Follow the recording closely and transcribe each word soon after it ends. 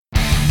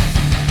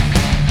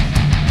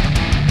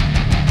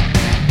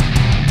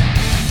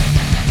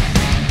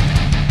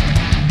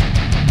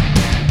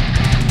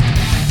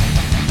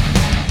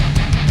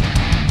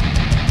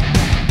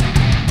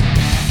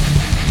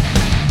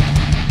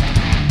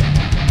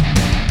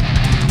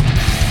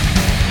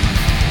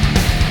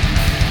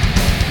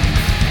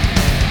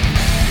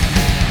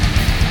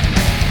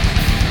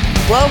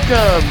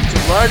Welcome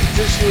to Largest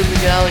Issue in the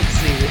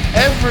Galaxy.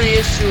 Every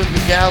issue in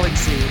the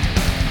galaxy,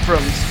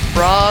 from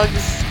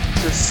frogs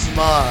to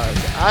smog.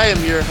 I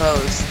am your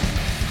host,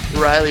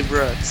 Riley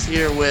Brooks,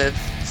 here with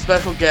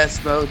special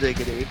guest Mo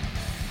Diggity.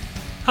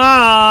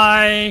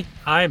 Hi,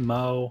 I'm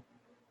Mo.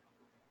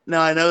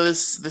 Now I know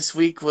this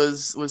week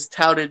was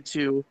touted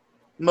to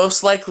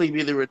most likely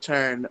be the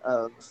return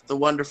of the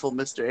wonderful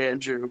Mr.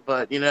 Andrew,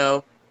 but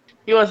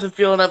he wasn't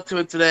feeling up to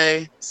it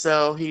today,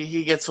 so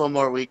he gets one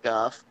more week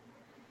off.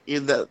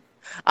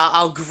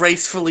 I'll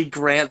gracefully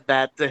grant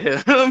that to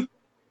him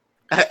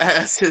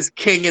as his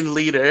king and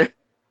leader.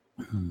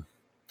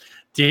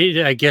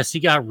 I guess he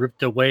got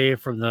ripped away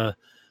from the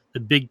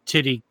big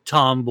titty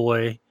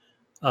tomboy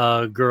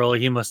girl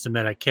he must have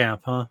met at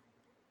camp, huh?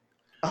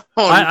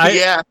 Oh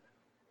yeah,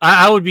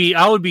 I would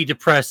be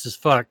depressed as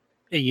fuck,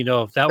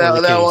 if that were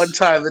the that case. one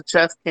time the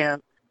chess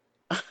camp.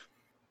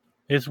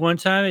 It's one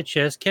time at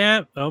chess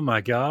camp. Oh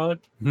my god.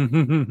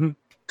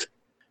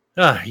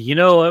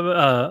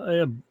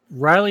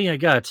 Riley, I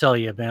gotta tell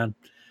you, man,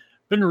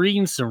 been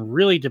reading some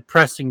really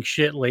depressing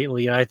shit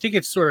lately. I think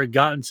it's sort of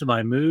gotten to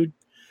my mood.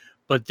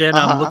 But then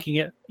I'm looking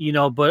at,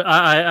 but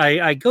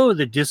I go to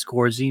the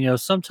Discords,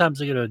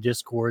 sometimes I go to a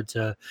Discord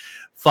to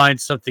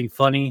find something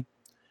funny.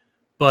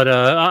 But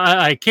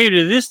I came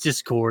to this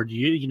Discord,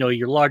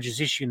 your largest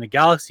issue in the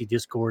Galaxy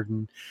Discord,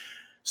 and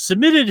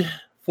submitted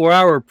for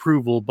our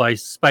approval by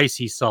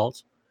Spicy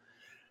Salt.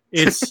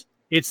 It's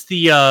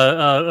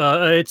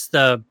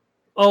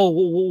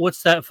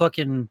what's that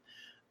fucking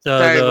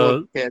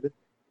Diary kid.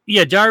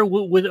 Yeah, Diary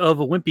of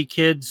a Wimpy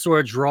Kid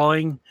sort of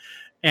drawing.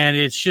 And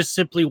it's just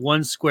simply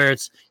one square.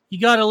 It's, you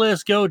got to let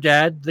us go,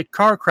 Dad. The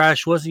car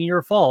crash wasn't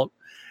your fault.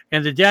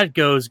 And the dad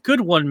goes, good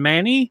one,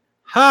 Manny.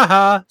 Ha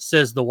ha,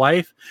 says the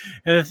wife.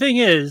 And the thing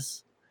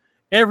is,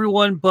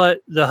 everyone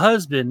but the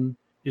husband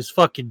is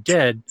fucking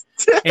dead.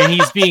 And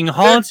he's being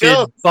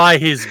haunted by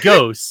his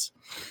ghosts.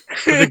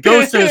 The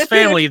ghost of his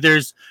family.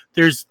 There's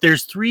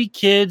 3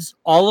 kids,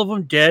 all of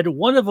them dead.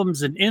 One of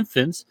them's an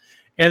infant.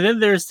 And then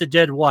there's the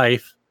dead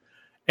wife.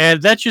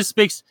 And that just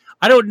makes...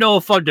 I don't know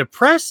if I'm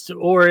depressed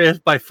or if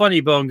my funny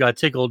bone got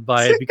tickled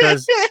by it,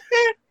 because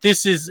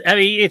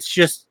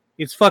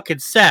it's fucking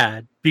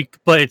sad,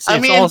 but it's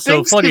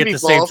also funny at the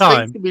same time.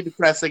 Things can be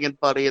depressing and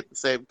funny at the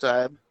same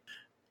time.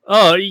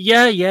 Oh,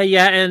 yeah.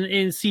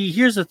 And see,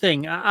 here's the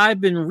thing.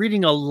 I've been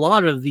reading a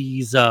lot of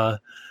these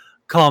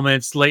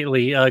comments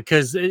lately,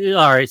 because,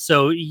 all right,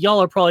 so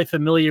y'all are probably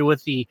familiar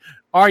with the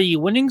 "Are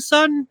you winning,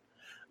 son?"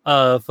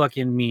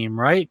 fucking meme,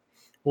 right?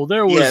 Well,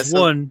 there was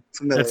one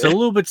that's a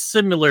little bit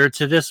similar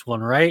to this one,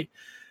 right?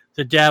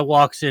 The dad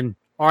walks in,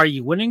 "Are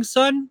you winning,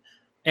 son?"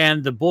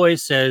 And the boy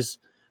says,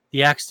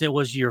 "The accident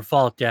was your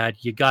fault, Dad.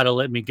 You gotta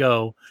let me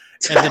go."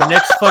 And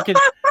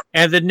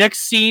the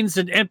next scene's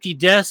an empty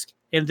desk,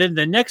 and then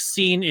the next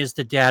scene is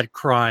the dad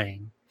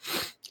crying.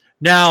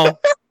 Now,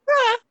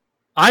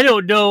 I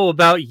don't know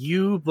about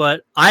you,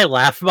 but I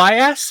laughed my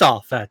ass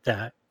off at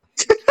that.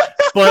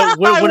 But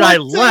when I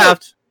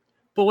laughed,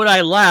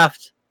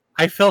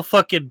 I felt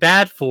fucking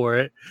bad for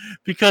it,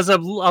 because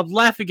I'm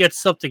laughing at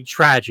something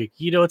tragic.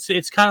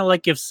 It's kind of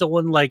like if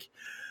someone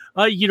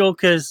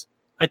because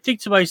I think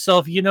to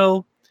myself,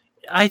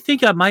 I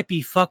think I might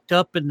be fucked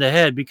up in the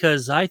head,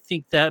 because I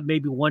think that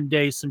maybe one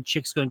day some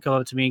chick's going to come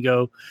up to me and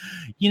go,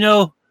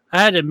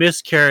 I had a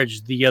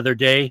miscarriage the other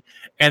day,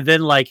 and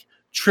then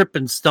trip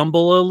and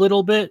stumble a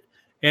little bit.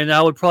 And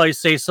I would probably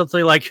say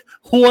something like,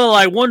 well,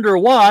 I wonder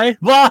why.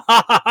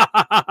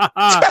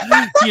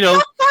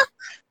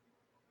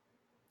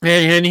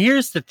 And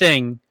here's the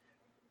thing.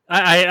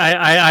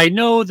 I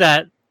know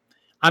that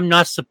I'm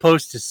not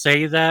supposed to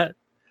say that,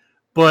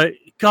 but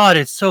God,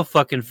 it's so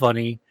fucking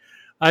funny.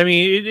 I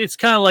mean, it's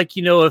kind of like,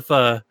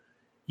 if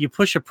you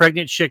push a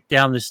pregnant chick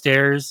down the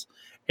stairs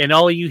and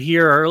all you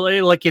hear are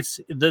it's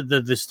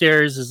the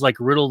stairs is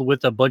riddled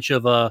with a bunch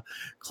of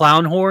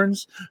clown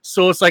horns.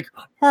 So it's like,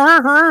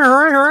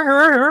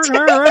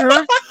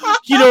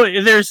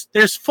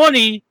 there's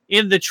funny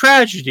in the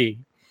tragedy.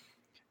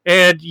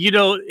 And,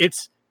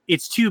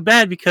 it's too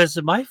bad, because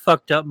in my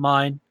fucked up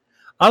mind,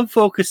 I'm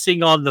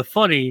focusing on the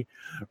funny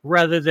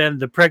rather than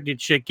the pregnant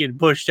chick getting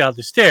pushed down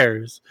the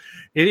stairs.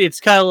 It's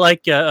kind of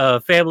like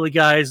a Family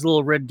Guy's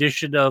little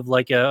rendition of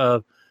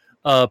Stewie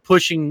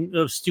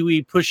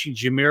pushing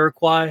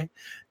Jamiroquai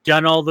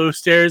down all those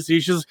stairs.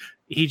 He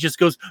just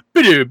goes,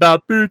 and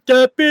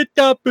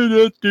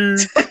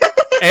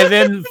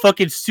then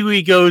fucking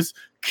Stewie goes,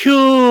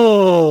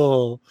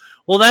 cool.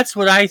 Well, that's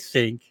what I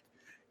think.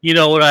 When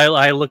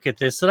I look at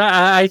this, and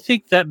I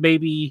think that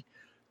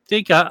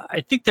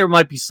I think there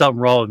might be something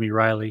wrong with me,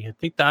 Riley.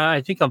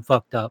 I think I'm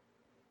fucked up.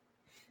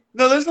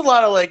 No, there's a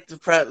lot of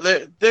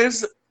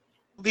there's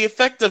the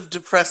effect of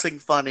depressing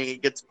funny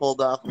gets pulled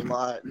off a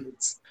lot, and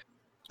it's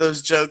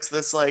those jokes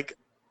that's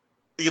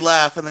you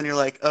laugh and then you're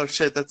like, oh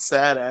shit, that's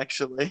sad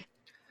actually.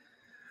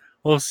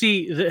 Well,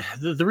 see,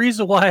 the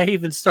reason why I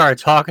even started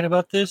talking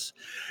about this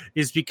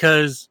is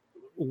because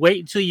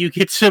wait until you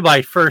get to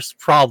my first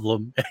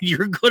problem, and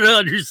you're going to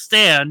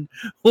understand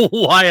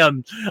why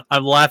I'm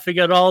laughing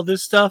at all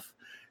this stuff.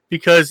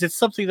 because it's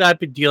something that I've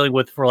been dealing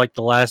with for like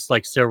the last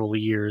like several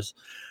years.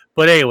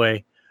 But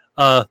anyway,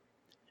 uh,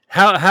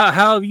 how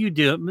have you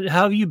do?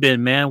 How have you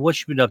been, man? What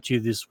you been up to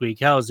this week?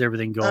 How's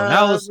everything going?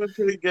 I've been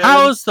pretty good.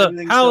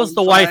 Everything's How's going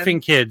the wife fine.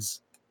 and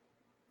kids?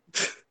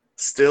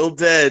 Still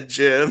dead,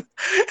 Jim.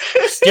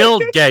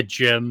 Still dead,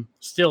 Jim.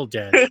 Still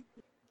dead.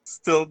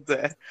 Still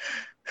dead.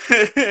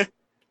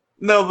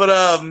 No,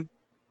 but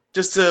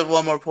just to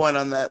one more point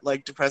on that,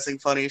 like depressing,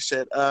 funny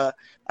shit. I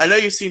know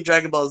you've seen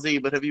Dragon Ball Z,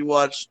 but have you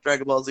watched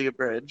Dragon Ball Z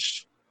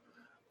Abridged?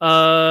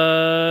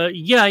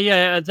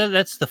 Yeah.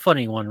 That's the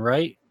funny one,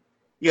 right?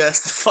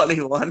 Yes, the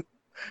funny one.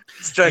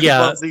 It's Dragon Yeah,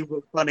 Ball Z,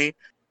 but funny.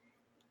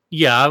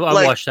 yeah. I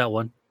Like watched that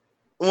one.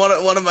 one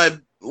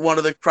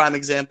of the prime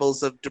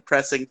examples of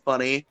depressing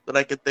funny that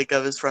I could think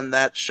of is from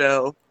that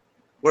show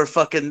where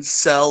fucking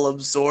Cell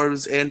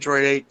absorbs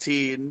Android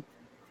 18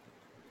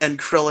 and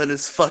Krillin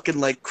is fucking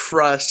like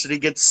crushed and he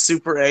gets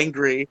super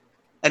angry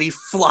and he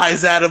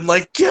flies at him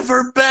like, give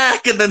her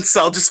back, and then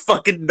Cell just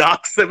fucking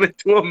knocks him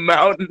into a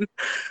mountain.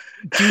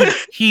 Dude,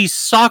 he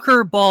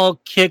soccer ball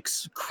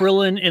kicks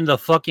Krillin in the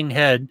fucking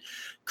head.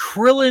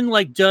 Krillin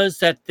like does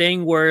that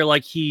thing where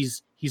like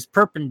he's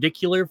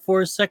perpendicular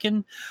for a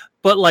second,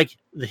 but like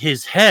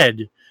his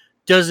head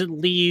doesn't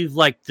leave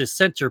like the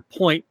center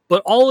point,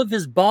 but all of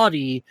his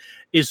body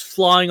is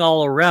flying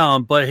all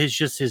around, but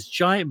his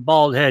giant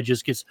bald head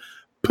just gets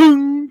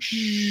boom,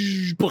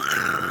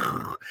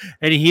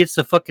 and he hits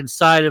the fucking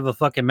side of a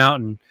fucking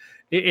mountain.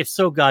 It's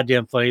so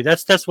goddamn funny.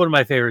 That's one of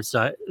my favorite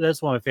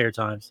that's one of my favorite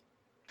times.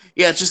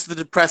 Yeah, just the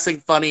depressing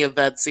funny of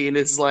that scene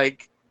is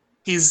like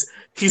he's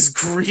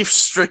grief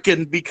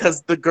stricken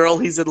because the girl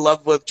he's in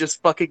love with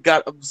just fucking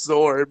got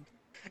absorbed,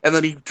 and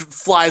then he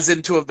flies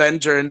into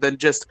Avenger and then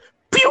just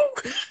pew.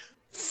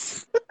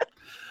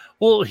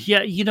 Well,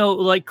 yeah,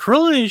 like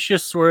Krillin is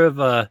just sort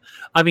of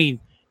I mean,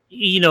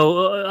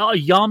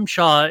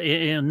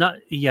 Yamcha, not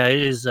yeah, it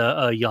is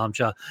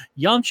Yamcha.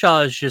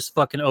 Yamcha is just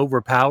fucking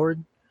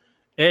overpowered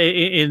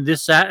in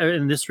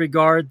this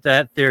regard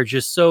that they're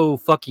just so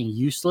fucking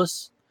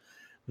useless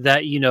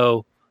that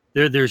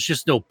there's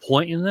just no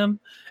point in them.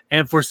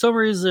 And for some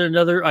reason or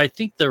another, I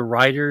think the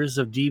writers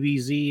of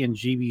DBZ and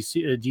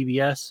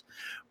GBS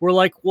were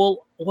like,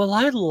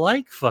 I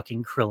like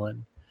fucking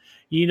Krillin.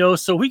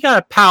 So we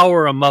gotta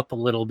power him up a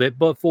little bit.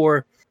 But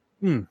for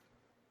the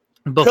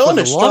Krillin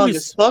is strong as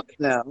longest, fuck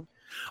now.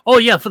 oh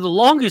yeah, for the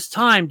longest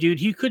time, dude,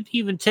 he couldn't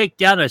even take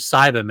down a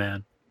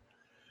Cyberman.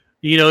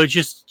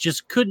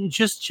 Just couldn't,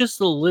 just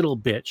a little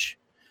bitch,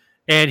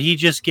 and he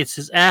just gets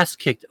his ass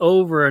kicked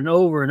over and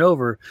over and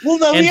over. Well,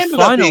 no, And he ended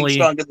up being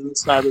stronger than the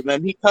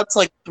Cybermen. He cuts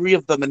like 3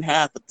 of them in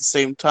half at the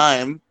same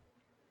time.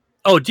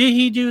 Oh, did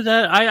he do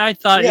that? I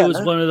thought Yeah. it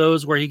was one of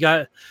those where he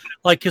got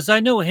like, because I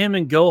know him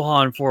and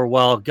Gohan for a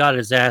while got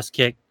his ass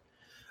kicked.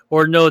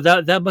 Or no,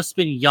 that must have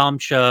been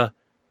Yamcha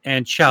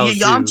and Chaozu.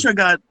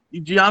 Yeah,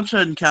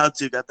 Yamcha and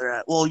Kaozu got their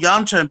ass. Well,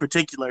 Yamcha in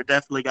particular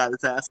definitely got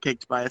his ass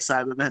kicked by a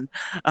Cyberman.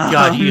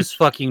 God, he is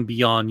fucking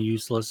beyond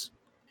useless.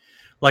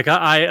 Like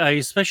I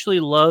especially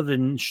love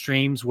in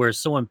streams where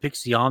someone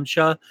picks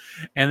Yamcha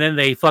and then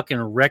they fucking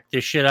wreck the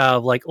shit out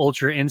of like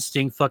Ultra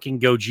Instinct fucking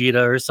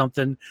Gogeta or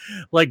something.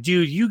 Like,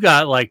 dude, you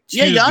got like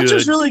Yeah,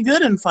 Yamcha's really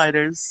good in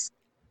fighters.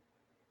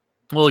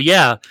 Well,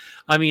 yeah.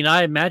 I mean,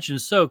 I imagine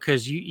so,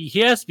 because he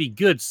has to be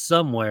good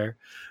somewhere.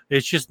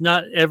 It's just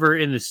not ever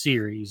in the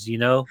series,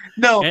 No,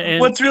 And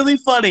what's really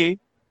funny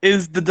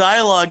is the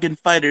dialogue in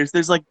fighters.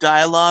 There's like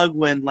dialogue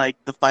when like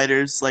the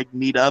fighters like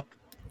meet up,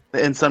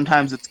 and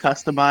sometimes it's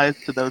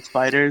customized to those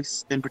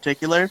fighters in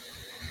particular.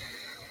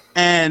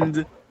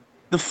 And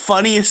the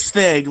funniest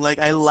thing, like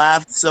I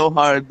laughed so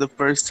hard the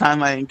first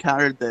time I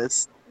encountered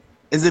this,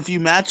 is if you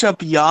match up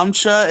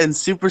Yamcha and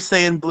Super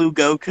Saiyan Blue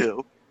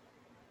Goku.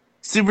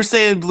 Super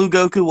Saiyan Blue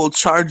Goku will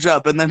charge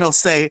up and then he'll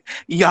say,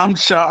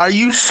 Yamcha, are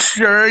you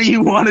sure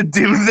you want to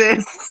do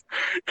this?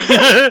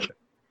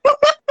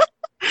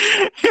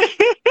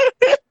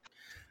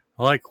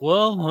 like,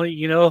 well,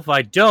 if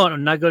I don't,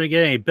 I'm not going to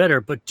get any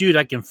better. But, dude,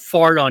 I can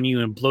fart on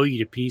you and blow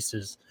you to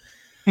pieces.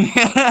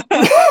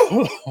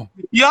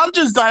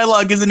 Yamcha's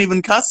dialogue isn't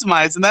even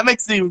customized, and that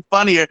makes it even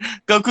funnier.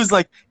 Goku's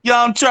like,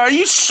 Yamcha, are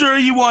you sure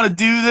you want to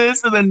do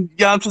this? And then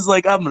Yamcha's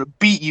like, I'm going to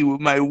beat you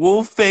with my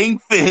Wolf Fang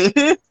fist.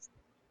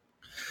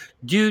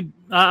 Dude,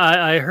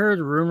 I heard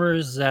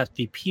rumors that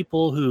the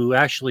people who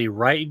actually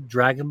write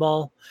Dragon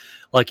Ball,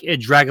 like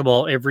Dragon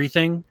Ball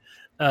everything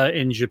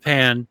in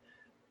Japan,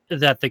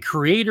 that the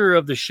creator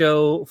of the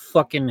show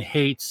fucking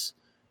hates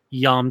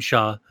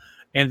Yamcha,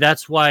 and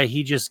that's why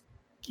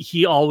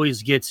he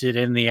always gets it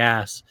in the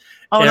ass.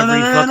 Oh, every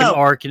no, fucking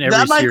arc in every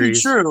that might series.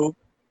 Be true.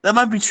 That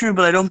might be true,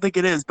 but I don't think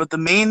it is. But the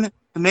main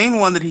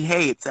one that he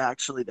hates,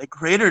 actually, the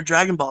creator of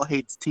Dragon Ball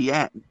hates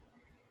Tien.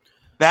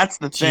 That's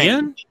the thing.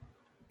 Tien?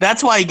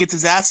 That's why he gets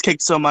his ass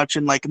kicked so much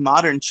in like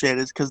modern shit,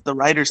 is because the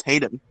writers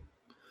hate him.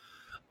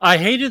 I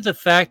hated the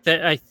fact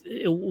that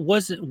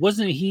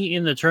wasn't he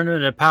in the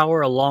Tournament of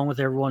Power along with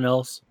everyone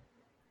else?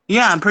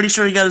 Yeah, I'm pretty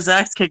sure he got his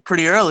ass kicked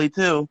pretty early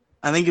too.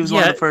 I think he was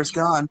one of the first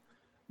gone.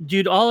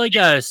 Dude, all I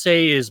gotta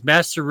say is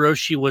Master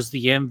Roshi was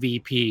the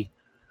MVP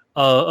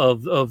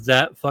of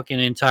that fucking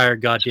entire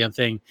goddamn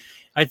thing.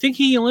 I think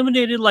he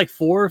eliminated like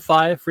 4 or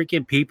 5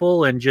 freaking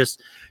people and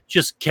just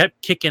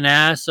kept kicking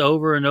ass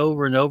over and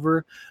over and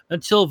over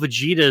until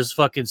Vegeta's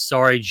fucking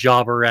sorry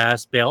jobber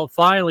ass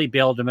finally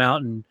bailed him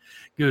out and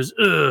goes,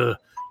 "Ugh,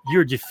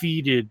 you're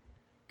defeated."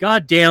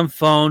 Goddamn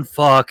phone,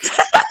 fuck.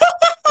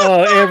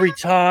 Every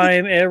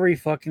time, every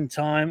fucking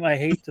time, I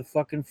hate the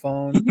fucking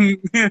phone.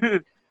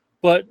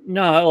 But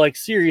no, like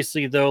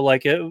seriously though,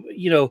 like can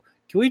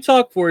we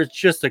talk for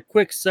just a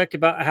quick sec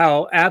about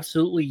how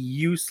absolutely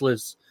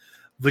useless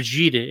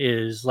Vegeta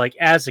is, like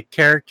as a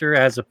character,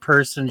 as a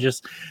person,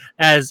 just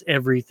as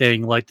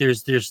everything. Like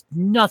there's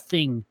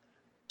nothing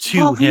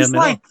Well, to he's him at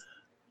like all.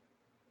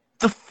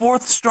 the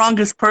fourth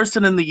strongest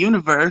person in the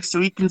universe,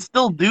 so he can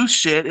still do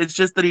shit. It's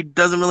just that he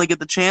doesn't really get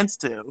the chance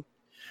to.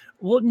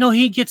 Well, no,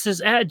 he gets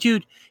his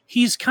dude.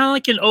 He's kind of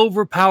like an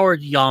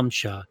overpowered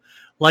Yamcha.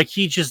 Like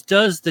he just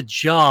does the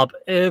job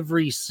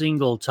every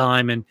single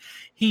time, and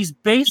he's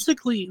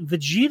basically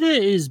Vegeta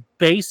is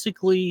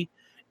basically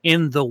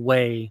in the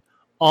way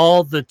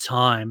all the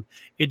time.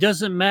 It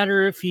doesn't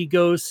matter if he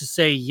goes to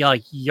say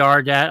like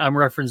Yardat. I'm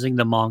referencing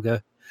the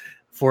manga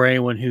for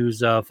anyone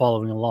who's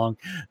following along.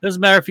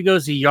 Doesn't matter if he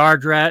goes to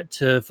Yardrat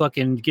to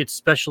fucking get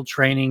special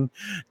training.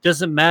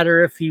 Doesn't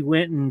matter if he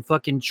went and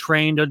fucking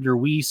trained under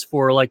Whis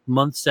for like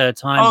months at a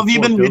time Oh, have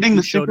you before been reading Goku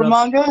the showed Super up.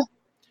 manga?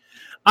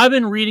 I've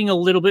been reading a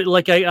little bit.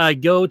 Like I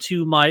go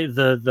to my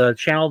the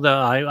channel that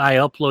I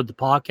upload the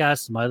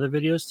podcast and my other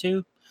videos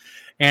to,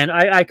 and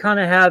I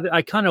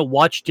kind of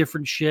watch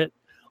different shit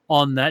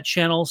on that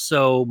channel.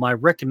 So my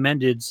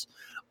recommendeds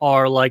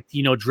are like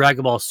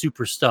Dragon Ball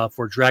Super stuff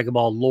or Dragon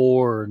Ball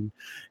lore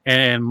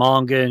and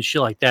manga and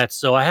shit like that.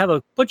 So I have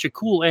a bunch of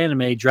cool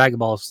anime Dragon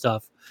Ball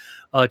stuff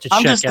to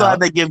I'm check just glad out.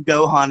 they give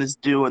Gohan his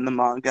due in the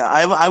manga.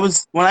 I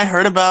was when I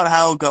heard about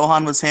how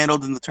Gohan was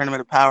handled in the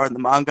Tournament of Power in the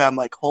manga, I'm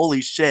like,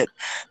 holy shit,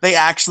 they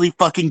actually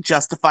fucking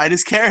justified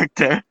his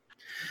character.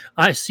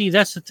 I see.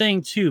 That's the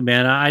thing too,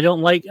 man. I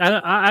don't like.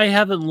 I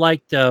haven't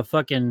liked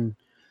fucking.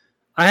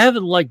 I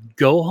haven't liked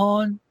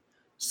Gohan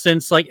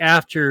since like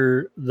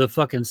after the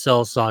fucking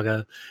Cell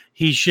Saga.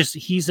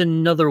 He's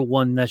another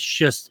one that's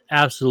just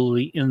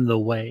absolutely in the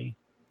way.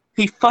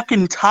 He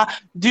fucking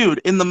dude,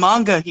 in the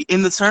manga,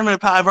 in the Tournament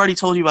of Power, I've already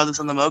told you about this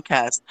on the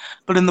MoCast,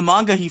 but in the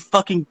manga, he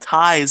fucking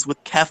ties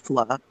with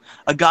Kefla,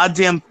 a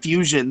goddamn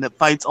fusion that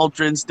fights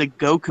Ultra Instinct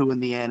Goku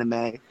in the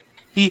anime.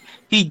 He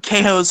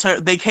KOs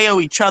her. They KO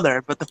each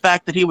other, but the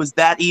fact that he was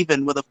that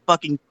even with a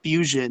fucking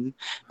fusion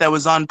that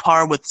was on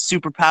par with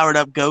super powered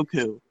up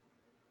Goku.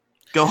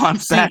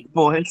 Gohan's back, See,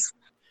 boys.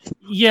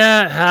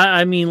 yeah,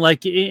 I mean,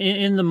 like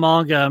in the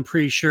manga, I'm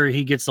pretty sure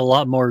he gets a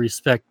lot more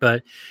respect,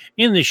 but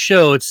in the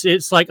show,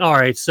 it's like, all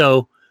right,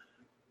 so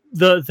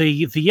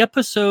the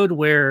episode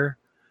where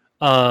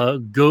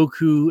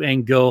Goku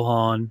and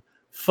Gohan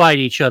fight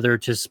each other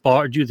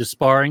to do the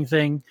sparring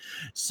thing,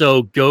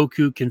 so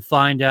Goku can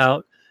find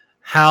out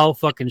how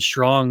fucking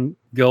strong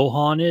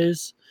Gohan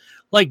is.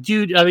 Like,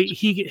 dude, I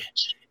mean,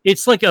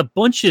 it's like a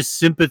bunch of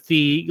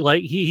sympathy.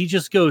 Like he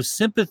just goes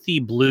sympathy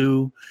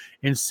blue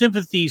and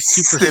sympathy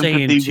Super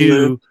Saiyan Sympathy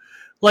blue. 2.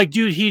 Like,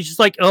 dude, he's just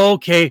like, oh,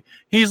 okay.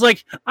 He's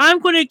like, I'm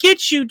gonna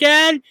get you,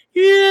 Dad.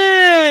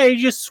 Yeah. He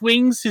just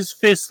swings his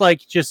fist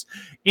like just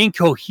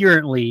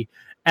incoherently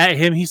at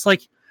him. He's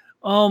like,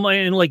 oh my,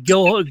 and like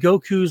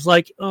Goku's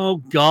like, oh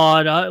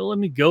God, let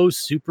me go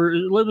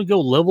let me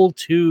go level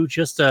 2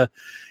 just to,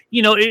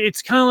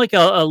 it's kind of like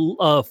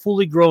a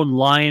fully grown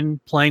lion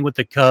playing with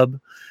the cub.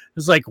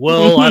 It's like,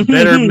 well,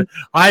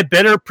 I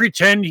better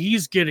pretend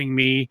he's getting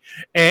me.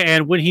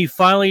 And when they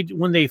finally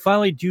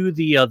do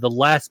the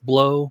last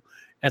blow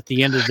at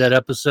the end of that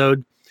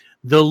episode,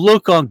 the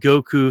look on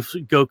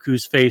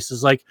Goku's face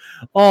is like,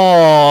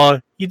 oh,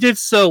 you did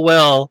so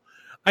well.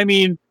 I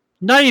mean,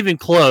 not even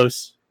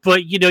close,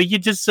 but you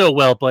did so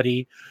well,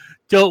 buddy.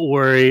 Don't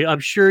worry. I'm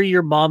sure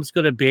your mom's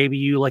gonna baby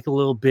you like a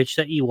little bitch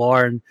that you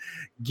are, and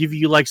give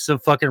you like some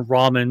fucking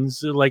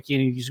ramens, like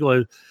you're just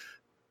gonna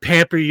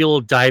pamper your little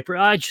diaper.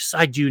 I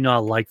do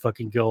not like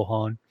fucking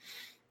Gohan.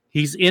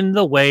 He's in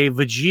the way.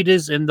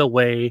 Vegeta's in the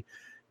way.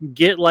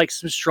 Get like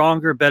some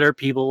stronger, better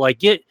people. Like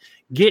get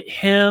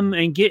him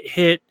and get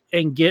Hit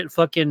and get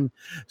fucking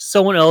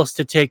someone else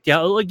to take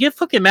down. Like get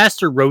fucking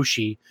Master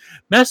Roshi.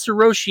 Master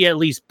Roshi at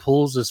least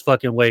pulls his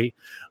fucking weight.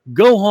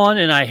 Gohan,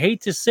 and I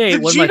hate to say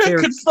it, one of my Vegeta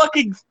favorite. could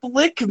fucking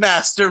flick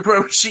Master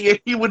Roshi and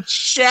he would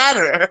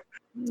shatter.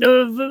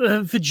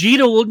 Vegeta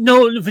will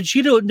no.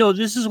 Vegeta, no.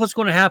 This is what's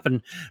going to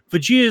happen.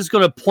 Vegeta is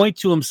going to point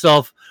to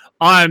himself.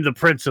 I'm the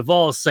Prince of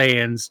all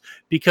Saiyans,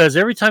 because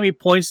every time he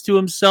points to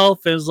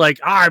himself and is like,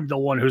 I'm the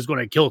one who's going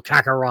to kill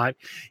Kakarot,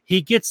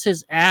 he gets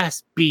his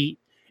ass beat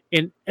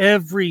in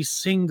every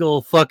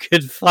single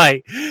fucking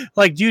fight.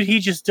 Like, dude, he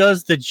just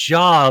does the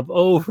job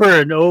over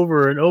and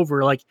over and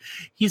over. Like,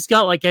 he's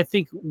got like I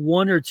think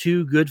 1 or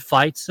 2 good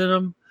fights in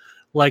him.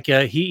 Like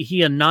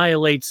he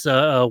annihilates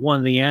one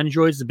of the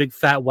androids, the big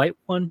fat white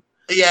one,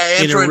 Yeah, in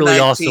a Android really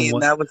awesome 19,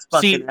 one. that was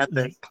fucking See,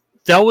 epic.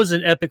 that was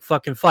an epic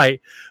fucking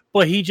fight.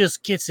 But he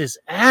just gets his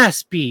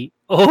ass beat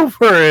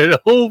over and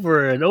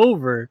over and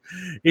over.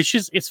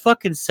 It's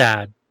fucking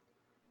sad.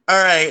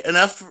 All right,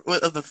 enough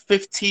of the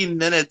 15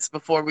 minutes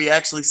before we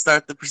actually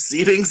start the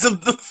proceedings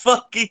of the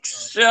fucking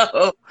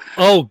show.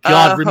 Oh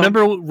God!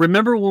 Um,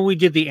 Remember when we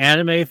did the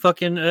anime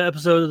fucking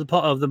episode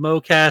of the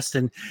MoCast,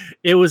 and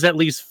it was at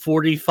least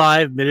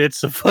 45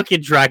 minutes of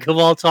fucking Dragon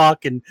Ball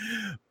talk and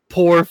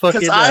poor because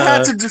fucking. I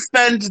had to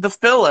defend the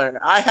filler.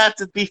 I had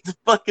to be the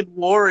fucking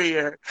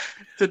warrior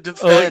to Oh,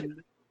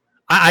 defend.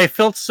 I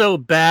felt so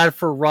bad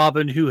for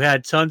Robin, who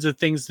had tons of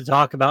things to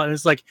talk about, and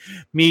it's like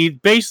me.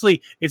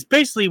 Basically, it's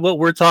basically what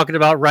we're talking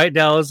about right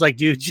now. It's like,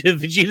 dude,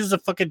 Vegeta's a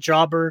fucking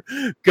jobber.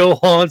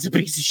 Gohan's a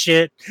piece of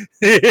shit.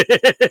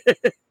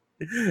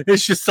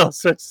 It's just all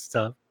sorts of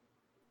stuff.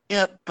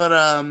 Yeah, but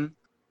all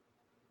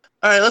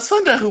right, let's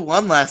find out who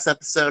won last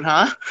episode,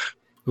 huh?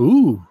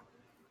 Ooh.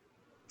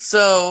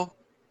 So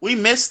we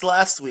missed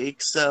last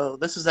week, so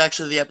this is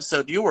actually the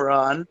episode you were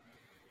on.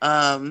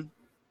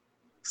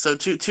 So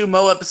two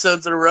Mo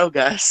episodes in a row,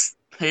 guys.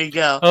 There you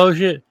go. Oh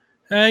shit.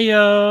 Hey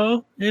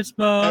yo, it's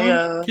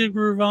Mo. Hey, Get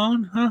groove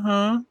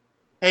on.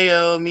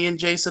 hey, me and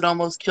Jason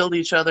almost killed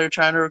each other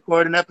trying to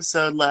record an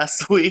episode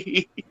last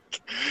week.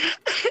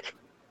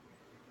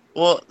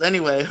 Well,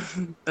 anyway,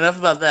 enough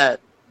about that.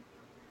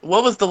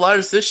 What was the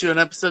largest issue in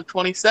episode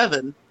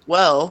 27?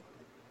 Well,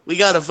 we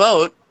got a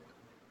vote,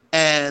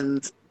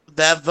 and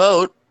that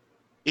vote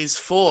is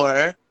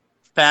for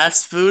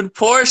fast food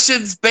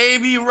portions,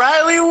 baby.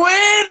 Riley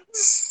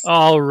wins!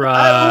 All right.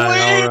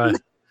 I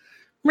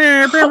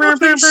win!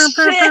 Holy shit!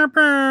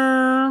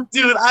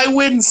 Dude, I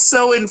win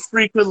so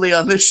infrequently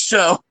on this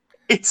show.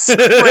 It's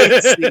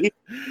crazy.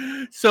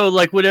 So,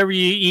 like, whenever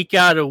you eke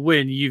out a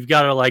win, you've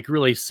got to, like,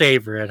 really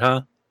savor it,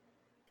 huh?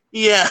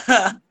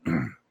 Yeah.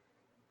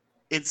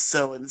 It's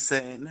so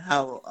insane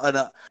how...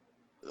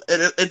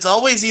 it's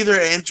always either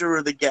Andrew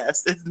or the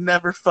guest. It's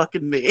never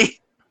fucking me.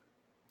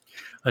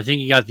 I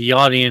think you got the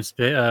audience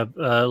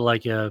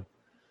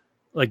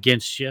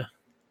against you.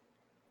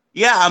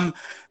 Yeah,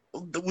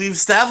 we've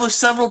established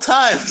several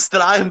times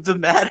that I am the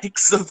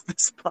Maddox of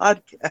this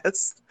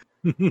podcast.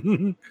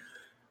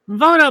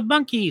 Vote up,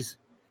 monkeys.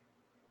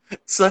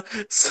 So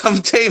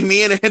someday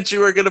me and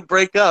Andrew are gonna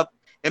break up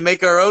and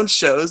make our own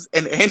shows,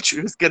 and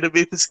Andrew's gonna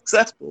be the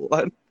successful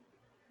one.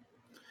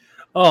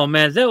 Oh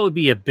man, that would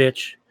be a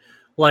bitch.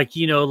 Like,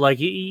 you know, like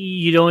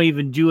you don't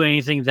even do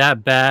anything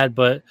that bad,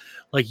 but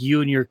like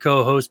you and your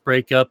co-host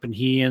break up and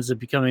he ends up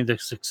becoming the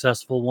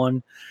successful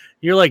one.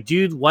 You're like,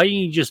 dude, why didn't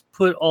you just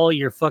put all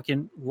your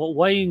fucking?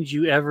 Why didn't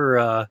you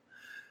ever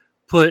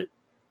put,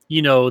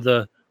 you know,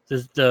 the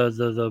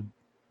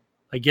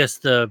I guess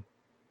the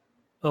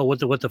what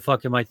the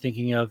fuck am I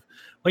thinking of?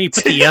 Why don't you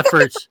put the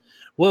efforts?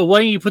 Well, why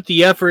don't you put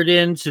the effort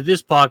into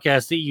this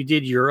podcast that you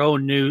did your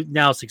own new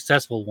now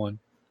successful one?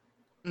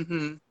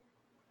 Mm-hmm.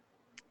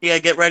 Yeah,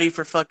 get ready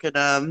for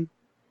fucking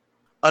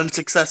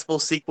unsuccessful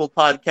sequel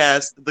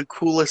podcast, the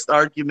coolest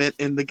argument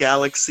in the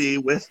galaxy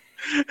with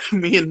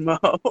me and Mo.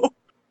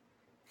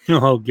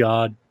 Oh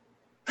God.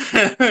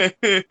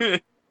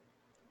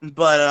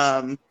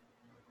 But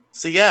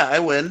so yeah, I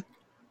win.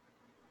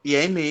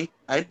 Yay me.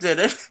 I did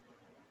it.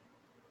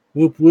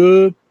 Whoop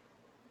whoop.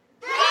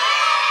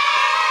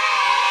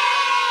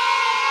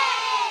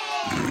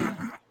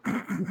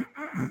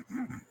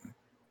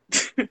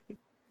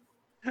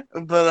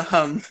 But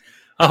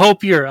I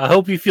hope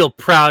you feel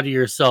proud of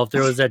yourself.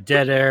 There was that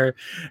dead air,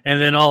 and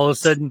then all of a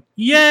sudden,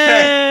 yay!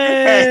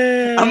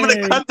 Hey, I'm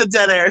gonna cut the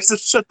dead air, so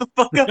shut the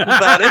fuck up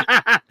about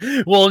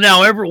it. Well,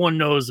 now everyone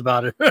knows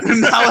about it.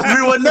 Now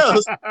everyone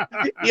knows.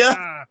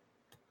 Yeah.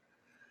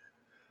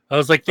 I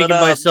was like thinking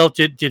to myself,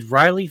 did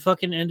Riley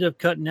fucking end up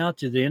cutting out?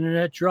 Did the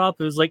internet drop?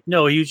 It was like,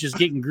 no, he was just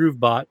getting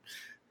Groovebot.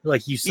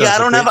 Like you said. Yeah,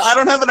 I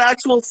don't have an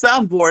actual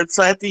soundboard,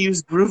 so I have to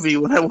use Groovy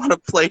when I want to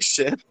play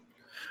shit.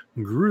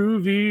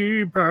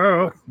 Groovy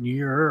about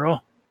yeah.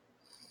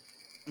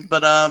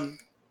 But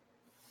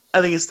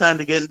I think it's time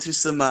to get into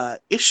some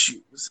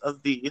issues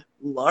of the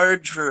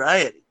large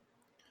variety.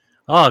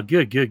 Oh,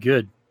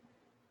 good.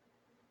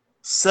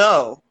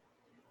 So,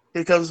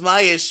 here comes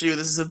my issue.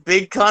 This is a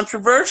big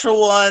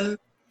controversial one.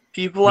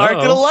 People aren't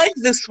going to like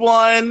this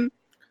one.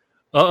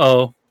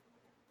 Uh-oh.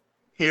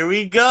 Here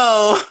we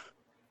go.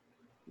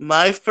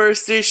 My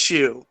first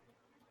issue.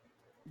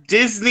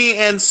 Disney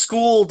and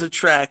school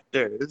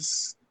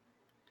detractors.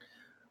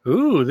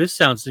 Ooh, this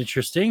sounds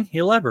interesting.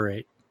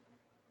 Elaborate.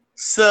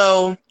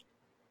 So,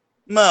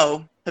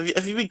 Mo,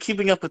 have you been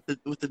keeping up with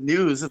the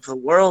news of the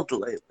world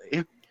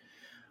lately?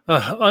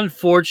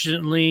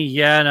 Unfortunately,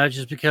 yeah, and I've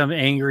just become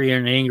angrier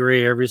and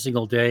angrier every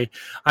single day.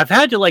 I've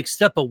had to like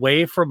step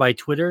away from my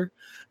Twitter,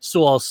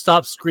 so I'll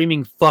stop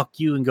screaming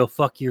 "fuck you" and go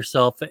 "fuck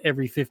yourself"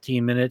 every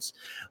 15 minutes.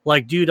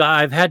 Like, dude,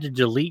 I've had to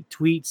delete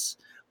tweets.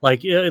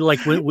 Like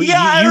when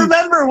I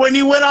remember when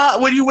you went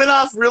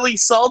off really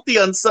salty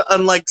on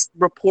like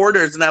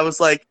reporters, and I was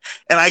like,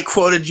 and I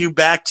quoted you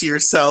back to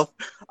yourself.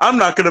 I'm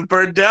not going to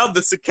burn down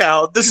this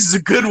account. This is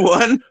a good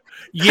one.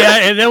 Yeah,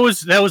 and that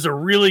was a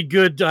really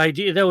good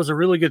idea. That was a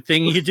really good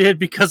thing you did,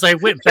 because I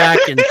went back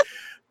and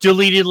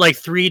deleted like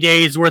 3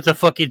 days worth of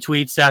fucking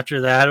tweets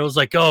after that. It was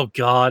like, oh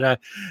god,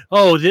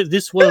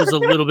 this one was a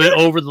little bit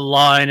over the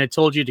line. I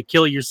told you to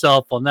kill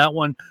yourself on that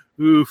one.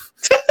 Oof.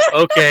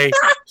 Okay,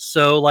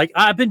 so like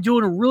I've been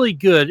doing really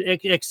good,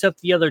 except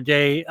the other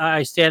day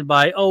I stand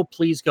by. Oh,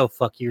 please go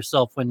fuck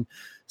yourself. When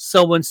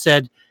someone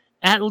said,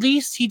 at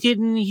least he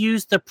didn't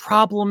use the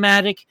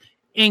problematic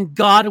 "in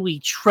God we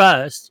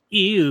trust,"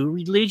 ew,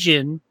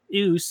 religion,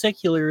 ew,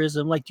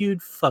 secularism. Like,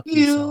 dude, fuck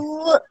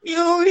yourself.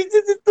 You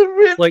did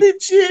the Like,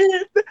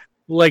 religion.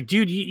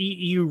 dude,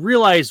 you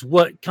realize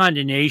what kind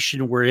of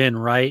nation we're in,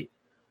 right?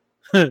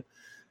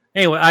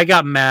 Anyway, I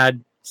got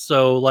mad,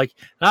 so like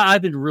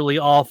I've been really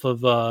off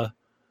of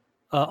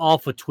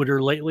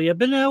Twitter lately. I've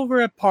been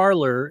over at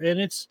Parlor, and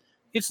it's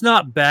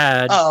not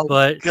bad, Oh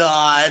but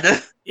God.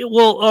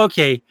 well,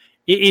 okay.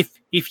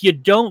 If you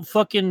don't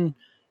fucking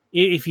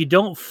if you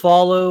don't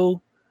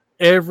follow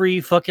every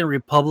fucking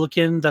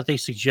Republican that they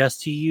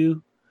suggest to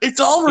you, It's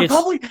all it's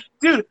Republican.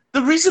 Dude,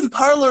 the reason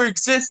Parler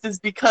exists is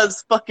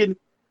because fucking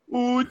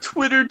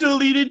Twitter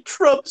deleted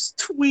Trump's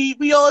tweet.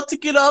 We all had to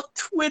get off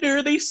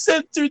Twitter. They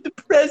censored the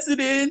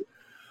president.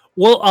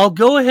 well, I'll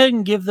go ahead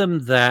and give them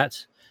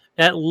that.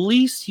 At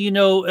least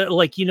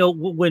like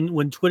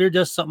when Twitter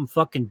does something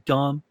fucking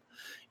dumb,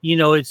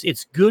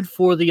 it's good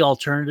for the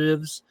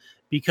alternatives,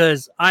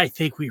 because I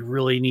think we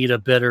really need a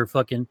better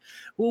fucking.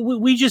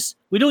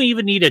 We don't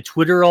even need a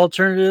Twitter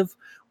alternative.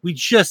 We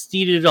just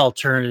need an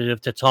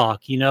alternative to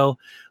talk.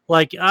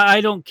 Like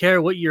I don't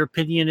care what your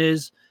opinion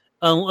is,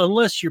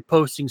 unless you're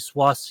posting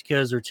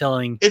swastikas or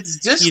telling It's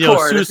Discord. If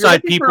you're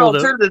suicide looking for an people to.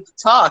 alternative to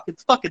talk,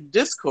 it's fucking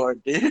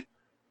Discord, dude.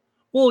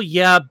 Well,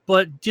 yeah,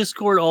 but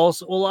Discord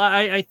also. Well,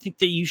 I think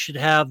that you should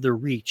have the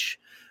reach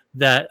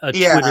that a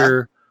Yeah.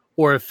 Twitter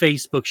or a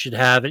Facebook should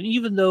have, and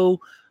even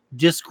though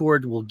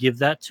Discord will give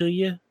that to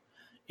you,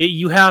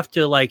 you have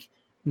to like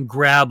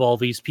grab all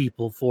these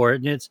people for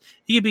it, and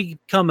you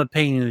become a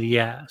pain in the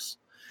ass.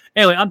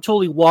 Anyway, I'm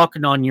totally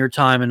walking on your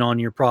time and on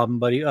your problem,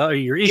 buddy.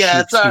 Your issue.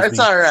 Yeah, Excuse it's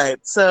me. all right.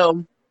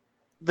 So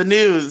the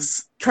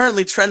news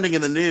currently trending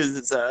in the news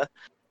is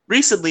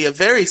recently a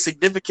very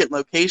significant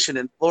location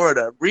in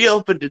Florida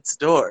reopened its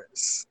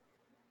doors.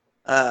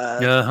 A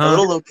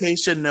little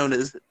location known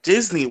as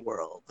Disney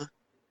World.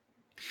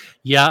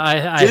 Yeah,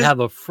 I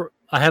have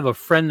I have a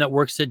friend that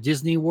works at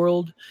Disney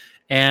World,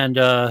 and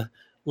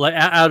like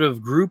out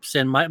of groups,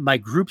 and my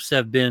groups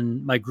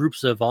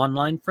of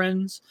online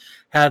friends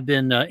have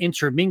been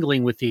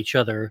intermingling with each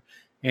other,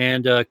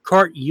 and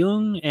Cart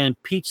Jung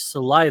and Peach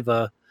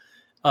Saliva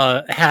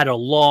had a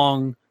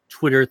long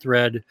Twitter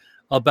thread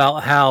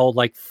about how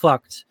like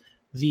fucked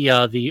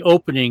the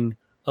opening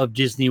of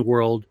Disney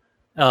World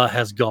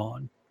has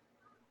gone.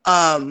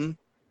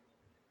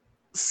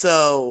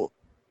 So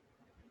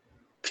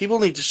people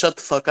need to shut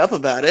the fuck up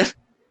about it.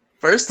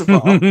 First of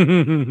all,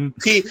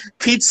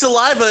 Pete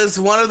Saliva is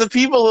one of the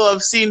people who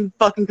I've seen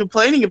fucking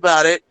complaining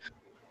about it.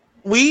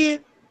 We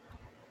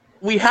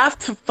have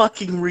to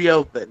fucking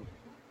reopen.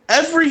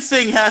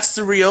 Everything has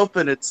to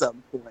reopen at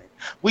some point.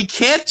 We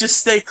can't just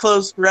stay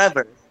closed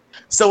forever.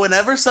 So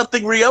whenever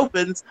something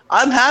reopens,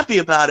 I'm happy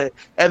about it.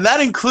 And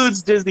that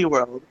includes Disney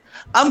World.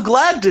 I'm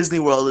glad Disney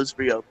World is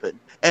reopened.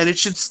 And it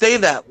should stay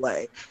that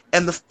way.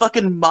 And the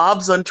fucking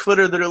mobs on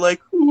Twitter that are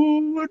like,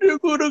 ooh, they're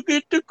gonna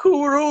get the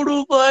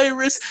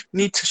coronavirus,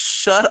 need to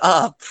shut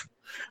up.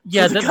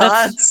 Yeah, for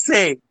God's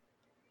sake.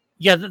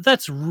 Yeah,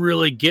 that's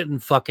really getting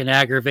fucking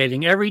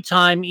aggravating. Every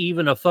time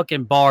even a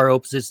fucking bar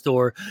opens its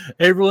door,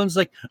 everyone's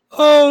like,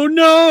 oh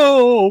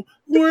no,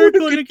 we're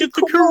going to get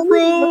the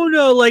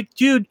corona. Like,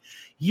 dude,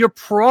 you're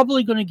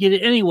probably going to get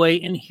it anyway,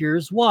 and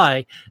here's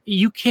why.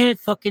 You can't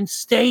fucking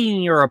stay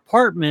in your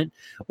apartment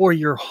or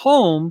your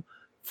home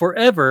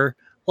forever.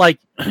 Like,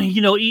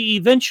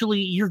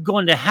 eventually you're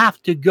going to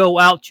have to go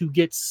out to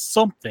get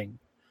something.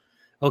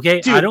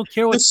 Okay, dude, I don't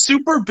care what the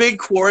super big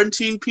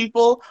quarantine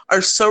people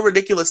are so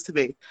ridiculous to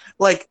me.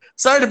 Like,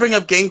 sorry to bring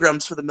up Game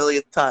Grumps for the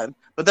millionth time,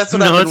 but that's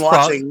what I've been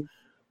watching.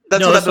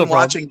 That's what I've been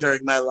watching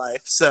during my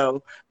life.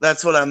 So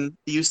that's what I'm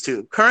used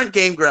to. Current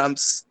Game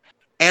Grumps,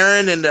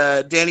 Aaron and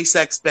Danny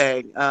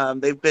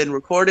Sexbang, they've been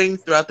recording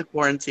throughout the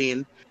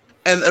quarantine.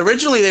 And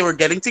originally they were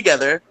getting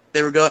together.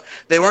 They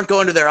weren't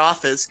going to their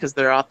office because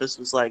their office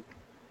was like,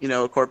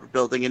 a corporate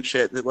building and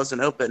shit. It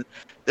wasn't open.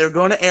 They were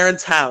going to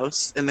Aaron's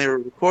house and they were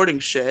recording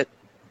shit.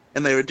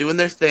 And they were doing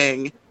their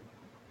thing.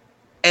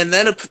 And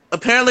then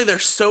apparently they're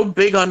so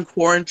big on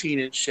quarantine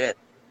and shit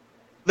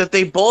that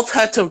they both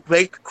had to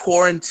break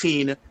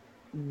quarantine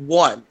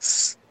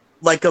once,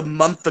 like a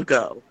month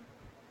ago.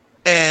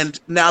 And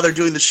now they're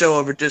doing the show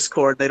over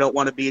Discord. They don't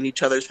want to be in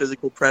each other's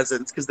physical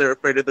presence because they're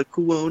afraid of the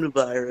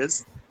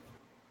coronavirus.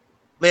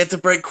 They had to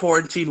break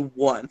quarantine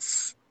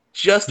once.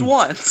 Just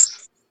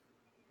once.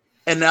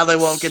 And now they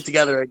won't get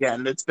together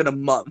again. It's been a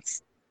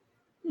month.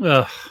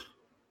 Ugh.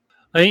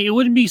 I mean, it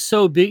wouldn't be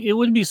so big. It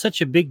wouldn't be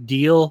such a big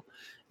deal.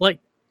 Like,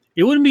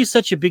 it wouldn't be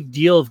such a big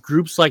deal if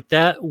groups like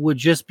that would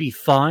just be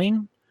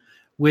fine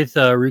with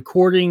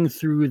recording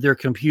through their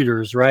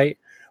computers, right?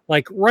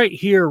 like right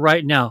here,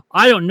 right now.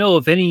 I don't know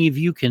if any of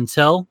you can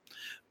tell,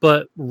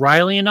 but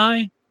Riley and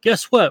I,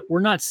 guess what? We're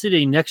not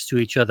sitting next to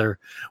each other.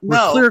 We're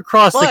No, clear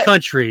across the but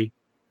country.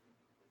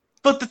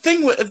 the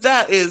thing with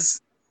that is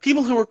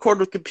people who record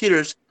with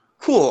computers,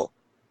 cool.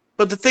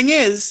 But the thing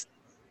is,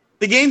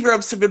 the Game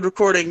Grumps have been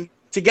recording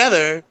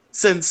together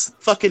since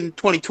fucking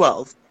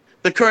 2012.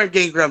 The current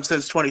Game Grumps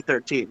since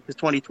 2013, because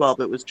 2012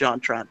 it was John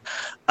Trent.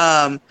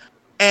 Um,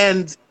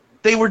 and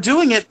they were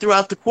doing it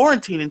throughout the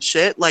quarantine and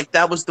shit. Like,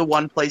 that was the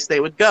one place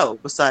they would go,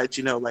 besides,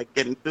 like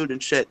getting food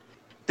and shit.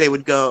 They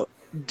would go,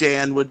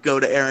 Dan would go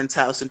to Aaron's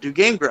house and do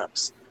Game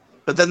Grumps.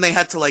 But then they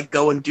had to, like,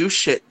 go and do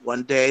shit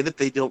one day that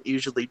they don't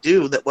usually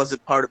do that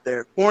wasn't part of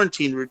their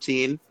quarantine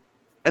routine.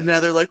 And now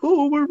they're like,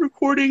 oh, we're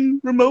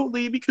recording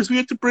remotely because we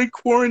have to break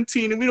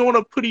quarantine and we don't want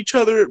to put each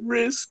other at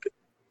risk.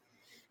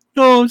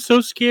 Oh, I'm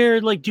so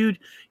scared. Like, dude,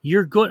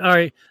 you're good. All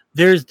right.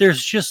 There's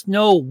just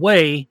no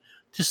way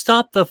to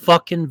stop the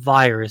fucking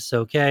virus,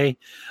 okay?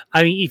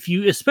 I mean,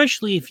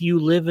 especially if you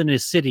live in a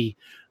city,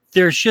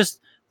 there's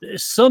just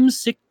some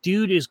sick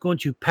dude is going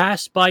to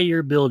pass by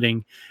your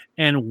building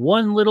and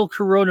one little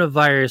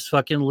coronavirus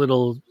fucking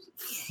little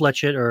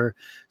fletchet or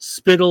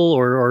spittle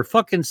or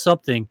fucking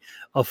something,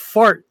 a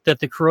fart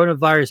that the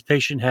coronavirus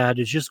patient had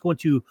is just going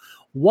to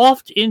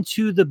waft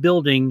into the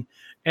building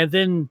and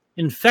then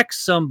infect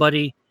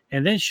somebody,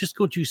 and then it's just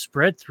going to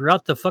spread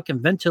throughout the fucking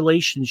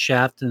ventilation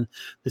shaft and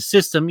the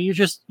system. You're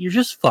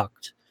just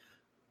fucked.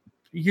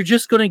 You're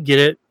just going to get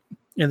it,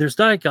 and there's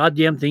not a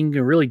goddamn thing you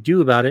can really do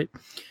about it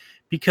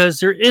because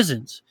there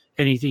isn't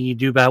anything you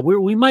do about it.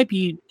 We might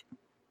be,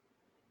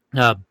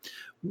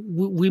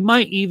 we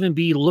might even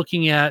be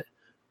looking at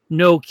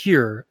no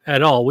cure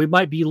at all. We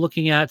might be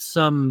looking at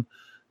some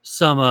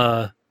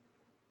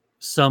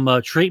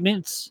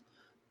treatments,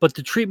 but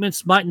the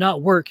treatments might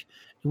not work.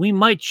 We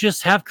might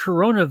just have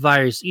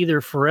coronavirus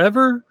either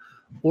forever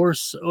or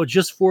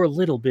just for a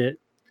little bit.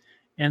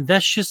 And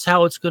that's just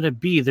how it's going to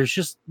be. There's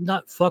just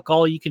not fuck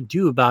all you can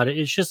do about it.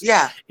 It's just,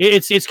 Yeah.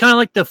 It's kind of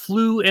like the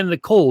flu and the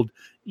cold.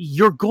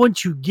 You're going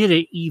to get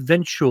it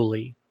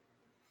eventually.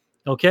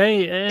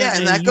 Okay?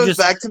 And that goes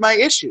back to my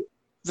issue.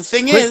 The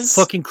thing is,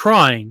 fucking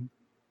crying.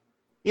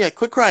 Yeah,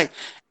 quit crying.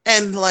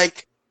 And,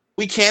 like,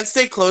 we can't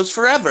stay closed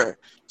forever.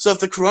 So if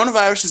the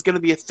coronavirus is going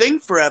to be a thing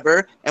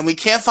forever and we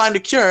can't find a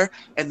cure,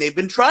 and they've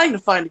been trying to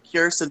find a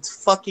cure since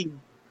fucking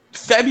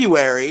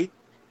February,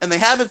 and they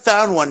haven't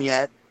found one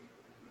yet,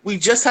 we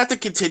just have to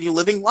continue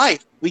living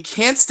life. We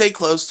can't stay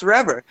closed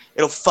forever.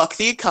 It'll fuck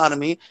the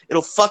economy.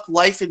 It'll fuck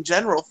life in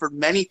general for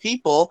many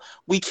people.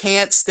 We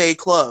can't stay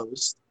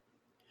closed.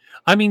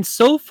 I mean,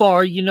 so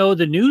far,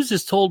 the news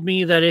has told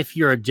me that if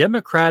you're a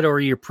Democrat or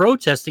you're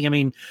protesting, I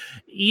mean,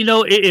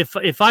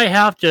 if I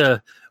have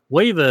to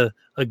wave a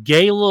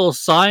gay little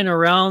sign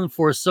around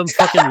for some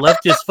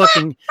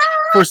fucking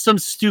for some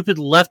stupid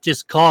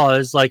leftist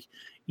cause, like,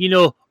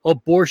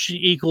 abortion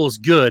equals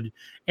good.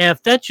 And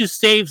if that just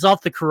saves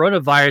off the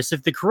coronavirus,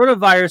 if the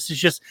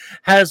coronavirus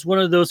has one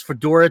of those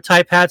fedora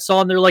type hats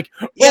on, they're like,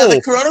 yeah,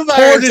 the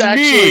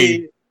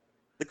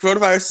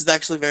coronavirus is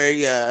actually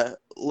very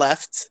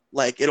left.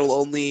 Like, it'll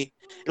only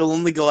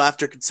go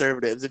after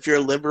conservatives. If you're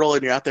a liberal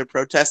and you're out there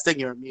protesting,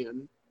 you're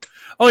immune.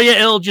 Oh yeah,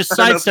 it'll just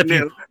sidestep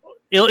you.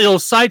 It'll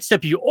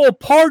sidestep you. Oh,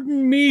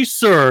 pardon me,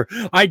 sir.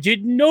 I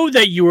didn't know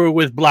that you were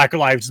with Black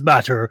Lives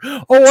Matter.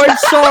 Oh, I'm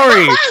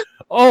sorry.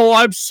 Oh,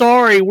 I'm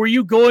sorry. Were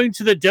you going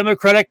to the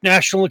Democratic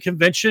National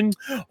Convention?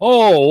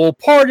 Oh, well,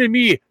 pardon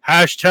me.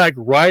 Hashtag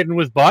riding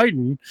with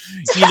Biden.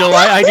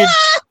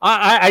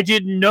 I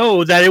didn't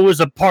know that it was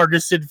a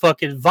partisan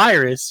fucking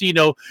virus,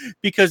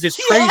 because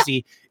it's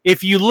crazy.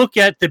 If you look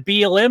at the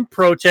BLM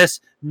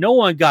protests, no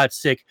one got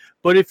sick.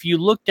 But if you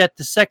looked at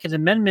the Second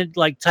Amendment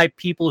like type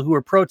people who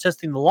were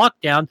protesting the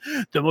lockdown,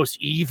 the most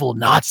evil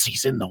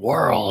Nazis in the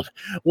world,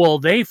 well,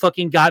 they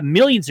fucking got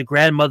millions of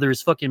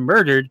grandmothers fucking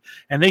murdered,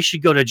 and they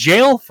should go to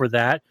jail for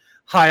that.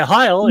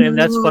 Heil, and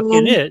that's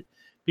fucking it,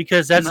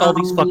 because that's all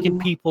these fucking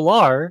people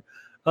are.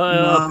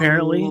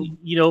 Apparently,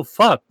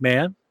 fuck,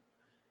 man.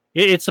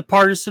 It's a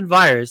partisan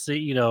virus,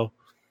 Ugh.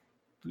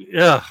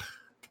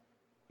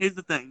 Here's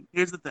the thing.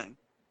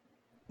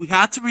 We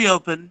have to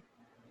reopen.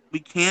 We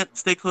can't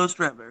stay closed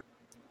forever.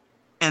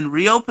 And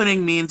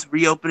reopening means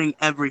reopening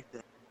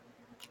everything.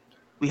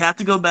 We have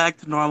to go back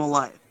to normal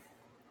life.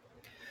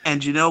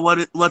 And you know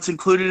what's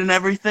included in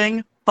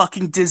everything?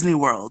 Fucking Disney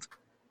World.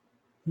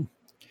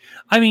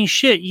 I mean,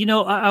 shit,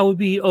 I would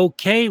be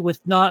okay with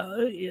not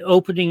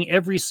opening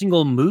every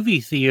single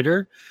movie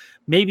theater.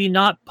 Maybe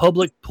not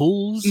public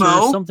pools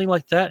or something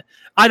like that.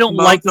 I don't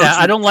like that.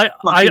 I don't like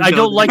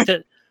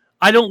that.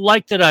 I don't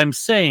like that I'm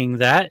saying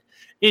that.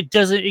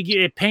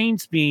 It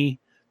pains me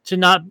to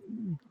not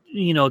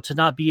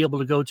be able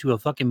to go to a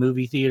fucking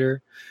movie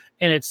theater,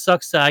 and it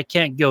sucks that I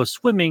can't go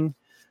swimming.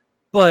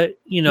 But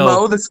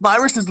this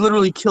virus is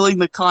literally killing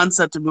the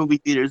concept of movie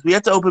theaters. We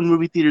have to open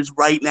movie theaters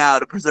right now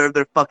to preserve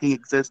their fucking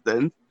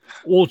existence.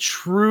 Well,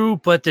 true,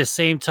 but at the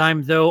same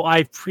time, though,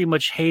 I've pretty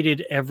much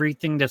hated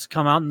everything that's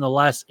come out in the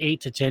last 8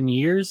 to 10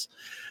 years.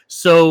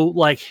 So,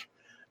 like,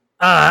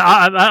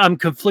 I'm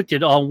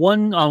conflicted. On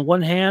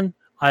one hand,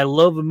 I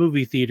love a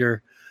movie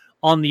theater.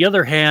 On the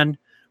other hand,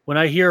 when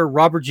I hear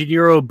Robert De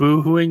Niro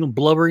boo-hooing and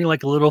blubbering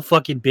like a little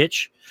fucking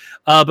bitch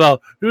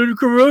about the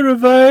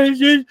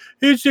coronavirus,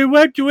 it's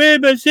wiped away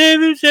my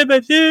savings and my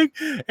thing,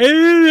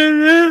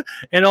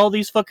 and all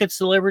these fucking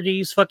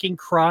celebrities fucking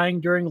crying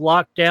during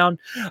lockdown.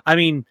 I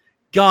mean,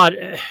 God,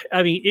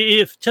 I mean,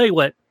 if tell you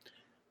what,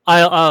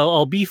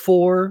 I'll be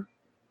for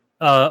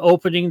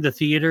opening the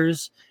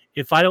theaters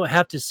if I don't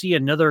have to see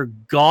another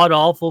god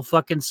awful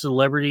fucking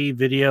celebrity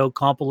video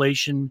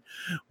compilation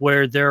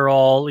where they're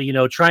all,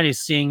 trying to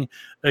sing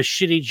a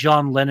shitty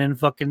John Lennon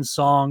fucking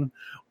song,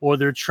 or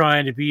they're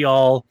trying to be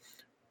all,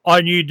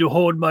 I need to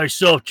hold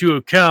myself to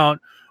account.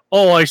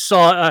 Oh, I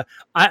saw,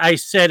 I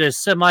said a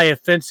semi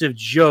offensive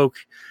joke,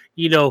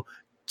 you know,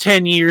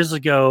 10 years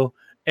ago.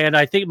 And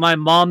I think my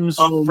mom's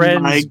Oh my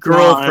friend's god.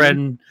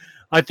 girlfriend,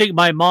 I think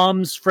my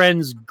mom's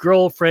friend's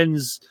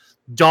girlfriend's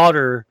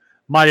daughter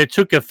might have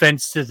took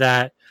offense to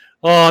that.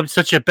 Oh, I'm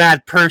such a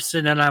bad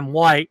person and I'm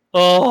white.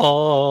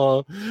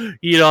 Oh,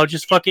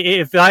 just fucking,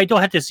 if I don't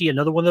have to see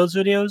another one of those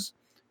videos,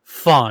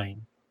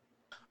 fine.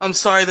 I'm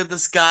sorry that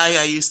this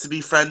guy I used to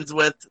be friends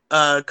with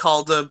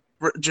called a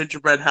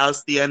gingerbread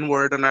house the N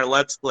word on our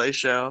Let's Play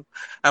show.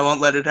 I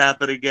won't let it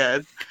happen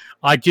again.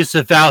 I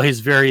disavow his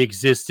very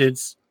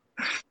existence.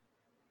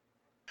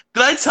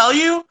 Did I tell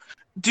you,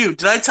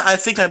 dude? I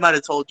think I might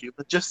have told you,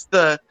 but just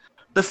the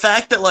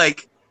fact that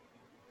like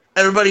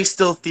everybody's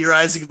still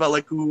theorizing about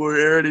like who are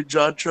Aaron and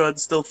JonTron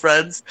still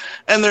friends,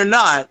 and they're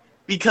not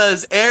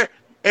because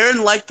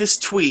Aaron liked this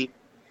tweet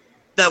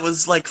that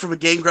was like from a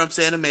Game Grumps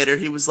animator.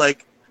 He was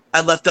like,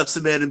 I left up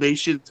some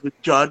animations with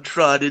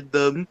JonTron in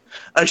them.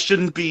 I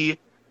shouldn't be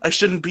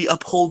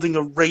upholding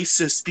a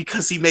racist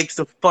because he makes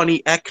a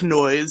funny ek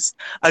noise.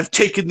 I've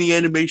taken the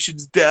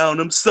animations down.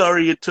 I'm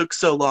sorry it took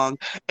so long.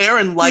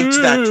 Aaron liked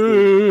that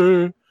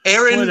tweet. What a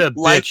Aaron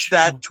liked bitch.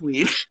 that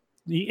tweet.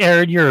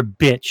 Aaron, you're a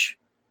bitch.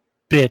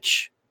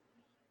 Bitch.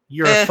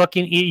 You're a Eh,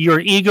 fucking,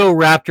 you're ego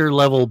raptor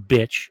level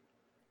bitch.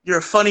 you're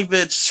a funny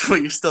bitch,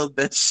 but you're still a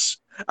bitch.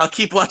 I'll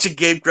keep watching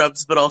Game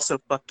Grumps, but also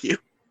fuck you.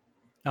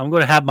 I'm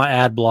going to have my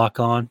ad block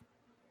on.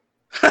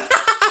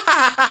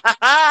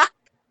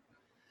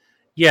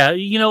 Yeah,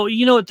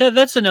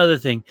 that's another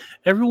thing.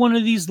 Every one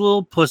of these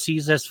little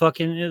pussies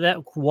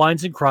that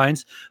whines and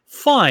cries,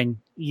 fine.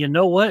 You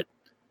know what?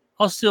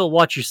 I'll still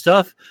watch your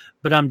stuff,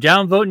 but I'm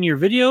downvoting your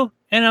video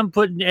and I'm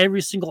putting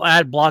every single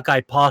ad block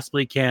I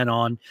possibly can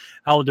on.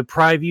 I will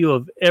deprive you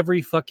of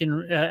every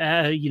fucking,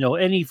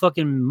 any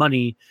fucking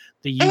money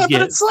that you Yeah, but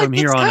get it's like from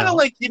it's here on kind of out.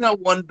 like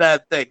one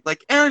bad thing.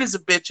 Like Aaron is a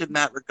bitch in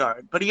that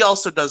regard, but he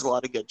also does a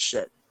lot of good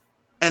shit.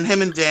 And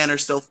him and Dan are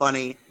still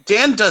funny.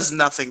 Dan does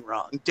nothing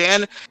wrong.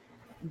 Dan,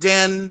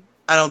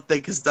 I don't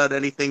think has done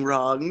anything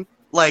wrong.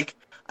 Like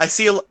I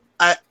see,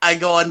 I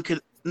go on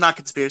not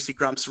conspiracy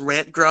grumps,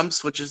 rant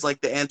grumps, which is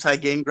like the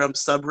anti-game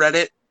grumps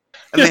subreddit,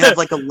 and they have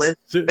like a list.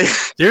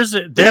 there's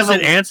They have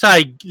an a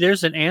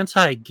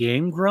anti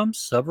Game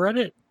Grumps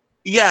subreddit.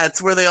 Yeah,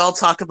 it's where they all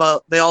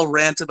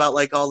rant about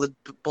like all the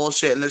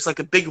bullshit, and there's like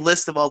a big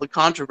list of all the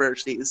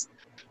controversies,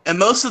 and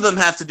most of them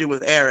have to do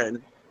with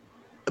Aaron,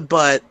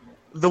 but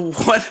the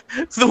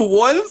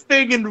one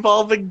thing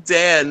involving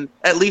Dan,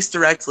 at least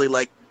directly,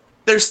 like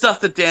there's stuff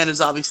that Dan is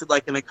obviously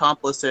like an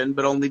accomplice in,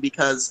 but only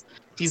because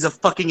he's a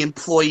fucking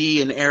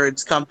employee in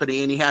Aaron's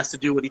company and he has to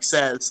do what he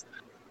says.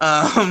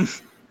 Um,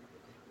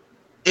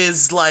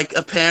 is like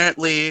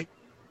apparently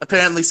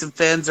some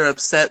fans are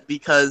upset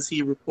because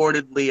he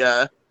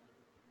reportedly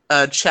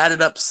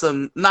chatted up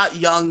some, not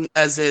young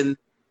as in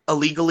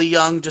illegally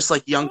young, just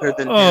like younger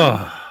than him.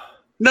 Oh,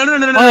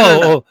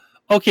 No.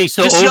 okay.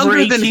 So Just over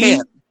younger than 18,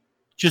 him.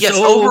 just Yes,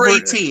 over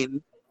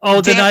 18. Oh,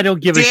 then Dan, I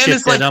don't give a Dan shit.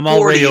 is Then like I'm 40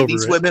 already and over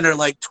these it. women are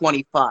like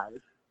 25.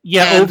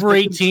 Yeah, And over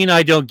 18,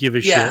 I don't give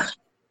a yeah. shit.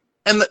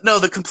 And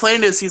the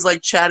complaint is he's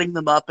like chatting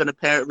them up and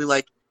apparently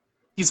like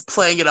he's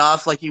playing it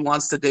off like he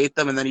wants to date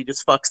them and then he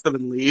just fucks them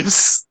and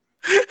leaves.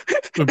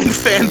 And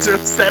fans are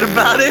upset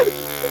about it.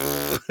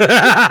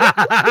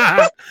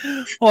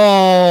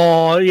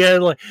 Oh yeah,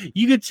 like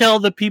you could tell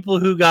the people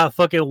who got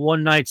fucking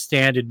one night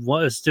standed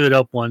stood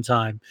up one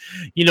time.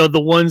 The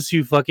ones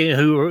who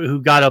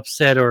who got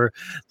upset or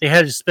they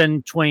had to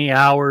spend 20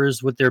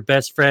 hours with their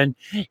best friend.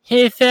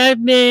 He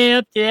fed me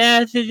up the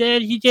ass and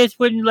then he just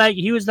wouldn't like.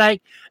 He was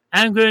like,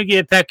 "I'm gonna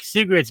get a pack of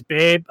cigarettes,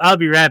 babe. I'll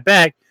be right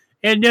back."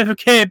 And never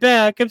came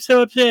back. I'm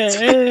so upset.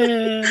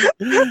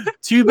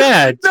 Too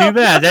bad. No,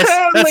 That's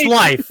apparently,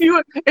 life.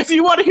 if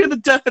you want to hear the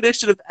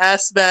definition of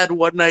ass bad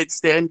one night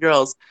stand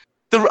girls,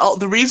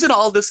 the reason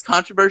all this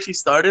controversy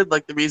started,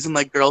 like the reason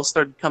like girls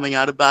started coming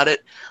out about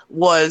it,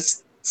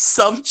 was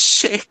some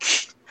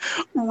chick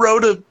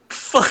wrote a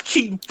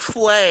fucking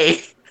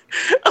play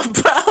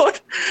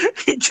about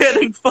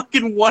getting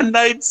fucking one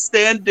night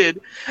standed,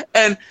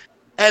 and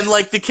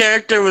like the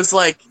character was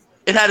like,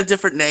 it had a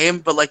different name,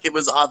 but like it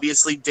was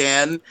obviously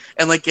Dan,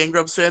 and like Game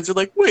Grumps fans are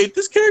like, wait,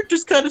 this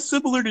character's kind of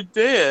similar to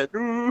Dan,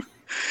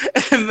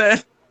 and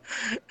then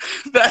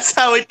that's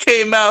how it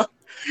came out.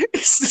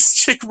 Is this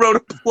chick wrote a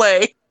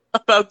play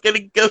about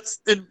getting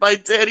ghosted by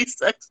Danny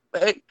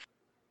Sexton.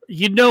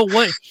 You know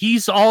what?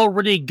 He's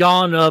already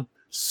gone up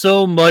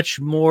so much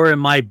more in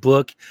my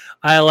book.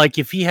 I like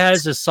if he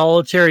has a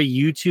solitary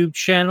YouTube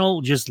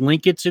channel, just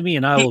link it to me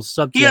and I He will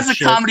sub he to that has a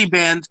shit. comedy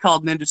band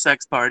called Ninja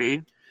Sex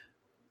Party.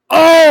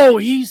 Oh,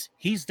 he's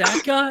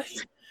that guy?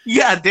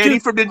 Yeah, Danny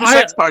Dude, from Ninja I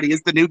Sex Party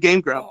is the new Game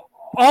Grump.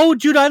 oh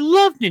dude, I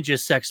love Ninja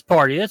Sex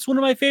Party. That's one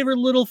of my favorite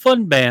little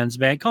fun bands,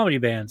 man, comedy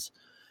bands.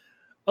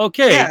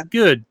 Okay, Yeah,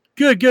 good.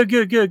 Good, good,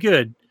 good, good,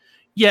 good.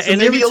 Yeah, so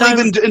and every time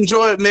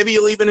maybe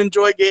you'll even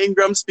enjoy Game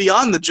Grumps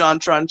beyond the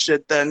JonTron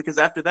shit then, because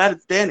after that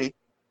it's Danny.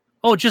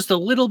 oh, just a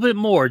little bit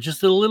more,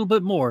 just a little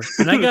bit more.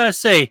 And I gotta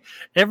say,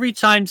 every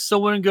time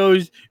someone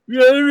goes,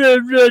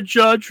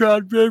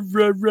 JonTron,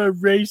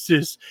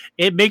 racist,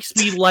 it makes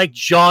me like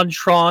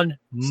JonTron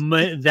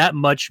that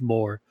much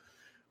more.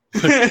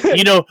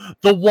 You know,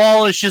 the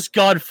wall has just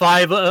gone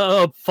five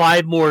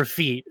more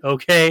feet.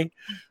 Okay.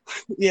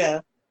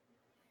 Yeah.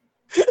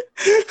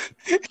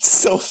 It's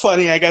so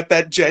funny. I got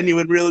that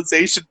genuine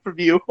realization from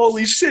you.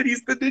 Holy shit,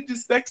 he's the Ninja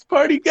Sex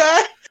Party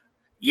guy.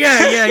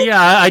 Yeah, yeah,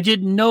 yeah. I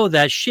didn't know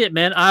that shit,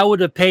 man. I would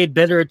have paid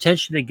better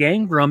attention to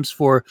Gang Grumps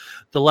for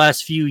the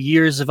last few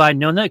years if I'd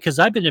known that, because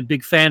I've been a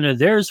big fan of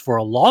theirs for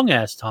a long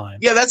ass time.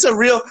 Yeah, that's a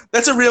real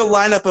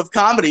lineup of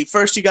comedy.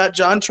 First you got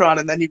JonTron,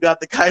 and then you got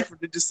the guy from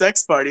Ninja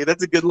Sex Party.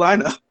 That's a good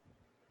lineup.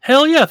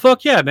 Hell yeah,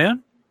 fuck yeah,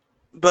 man.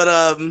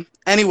 But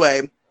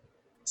anyway,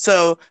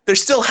 so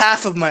there's still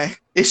half of my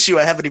issue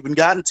I haven't even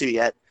gotten to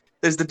yet.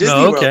 There's the Disney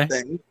Oh, World okay.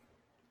 thing,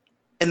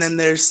 and then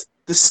there's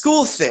the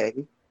school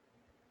thing.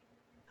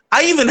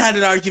 I even had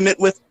an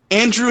argument with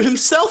Andrew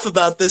himself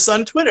about this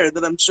on Twitter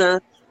that I'm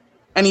sure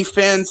any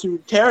fans who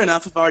care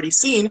enough have already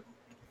seen.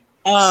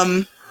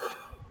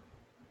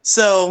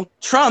 So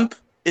Trump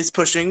is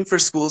pushing for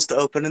schools to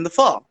open in the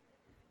fall.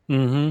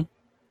 Mm-hmm.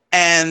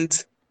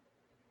 And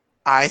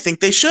I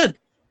think they should.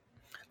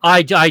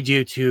 I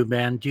do too,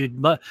 man, dude.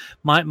 My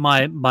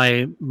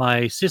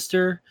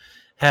sister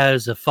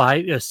has a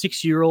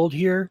 6-year-old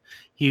here.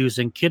 He was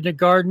in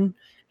kindergarten,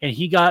 and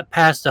he got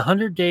past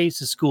 100 days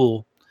of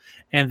school,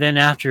 and then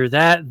after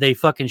that, they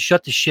fucking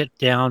shut the shit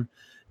down,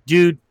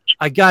 dude.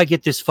 I gotta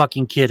get this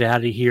fucking kid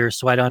out of here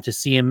so I don't have to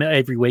see him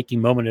every waking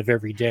moment of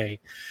every day.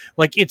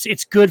 Like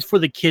it's good for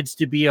the kids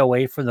to be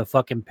away from the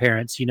fucking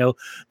parents. You know,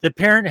 the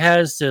parent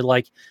has to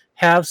like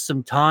have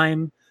some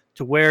time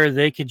to where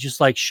they could just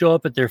like show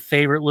up at their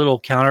favorite little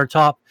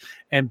countertop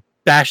and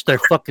bash their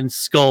fucking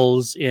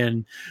skulls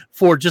in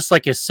for just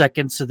like a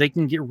second so they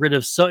can get rid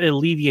of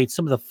alleviate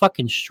some of the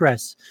fucking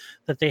stress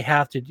that they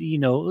have to,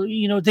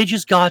 they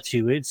just got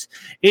to.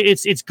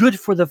 It's good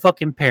for the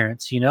fucking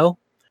parents, you know?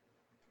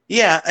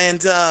 Yeah,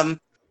 and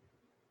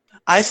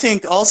I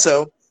think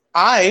also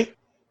I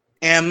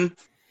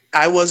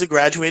was a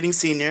graduating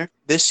senior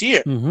this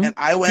year, Mm-hmm. and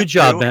I went Good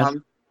job, through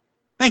man.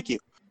 thank you.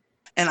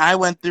 And I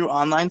went through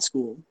online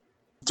school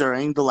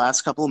during the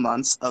last couple of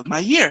months of my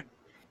year.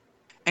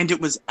 And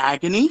it was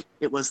agony,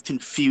 it was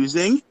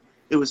confusing,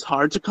 it was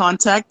hard to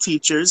contact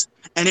teachers,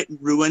 and it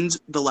ruined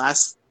the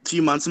last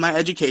few months of my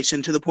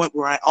education to the point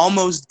where I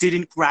almost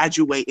didn't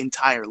graduate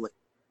entirely.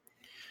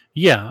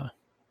 Yeah.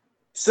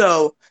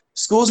 So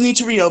schools need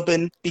to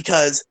reopen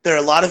because there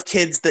are a lot of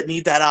kids that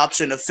need that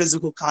option of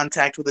physical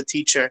contact with a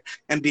teacher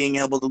and being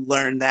able to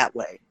learn that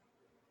way.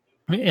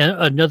 And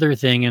another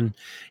thing, and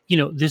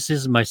this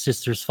is my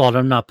sister's fault.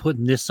 I'm not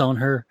putting this on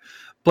her,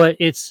 but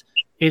it's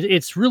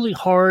really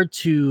hard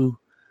to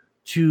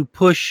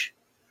push.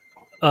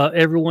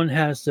 Everyone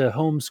has to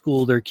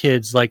homeschool their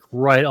kids like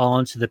right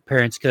on to the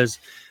parents, because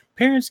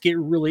parents get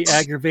really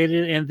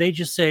aggravated and they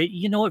just say,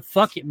 you know what,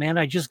 fuck it, man,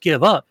 I just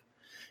give up.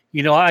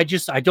 I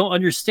don't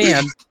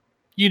understand,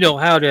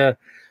 how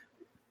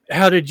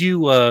to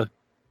do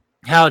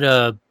how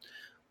to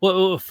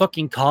what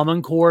fucking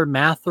Common Core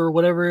math or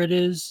whatever it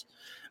is,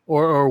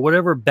 or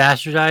whatever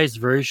bastardized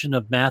version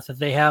of math that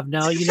they have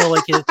now.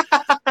 Like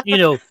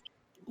it,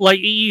 like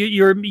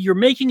you're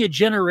making a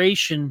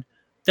generation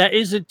that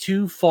isn't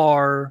too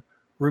far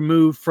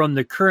removed from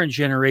the current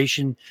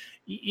generation.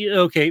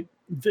 Okay,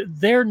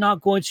 they're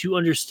not going to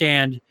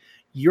understand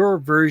your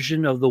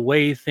version of the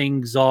way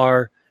things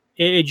are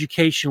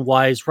education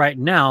wise right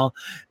now,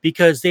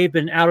 because they've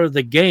been out of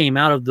the game,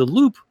 out of the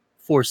loop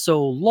for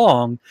so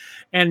long,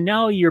 and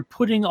now you're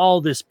putting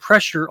all this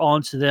pressure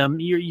onto them.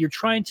 You're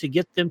trying to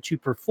get them to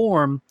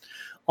perform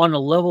on a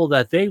level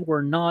that they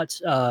were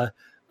not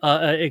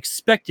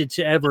expected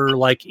to ever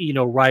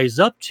rise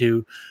up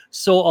to.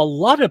 So a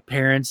lot of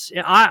parents,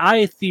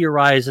 I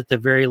theorize at the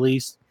very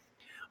least,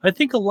 I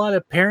think a lot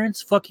of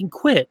parents fucking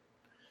quit.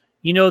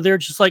 They're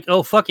just like,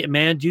 oh, fuck it,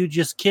 man, dude,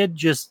 just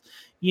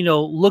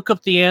look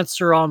up the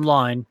answer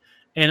online,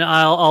 and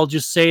I'll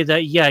just say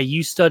that, yeah,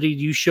 you studied,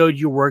 you showed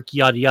your work,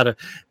 yada yada,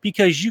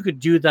 because you could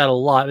do that a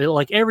lot.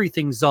 Like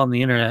everything's on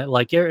the internet.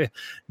 Like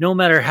no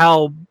matter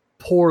how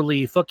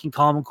poorly fucking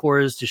Common Core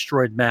has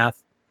destroyed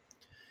math,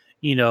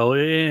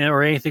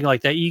 or anything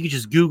like that, you can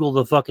just Google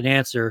the fucking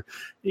answer,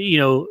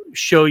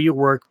 show your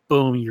work,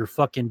 boom, you're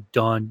fucking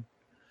done.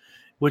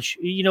 Which,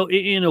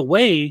 in a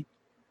way,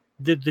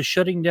 the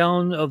shutting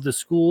down of the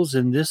schools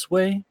in this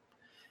way,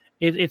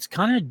 it's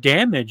kind of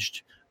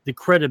damaged the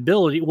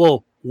credibility.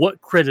 Well,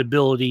 what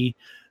credibility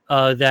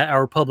that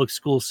our public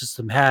school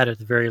system had, at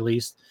the very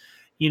least.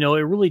 It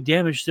really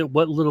damaged it,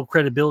 what little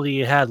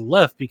credibility it had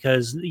left,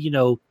 because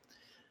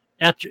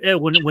after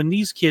when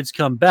these kids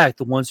come back,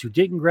 the ones who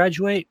didn't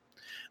graduate,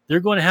 they're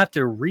going to have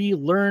to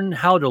relearn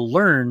how to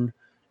learn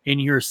in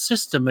your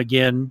system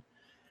again,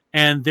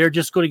 and they're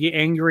just going to get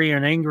angrier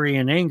and angrier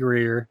and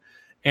angrier.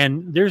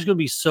 And there's going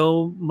to be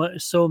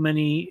so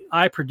many.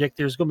 I predict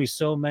there's going to be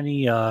so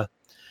many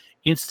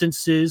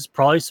instances,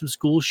 probably some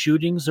school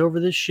shootings over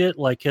this shit.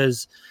 Like,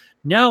 because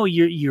now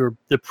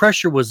the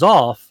pressure was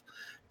off,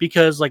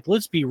 because, like,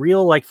 let's be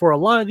real, like, for a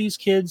lot of these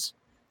kids,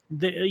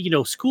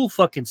 school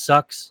fucking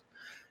sucks.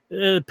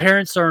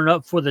 Parents aren't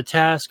up for the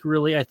task,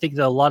 really. I think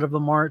that a lot of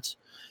them aren't,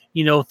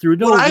 through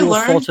no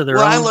real fault of their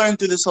what I own. learned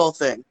through this whole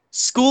thing,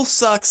 school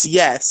sucks,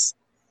 yes,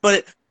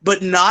 but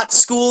not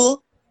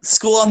school.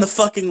 School on the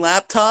fucking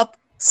laptop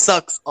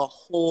sucks a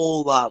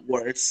whole lot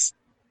worse.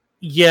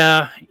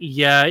 Yeah,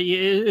 yeah,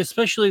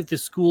 especially if the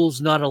school's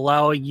not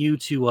allowing you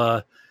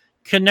to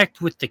connect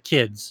with the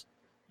kids.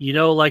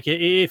 Like,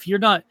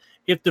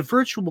 if the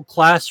virtual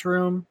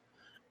classroom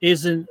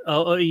isn't,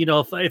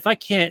 if I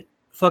can't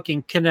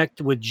fucking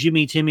connect with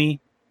Jimmy Timmy,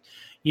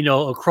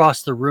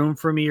 across the room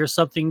from me or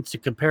something, to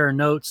compare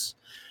notes,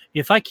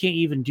 if I can't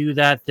even do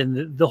that,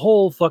 then the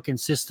whole fucking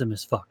system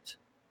is fucked.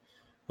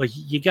 Like,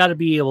 you got to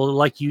be able to,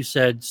 like you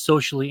said,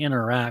 socially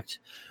interact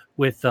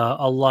with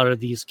a lot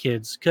of these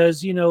kids,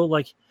 because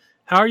like,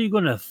 how are you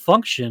going to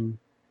function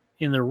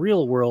in the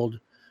real world?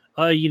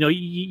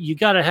 You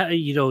got to have,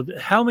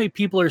 how many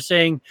people are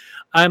saying,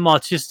 I'm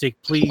autistic,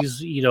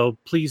 please,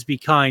 please be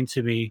kind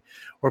to me,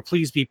 or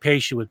please be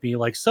patient with me.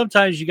 Like,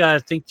 sometimes you got to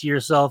think to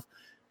yourself,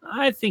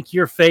 I think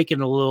you're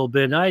faking a little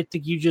bit, and I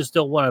think you just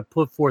don't want to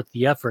put forth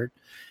the effort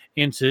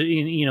in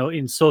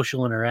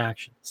social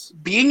interactions.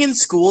 Being in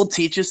school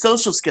teaches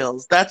social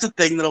skills. That's a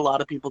thing that a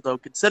lot of people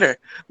don't consider.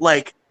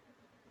 Like,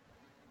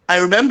 I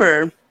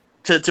remember,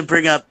 to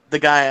bring up the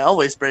guy I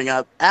always bring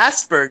up,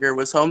 Asperger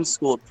was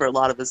homeschooled for a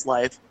lot of his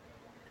life.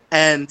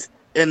 And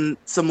in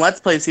some Let's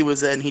Plays he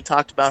was in, he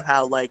talked about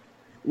how, like,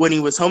 when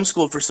he was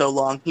homeschooled for so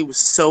long, he was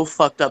so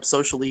fucked up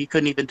socially, he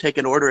couldn't even take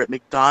an order at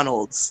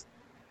McDonald's.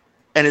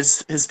 And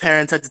his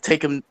parents had to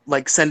take him,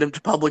 like, send him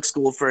to public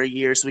school for a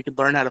year so he could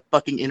learn how to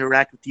fucking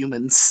interact with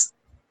humans.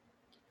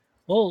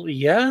 Well,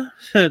 yeah,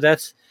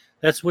 that's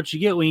what you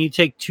get when you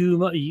take too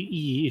much.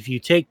 If you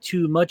take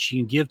too much,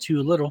 you can give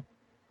too little.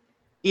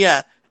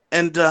 Yeah,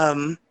 and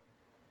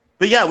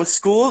but yeah, with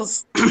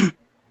schools,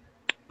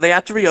 they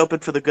have to reopen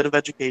for the good of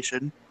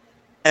education.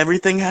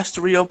 Everything has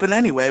to reopen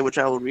anyway, which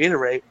I will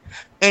reiterate.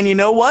 And you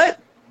know what?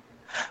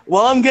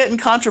 Well, I'm getting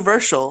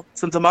controversial,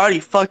 since I'm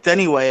already fucked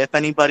anyway, if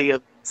anybody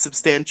of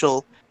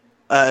substantial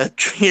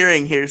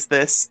hearing hears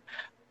this.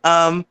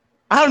 I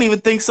don't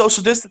even think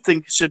social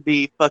distancing should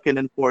be fucking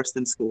enforced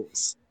in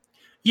schools.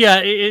 Yeah,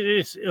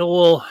 it's,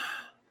 well,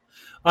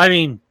 I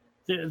mean,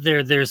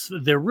 there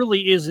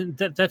really isn't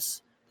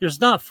that's there's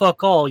not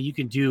fuck all you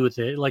can do with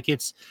it. Like,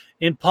 it's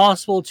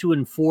impossible to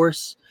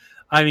enforce.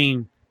 I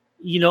mean,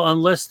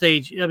 unless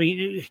they, I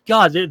mean,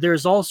 God,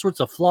 there's all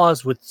sorts of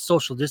flaws with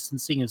social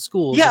distancing in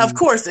schools. Yeah, of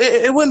course,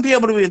 it wouldn't be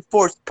able to be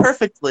enforced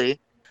perfectly,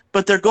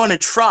 but they're going to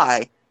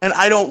try, and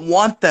I don't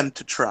want them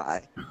to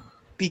try.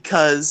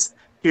 Because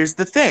here's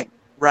the thing,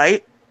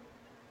 right?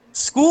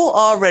 School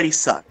already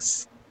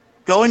sucks.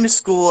 Going to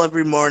school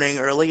every morning,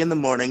 early in the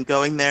morning,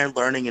 going there,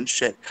 learning and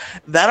shit,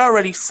 that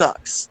already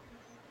sucks.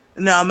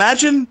 Now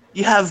imagine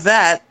you have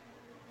that,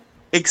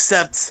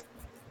 except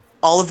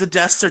all of the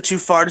desks are too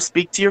far to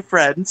speak to your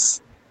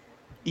friends.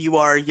 You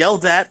are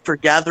yelled at for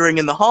gathering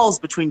in the halls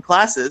between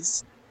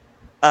classes.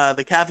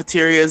 The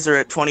cafeterias are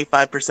at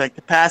 25%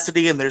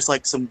 capacity, and there's,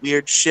 like, some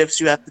weird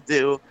shifts you have to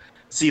do.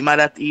 So you might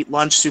have to eat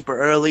lunch super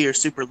early or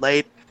super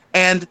late.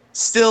 And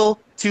still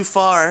too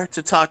far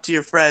to talk to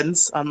your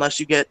friends unless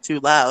you get too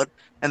loud,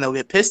 and they'll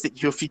get pissed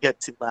at you if you get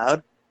too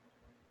loud.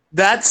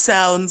 That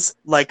sounds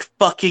like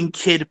fucking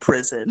kid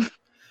prison.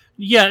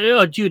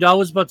 Yeah, dude, I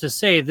was about to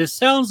say, this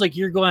sounds like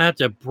you're going to have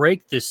to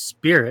break the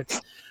spirit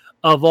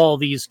of all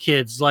these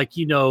kids. Like,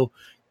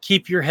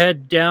 keep your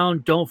head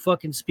down. Don't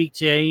fucking speak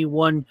to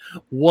anyone,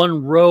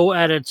 one row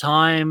at a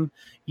time.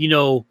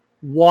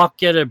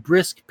 Walk at a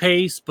brisk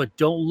pace, but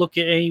don't look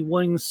at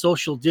anyone,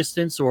 social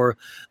distance, or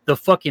the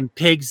fucking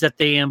pigs that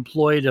they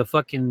employ to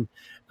fucking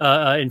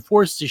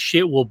enforce this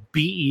shit will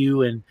beat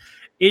you. And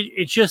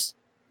it just,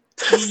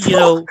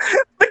 The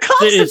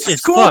cops in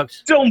it's school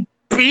fucked. don't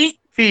beat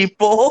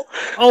people.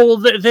 Oh,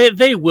 well,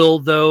 they will,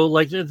 though.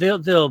 Like,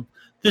 they'll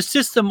the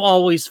system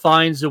always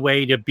finds a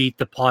way to beat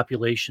the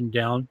population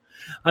down.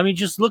 I mean,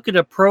 just look at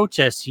a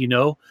protest.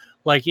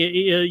 Like,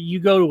 you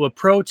go to a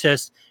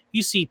protest,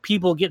 you see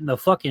people getting the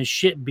fucking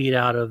shit beat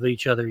out of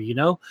each other. You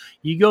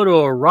go to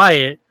a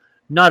riot,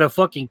 not a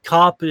fucking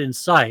cop in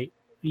sight.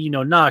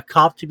 Not a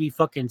cop to be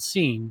fucking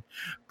seen.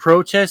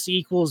 Protest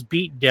equals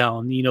beat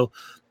down.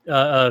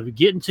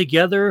 getting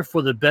together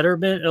for the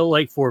betterment,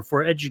 like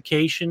for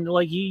education.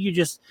 Like you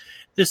just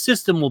the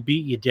system will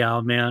beat you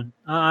down, man.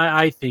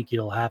 I think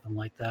it'll happen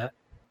like that.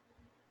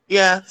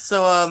 Yeah.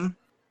 So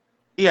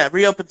yeah,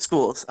 reopen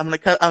schools. I'm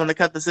gonna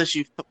cut this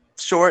issue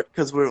short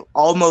because we're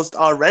almost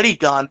already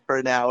gone for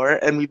an hour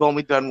and we've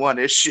only done one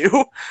issue.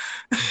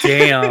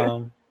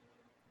 Damn.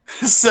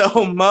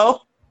 So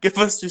Mo, give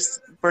us your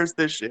first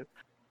issue.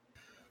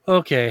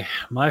 Okay,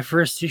 my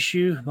first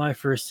issue, my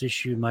first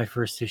issue, my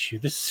first issue.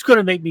 This is going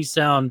to make me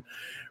sound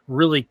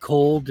really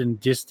cold and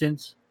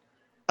distant,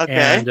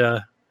 Okay.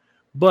 and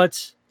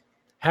but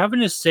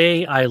having to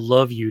say "I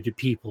love you" to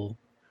people,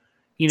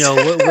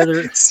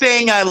 whether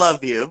Saying I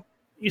love you.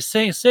 you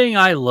saying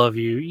 "I love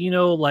you,"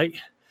 like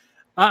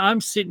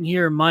I'm sitting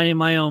here minding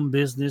my own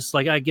business,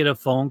 like I get a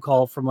phone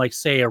call from like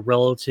say a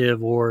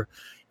relative or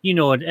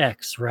an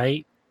ex,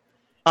 right?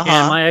 And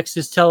Uh-huh. my ex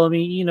is telling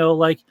me,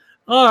 like,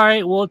 all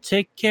right, well,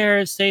 take care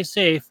and stay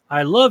safe.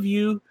 I love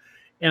you.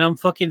 And I'm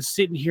fucking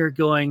sitting here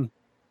going,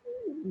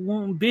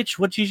 well, bitch,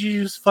 what did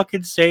you just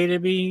fucking say to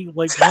me?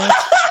 Like, what?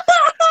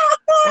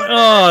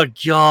 Oh,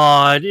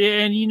 God.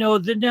 And,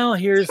 now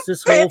here's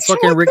this whole Bitch,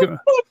 fucking what rig. the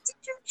fuck did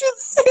you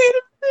just say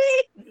to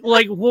me?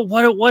 Like,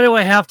 what do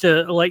I have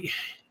to, like,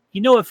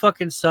 what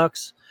fucking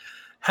sucks?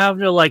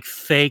 Having to like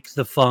fake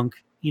the funk,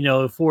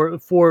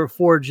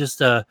 for just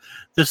the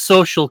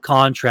social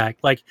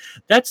contract. Like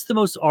that's the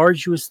most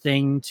arduous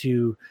thing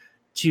to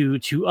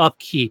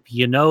upkeep.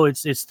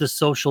 It's the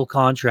social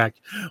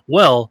contract.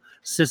 Well,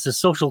 since the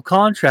social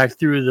contract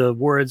through the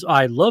words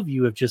 "I love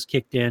you" have just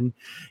kicked in,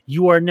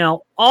 you are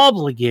now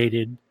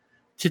obligated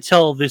to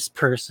tell this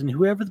person,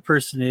 whoever the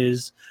person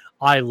is,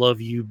 "I love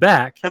you"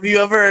 back. Have you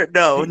ever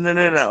no, no,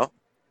 no, no.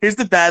 Here's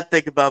the bad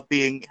thing about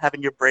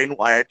having your brain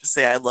wired to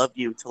say I love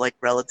you to like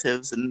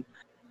relatives and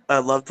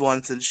loved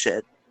ones and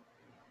shit.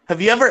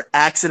 Have you ever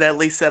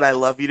accidentally said I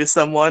love you to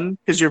someone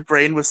because your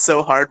brain was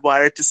so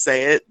hardwired to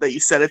say it that you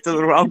said it to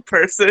the wrong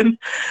person?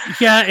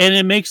 Yeah, and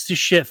it makes the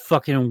shit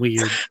fucking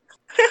weird.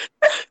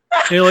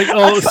 You're like,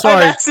 oh, I've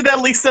sorry.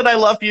 accidentally said I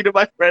love you to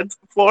my friends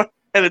before,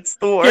 and it's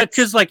the Yeah, worst.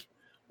 because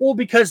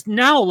because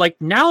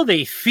now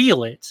they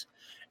feel it,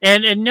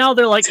 and now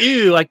they're like,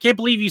 ew, I can't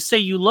believe you say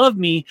you love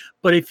me,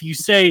 but if you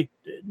say,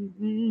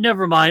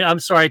 never mind, I'm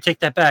sorry, I take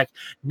that back.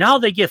 Now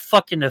they get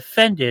fucking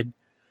offended,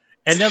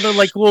 and now they're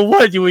like, well,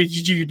 what do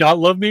you not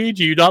love me?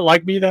 Do you not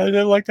like me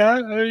like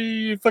that?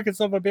 You fucking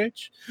son of a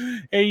bitch,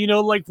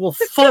 and like, well,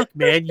 fuck,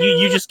 man,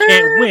 you just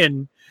can't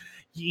win.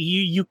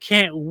 You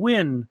can't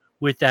win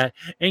with that,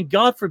 and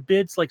God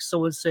forbids like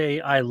someone say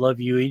I love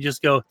you, and you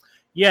just go,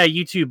 yeah,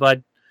 you too,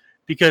 bud,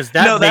 because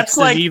that No, that's makes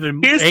them like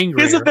even here's a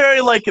angrier.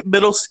 very like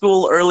middle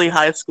school, early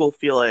high school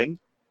feeling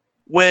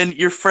when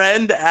your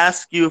friend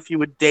asks you if you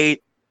would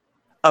date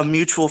a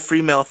mutual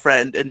female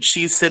friend, and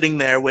she's sitting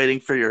there waiting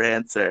for your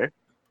answer.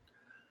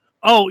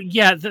 Oh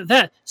yeah,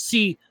 that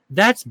see,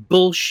 that's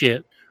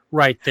bullshit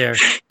right there,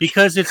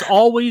 because it's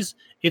always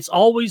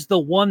the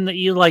one that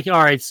you like.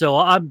 All right, so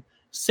I'm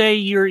say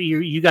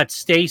you got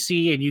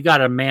Stacy and you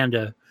got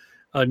Amanda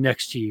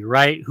next to you,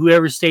 right?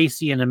 Whoever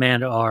Stacy and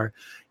Amanda are,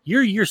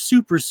 you're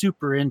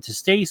super into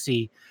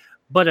Stacy,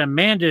 but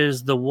Amanda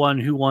is the one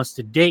who wants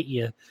to date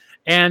you,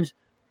 and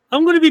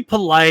I'm going to be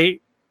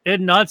polite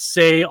and not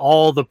say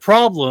all the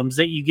problems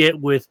that you get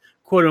with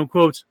quote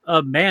unquote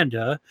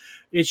Amanda.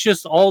 It's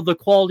just all the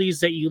qualities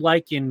that you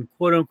like in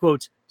quote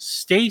unquote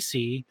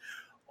Stacy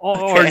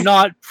are Okay.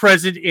 not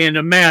present in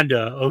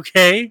Amanda,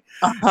 okay?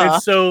 Uh And huh.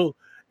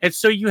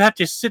 so you have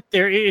to sit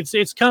there.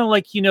 It's kind of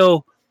like,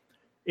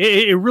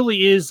 it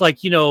really is like,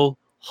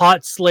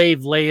 hot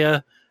slave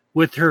Leia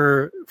with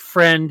her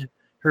friend,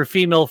 her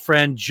female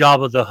friend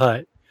Jabba the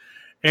Hutt.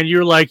 And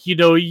you're like,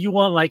 you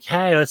want like,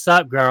 hey, what's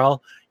up,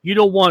 girl? You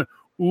don't want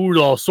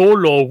Ula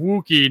solo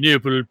Wookie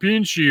nipple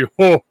pinchy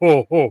ho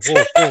ho ho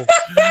ho ho.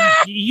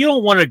 You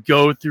don't want to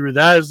go through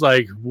that. It's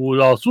like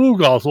Ula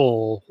suga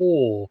so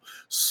ho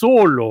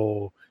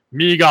solo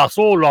miga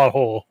sola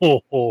ho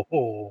ho ho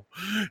ho.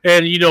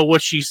 And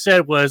what she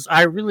said was,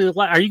 I really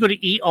like, are you going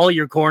to eat all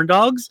your corn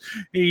dogs?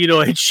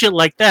 And shit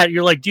like that.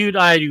 You're like, dude,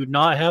 I do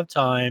not have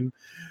time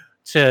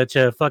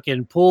to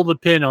fucking pull the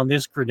pin on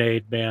this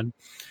grenade, man.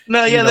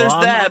 No, yeah, there's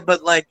I'm that,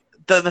 but like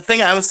the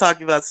thing I was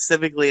talking about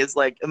specifically is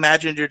like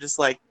imagine you're just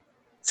like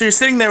so you're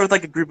sitting there with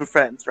like a group of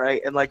friends,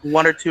 right? And like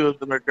one or two of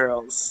them are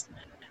girls.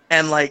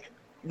 And like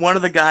one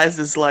of the guys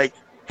is like,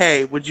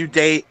 "Hey, would you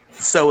date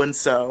so and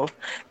so?"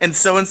 And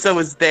so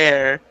is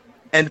there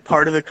and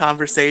part of the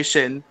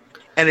conversation,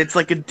 and it's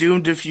like a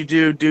doomed if you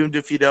do, doomed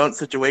if you don't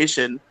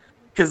situation,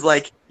 because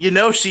like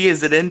she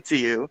isn't into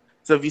you.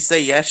 So if you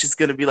say yes, she's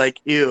gonna be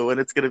like ew, and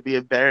it's gonna be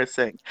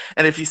embarrassing.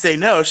 And if you say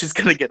no, she's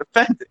gonna get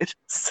offended.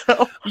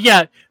 So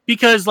Yeah,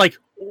 because like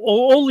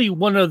only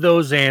one of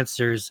those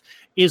answers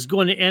is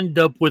going to end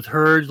up with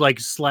her like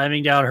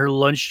slamming down her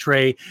lunch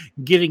tray,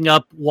 getting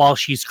up while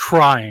she's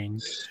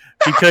crying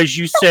because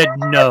you said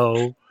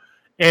no.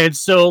 And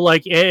so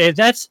like and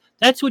that's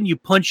when you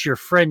punch your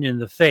friend in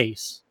the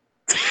face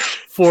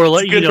for it's a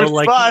like good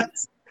like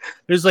response.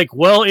 it's like,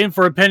 well, in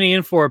for a penny,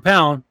 in for a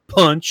pound,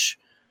 punch.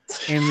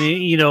 and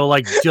then, you know,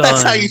 like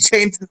That's how you done.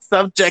 change the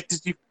subject.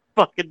 Is you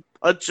fucking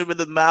punch him in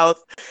the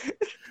mouth.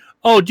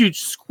 Oh, dude,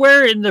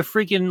 square in the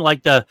freaking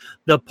like the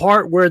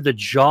part where the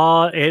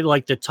jaw and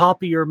like the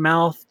top of your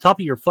mouth, top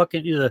of your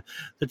fucking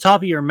the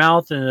top of your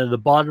mouth and the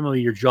bottom of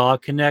your jaw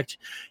connect.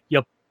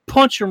 You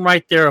punch him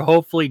right there,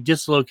 hopefully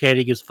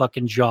dislocating his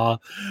fucking jaw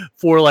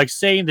for like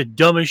saying the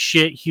dumbest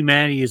shit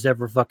humanity has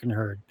ever fucking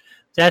heard.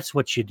 That's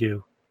what you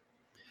do.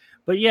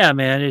 But yeah,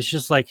 man, it's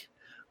just like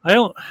I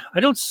don't I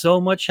don't so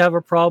much have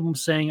a problem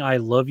saying I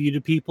love you to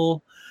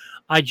people.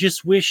 I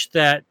just wish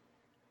that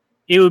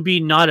it would be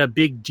not a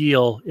big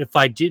deal if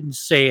I didn't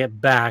say it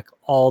back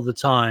all the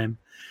time,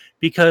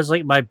 because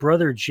like my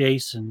brother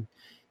Jason,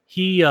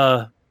 he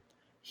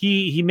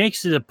he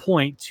makes it a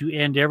point to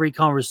end every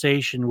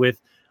conversation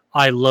with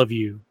 "I love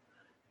you,"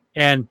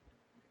 and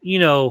you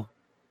know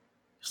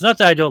it's not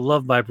that I don't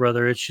love my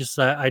brother. It's just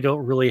that I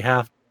don't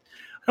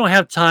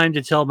have time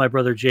to tell my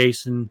brother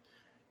Jason,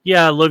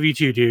 "Yeah, I love you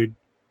too, dude."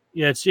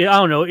 Yeah, I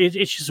don't know. It's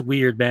just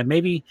weird, man.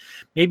 Maybe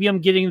I'm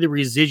getting the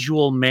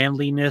residual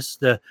manliness,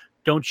 the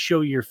don't show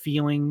your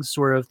feelings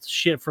sort of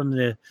shit from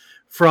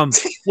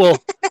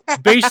well,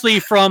 basically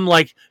from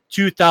like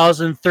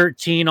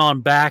 2013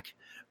 on back,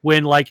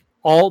 when like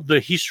all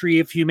the history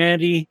of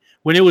humanity,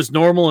 when it was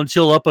normal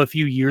until up a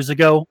few years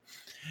ago,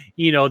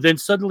 then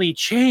suddenly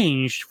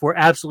changed for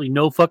absolutely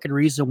no fucking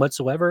reason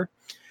whatsoever,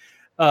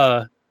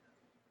 uh,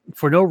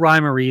 for no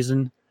rhyme or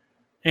reason.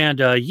 And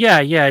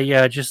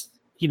yeah, just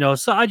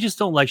so I just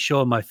don't like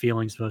showing my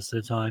feelings most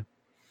of the time.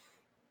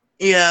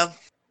 Yeah,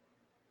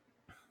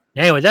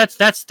 Anyway, that's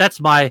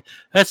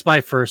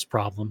my first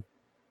problem.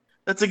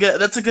 that's a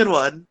good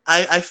one.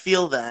 I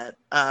feel that.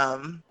 I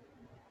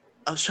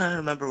was trying to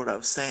remember what I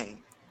was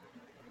saying.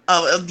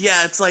 Oh,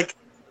 yeah, it's like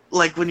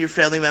when your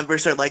family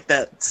members are like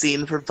that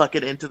scene from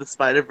fucking Into the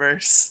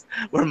Spider-Verse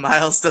where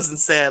Miles doesn't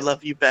say "I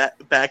love you"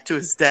 back to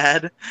his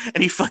dad,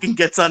 and he fucking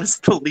gets on his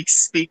police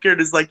speaker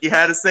and is like, "You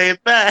had to say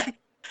it back."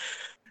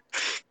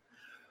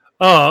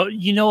 Oh,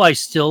 I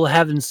still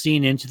haven't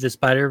seen Into the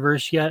Spider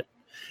Verse yet.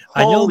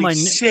 I know Holy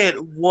shit!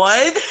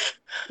 What?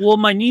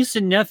 my niece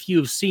and nephew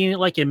have seen it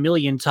like a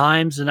million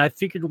times, and I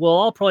figured, well,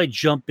 I'll probably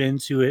jump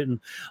into it, and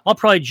I'll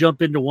probably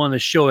jump into one of the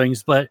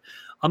showings, but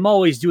I'm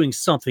always doing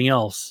something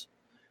else.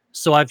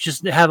 So I've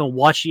just haven't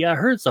watched it yet. I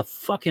heard it's a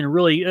fucking I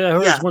heard it's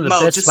Yeah, one of the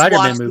Mo, best just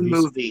Spider-Man watch the movies.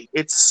 movie.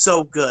 It's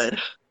so good.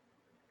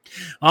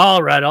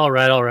 All right.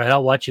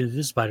 I'll watch Into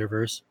the Spider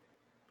Verse.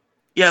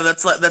 Yeah,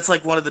 that's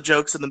like one of the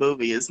jokes in the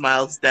movie is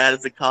Miles' dad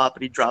is a cop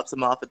and he drops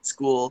him off at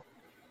school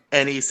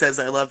and he says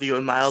 "I love you"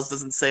 and Miles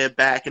doesn't say it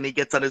back and he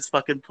gets on his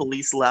fucking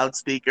police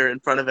loudspeaker in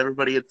front of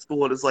everybody at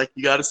school and is like,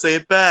 "You got to say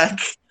it back."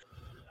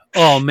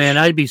 Oh man,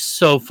 I'd be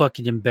so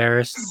fucking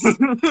embarrassed.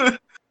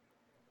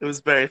 It was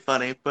very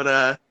funny,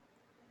 but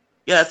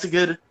yeah, it's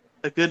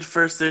a good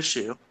first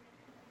issue.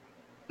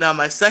 Now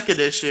my second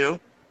issue,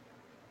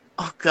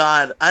 oh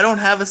god, I don't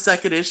have a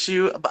second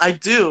issue. I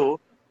do,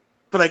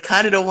 but I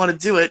kind of don't want to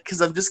do it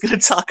because I'm just gonna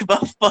talk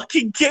about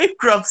fucking Game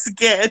Grumps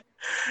again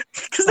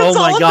because Oh that's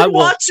my all I've god. been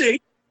watching.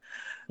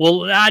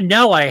 Well,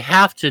 now I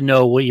have to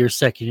know what your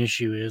second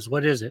issue is.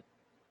 What is it?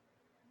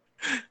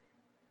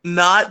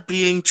 Not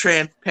being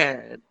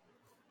transparent.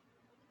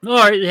 All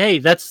right, hey,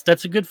 that's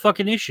a good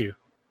fucking issue.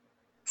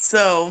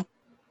 So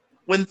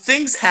when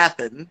things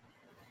happen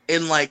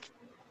in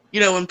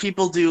when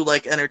people do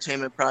like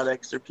entertainment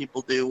products or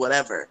people do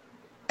whatever,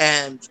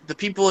 and the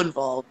people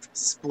involved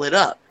split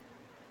up,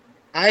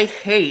 I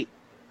hate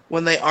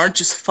when they aren't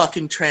just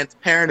fucking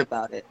transparent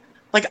about it.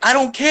 Like, I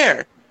don't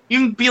care. You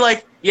can be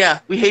like, "Yeah,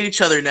 we hate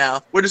each other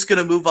now. We're just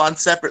gonna move on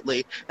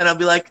separately." And I'll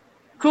be like,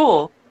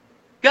 "Cool,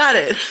 got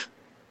it.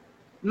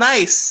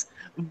 Nice."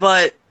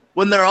 But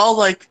when they're all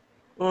like,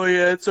 "Oh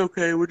yeah, it's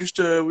okay. We're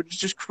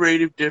just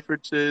creative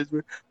differences.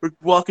 We're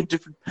walking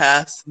different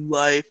paths in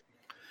life."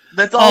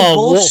 That's all Oh,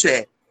 well,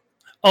 bullshit.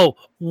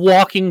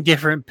 walking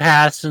different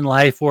paths in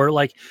life, or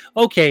like,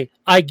 okay,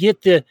 I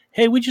get the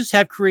hey, we just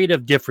have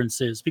creative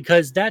differences,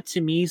 because that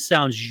to me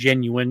sounds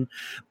genuine,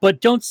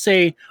 but don't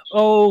say,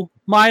 oh,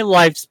 my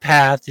life's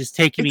path is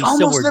taking It's me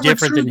almost somewhere never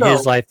different true than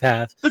his though. life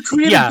path. The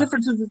creative Yeah,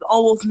 differences is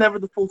almost never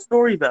the full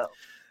story though.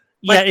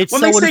 yeah, Like it's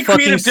when they someone say fucking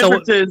creative so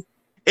differences,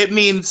 it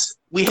means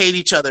we hate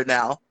each other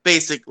now,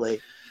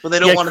 basically. But they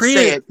don't yeah, want to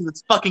say it because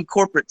it's fucking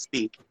corporate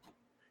speak.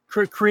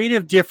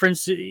 creative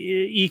difference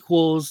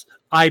equals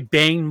I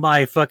banged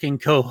my fucking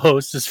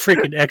co-host's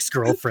freaking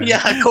ex-girlfriend.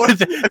 Yeah, according,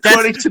 that's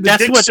according to the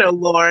that's Dick what. Show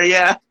lore,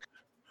 yeah.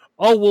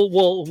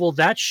 Oh, well,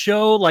 that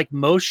show, like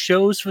most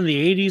shows from the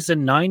 80s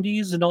and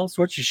 90s and all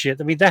sorts of shit.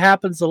 I mean, that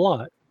happens a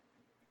lot.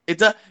 It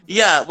does,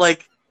 yeah.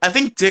 Like I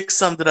think Dick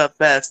summed it up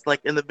best.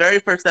 Like in the very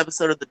first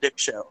episode of the Dick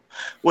Show,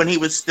 when he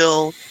was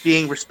still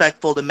being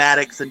respectful to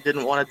Maddox and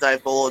didn't want to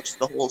divulge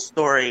the whole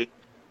story,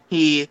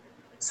 he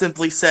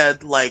simply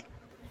said like,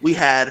 "We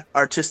had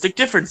artistic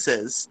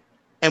differences,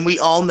 and we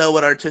all know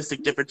what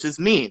artistic differences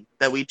mean.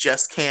 That we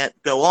just can't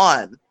go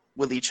on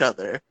with each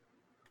other."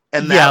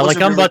 And Yeah, that was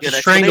like a I'm really about to good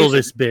strangle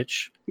explanation. this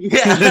bitch.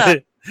 Yeah.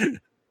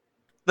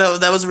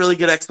 That was a really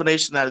good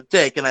explanation out of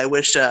Dick, and I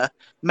wish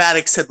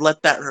Maddox had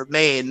let that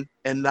remain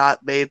and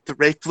not made the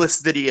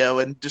rapeless video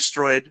and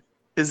destroyed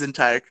his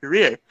entire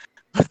career.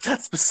 But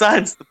that's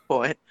besides the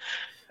point.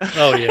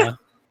 Oh yeah.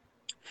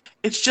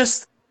 It's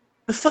just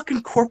the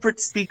fucking corporate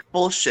speak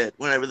bullshit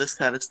whenever this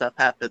kind of stuff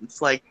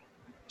happens. Like,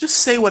 just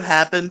say what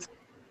happened.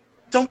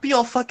 Don't be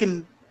all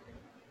fucking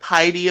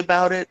tidy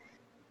about it.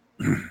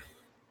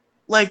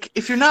 Like,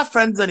 if you're not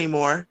friends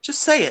anymore,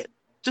 just say it.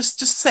 Just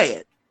say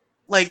it.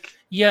 Like,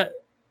 Yeah,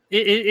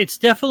 it's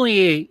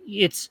definitely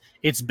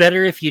it's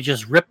better if you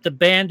just rip the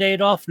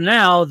band-aid off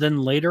now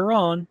than later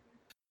on.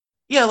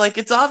 yeah, like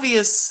it's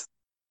obvious.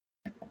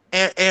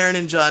 Aaron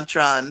and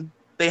JonTron,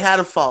 they had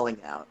a falling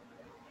out.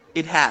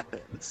 It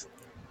happens.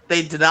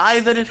 They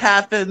deny that it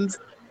happened,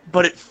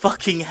 but it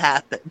fucking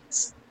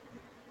happens.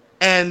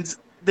 And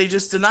they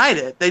just denied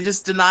it. They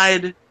just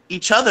denied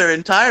each other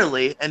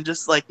entirely, and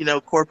just like,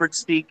 corporate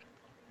speak,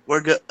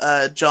 where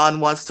John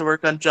wants to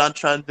work on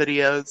JonTron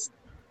videos.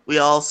 We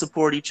all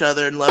support each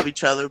other and love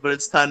each other, but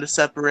it's time to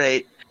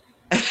separate.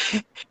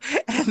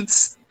 And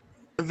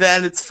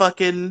then it's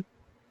fucking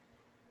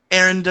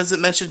Aaron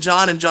doesn't mention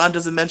John, and John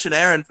doesn't mention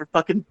Aaron for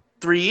fucking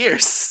 3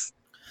 years.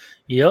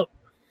 Yep.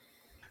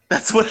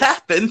 That's what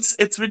happens.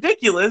 It's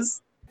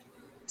ridiculous.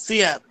 So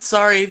yeah,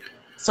 sorry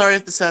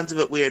if this sounds a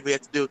bit weird. We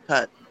have to do a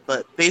cut.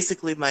 But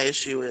basically my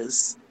issue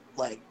is,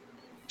 like,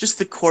 just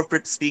the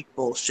corporate speak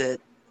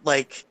bullshit.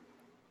 Like,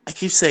 I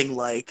keep saying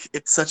like.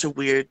 It's such a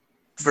weird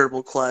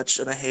verbal clutch,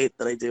 and I hate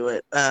that I do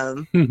it.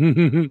 I've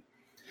been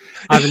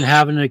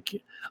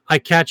I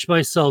catch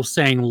myself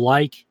saying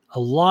like a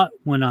lot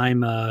when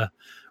I'm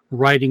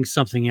writing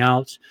something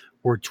out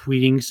or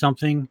tweeting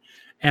something,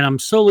 and I'm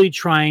slowly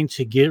trying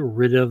to get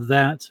rid of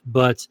that,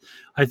 but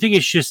I think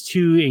it's just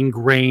too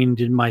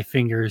ingrained in my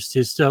fingers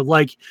to stuff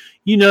like,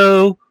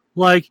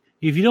 like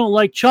if you don't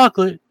like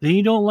chocolate, then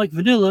you don't like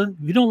vanilla.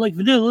 If you don't like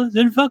vanilla,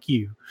 then fuck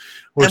you.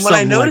 Or and when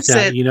I something like notice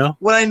that, it,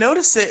 when I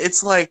notice it,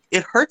 it's like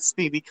it hurts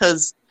me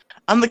because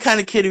I'm the kind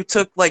of kid who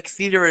took like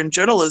theater and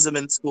journalism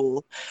in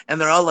school, and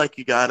they're all like,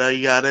 you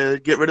gotta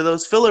get rid of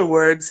those filler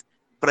words,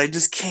 but I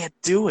just can't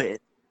do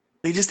it.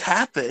 They just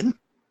happen.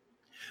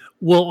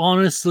 Well,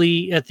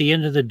 honestly, at the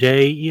end of the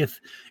day,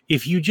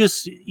 if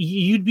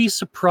you'd be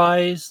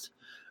surprised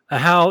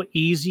how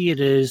easy it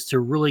is to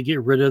really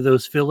get rid of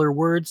those filler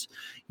words.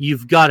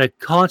 You've got to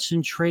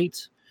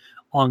concentrate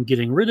on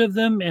getting rid of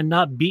them and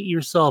not beat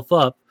yourself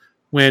up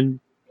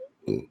when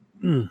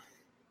and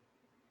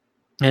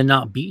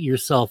not beat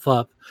yourself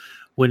up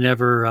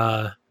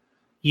whenever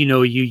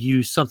you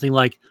use something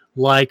like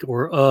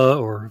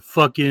or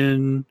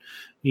fucking,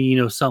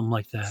 something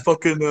like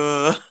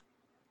that.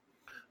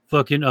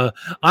 Fucking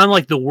I'm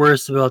like the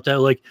worst about that.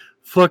 Like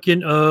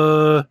fucking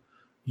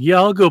yeah,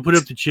 I'll go put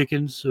up the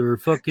chickens, or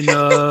fucking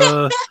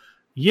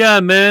yeah,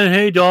 man,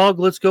 hey dog,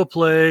 let's go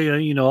play.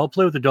 I'll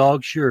play with the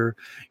dog, sure.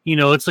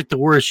 It's like the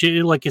worst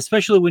shit. Like,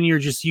 especially when you're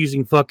just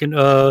using fucking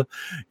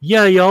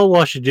yeah, I'll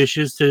wash the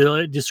dishes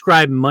to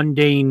describe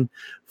mundane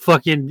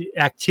fucking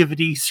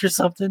activities or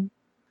something.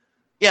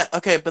 Yeah,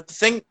 okay, but the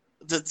thing,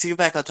 to get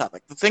back on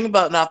topic, the thing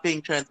about not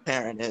being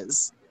transparent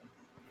is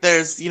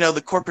there's,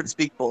 the corporate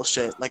speak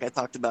bullshit, like I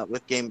talked about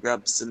with Game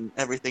Grumps and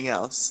everything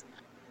else.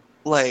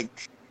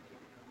 Like,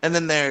 and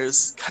then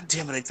there's, god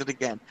damn it, I did it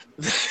again.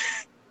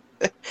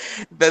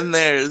 Then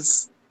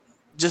there's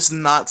just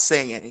not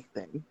saying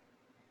anything,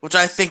 which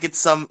I think in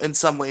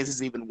some ways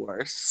is even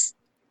worse.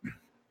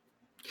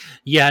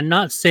 Yeah,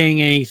 not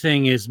saying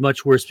anything is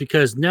much worse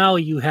because now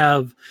you're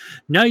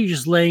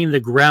just laying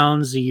the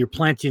grounds, you're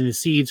planting the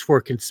seeds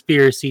for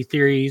conspiracy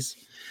theories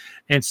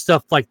and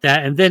stuff like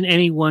that. And then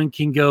anyone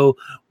can go,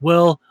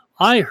 well,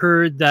 I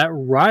heard that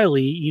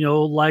Riley,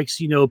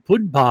 likes,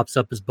 pudding pops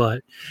up his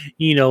butt,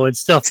 and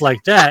stuff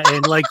like that.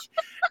 And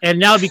and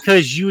now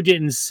because you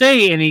didn't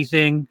say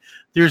anything,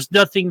 there's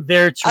nothing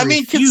there to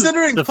refute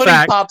considering the pudding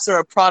fact. pops are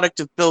a product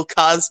of Bill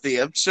Cosby,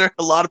 I'm sure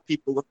a lot of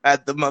people have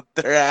had them up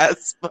their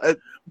ass. But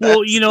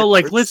well,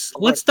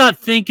 let's not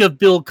think of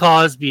Bill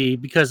Cosby,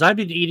 because I've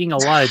been eating a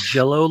lot of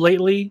Jell-O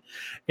lately,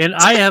 and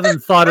I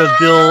haven't thought of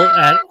Bill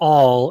at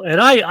all.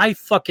 And I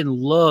fucking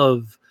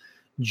love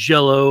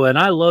Jell-O, and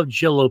I love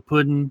Jell-O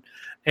pudding,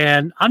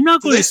 and I'm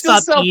not going to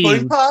stop eating.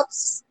 Pudding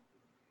pops?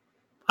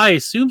 I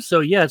assume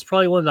so. Yeah, it's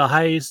probably one of the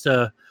highest.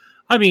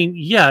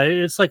 Yeah,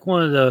 it's like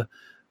one of the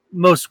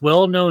most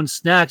well-known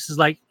snacks. Is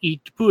like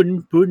eat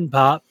pudding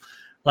pop.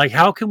 Like,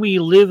 how can we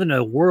live in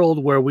a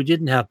world where we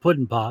didn't have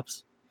pudding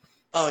pops?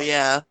 Oh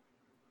yeah,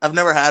 I've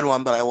never had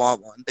one, but I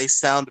want one. They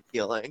sound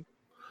appealing.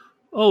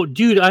 Oh,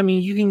 dude,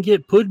 you can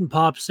get pudding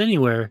pops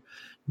anywhere.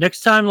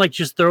 Next time, like,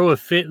 just throw a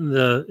fit in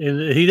the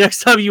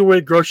next time you were at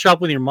the grocery shop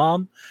with your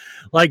mom,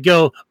 like,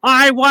 go,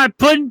 I want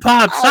pudding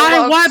pops.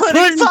 I want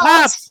pudding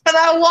pops, and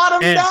I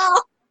want them now.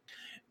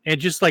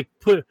 And just like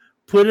put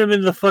them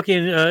in the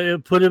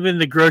fucking put them in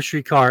the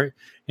grocery cart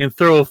and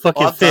throw a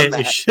fucking fit.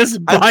 It's just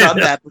I've done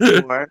that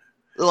before.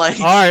 Like,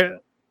 all right,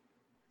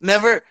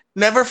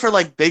 never for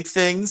like big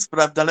things, but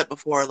I've done it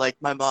before. Like,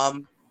 my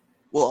mom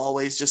will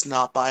always just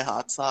not buy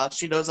hot sauce.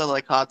 She knows I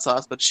like hot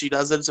sauce, but she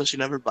doesn't, so she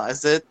never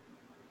buys it.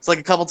 It's like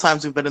a couple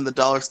times we've been in the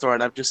dollar store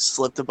and I've just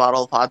slipped a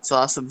bottle of hot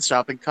sauce in the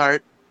shopping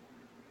cart.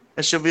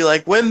 And she'll be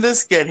like, "When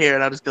this get here?"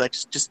 And I'll just be like,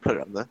 "Just put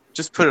it on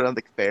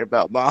the conveyor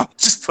belt, Mom.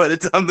 Just put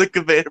it on the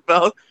conveyor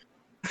belt."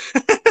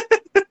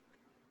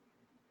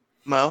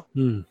 Mo,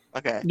 Hmm.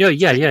 okay, Yeah, just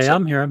yeah, making yeah, yeah. sure.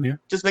 I'm here. I'm here.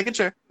 Just making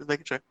sure. Just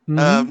making sure.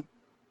 Mm-hmm.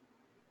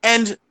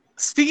 And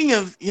speaking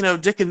of,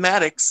 Dick and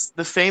Maddox,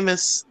 the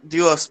famous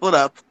duo split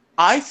up.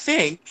 I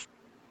think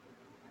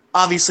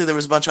obviously there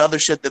was a bunch of other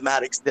shit that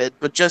Maddox did,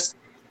 but just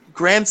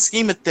grand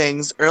scheme of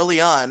things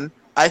early on,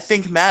 I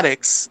think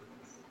Maddox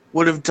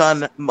would have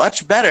done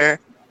much better.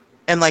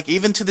 And like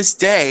even to this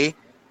day,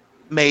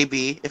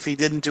 maybe if he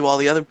didn't do all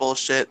the other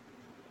bullshit,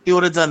 he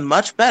would have done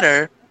much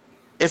better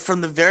if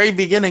from the very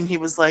beginning he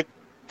was like,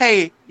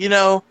 "Hey,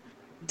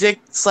 Dick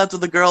slept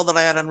with a girl that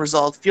I had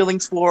unresolved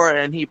feelings for,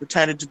 and he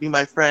pretended to be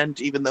my friend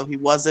even though he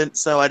wasn't,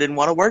 so I didn't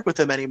want to work with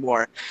him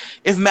anymore."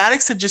 If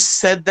Maddox had just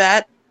said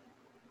that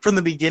from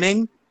the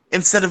beginning,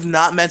 instead of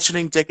not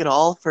mentioning Dick at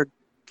all for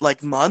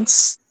like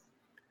months,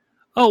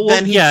 Oh well,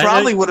 then he yeah.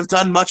 probably would have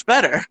done much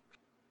better.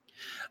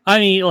 I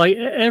mean, like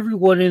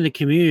everyone in the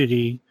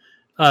community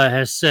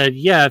has said,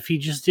 yeah, if he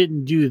just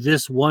didn't do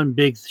this one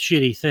big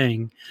shitty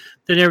thing,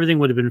 then everything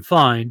would have been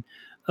fine.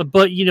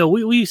 But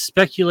we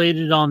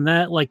speculated on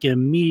that like a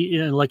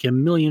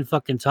million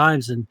fucking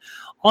times, and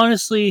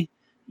honestly,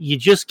 you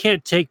just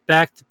can't take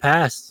back the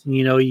past.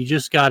 You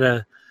just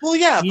gotta Well,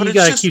 yeah, but you it's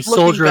gotta keep just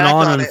looking soldiering back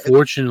on. on it.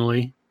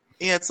 Unfortunately,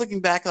 Yeah, it's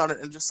looking back on it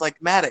and just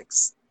like,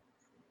 Maddox,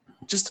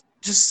 just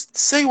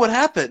say what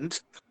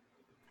happened.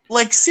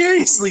 Like,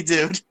 seriously,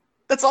 dude.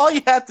 That's all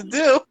you had to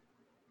do.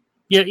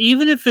 yeah.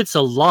 Even if it's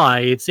a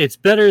lie, it's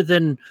better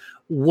than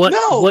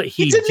No, what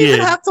he he didn't even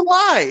did. have to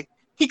lie.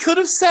 He could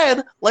have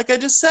said, like I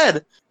just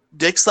said,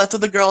 Dick slept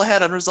with a girl I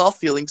had unresolved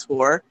feelings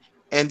for,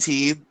 and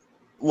he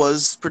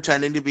was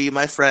pretending to be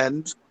my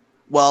friend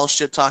while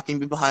shit talking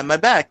me behind my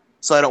back.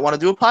 So I don't want to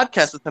do a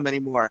podcast with him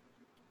anymore.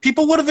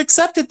 People would have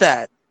accepted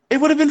that.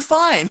 It would have been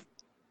fine.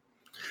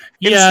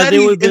 Yeah, they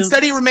would have been.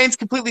 Instead he remains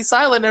completely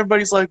silent. And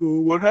everybody's like, "Oh,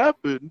 what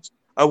happened?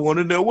 I want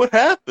to know what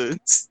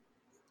happened."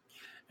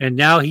 And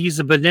now he's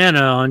a banana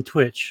on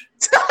Twitch.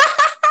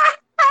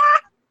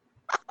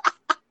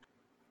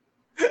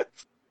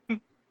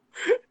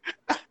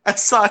 I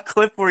saw a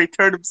clip where he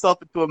turned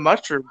himself into a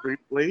mushroom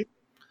briefly.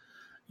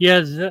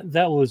 Yeah,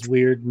 that was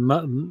weird.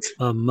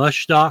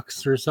 Mush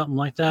docs or something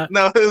like that.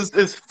 No, it was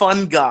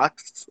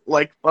fungox,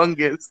 like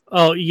fungus.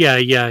 Oh yeah,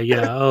 yeah,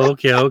 yeah. Oh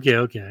okay, okay,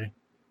 okay.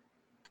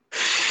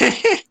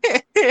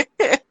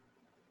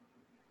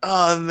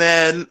 Oh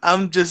man,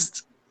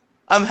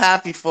 I'm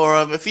happy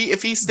for him. If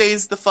he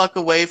stays the fuck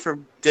away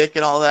from Dick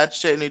and all that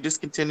shit, and he just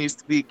continues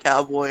to be a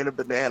cowboy and a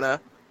banana,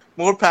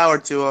 more power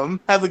to him.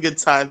 Have a good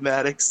time,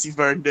 Maddox. You've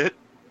earned it.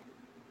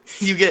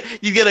 You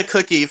get a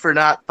cookie for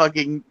not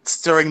fucking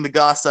stirring the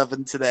goss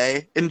oven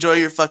today. Enjoy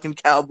your fucking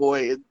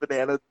cowboy and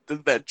banana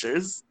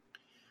adventures.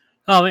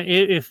 Oh,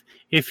 if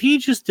he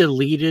just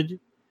deleted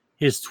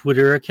his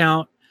Twitter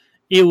account,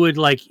 it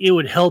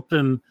would help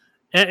him.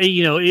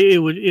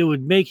 It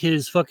would make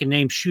his fucking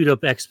name shoot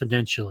up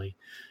exponentially.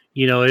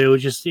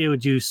 It would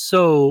do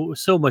so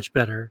much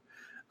better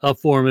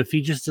for him if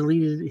he just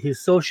deleted his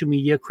social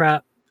media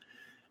crap,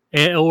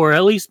 or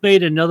at least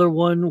made another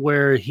one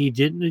where he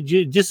didn't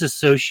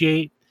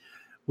disassociate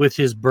with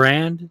his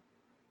brand,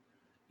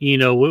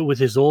 with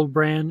his old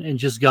brand, and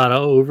just got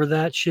over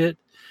that shit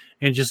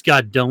and just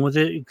got done with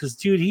it. Because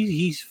dude,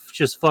 he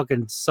just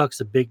fucking sucks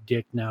a big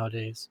dick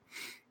nowadays.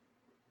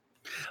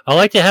 I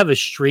like to have a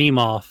stream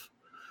off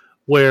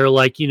where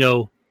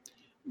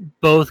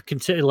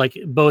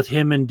both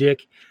him and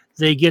Dick,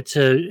 they get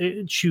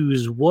to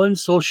choose one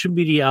social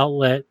media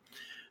outlet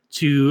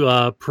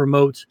to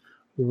promote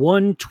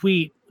one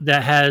tweet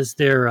that has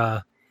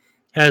the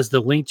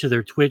link to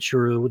their Twitch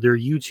or their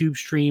YouTube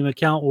stream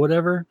account,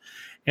 whatever,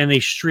 and they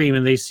stream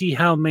and they see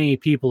how many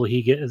people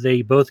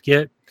they both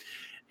get,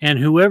 and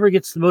whoever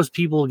gets the most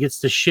people gets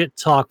to shit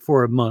talk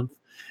for a month,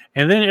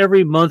 and then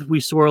every month we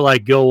sort of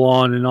like go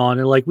on,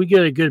 and like we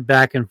get a good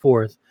back and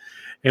forth,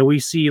 and we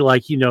see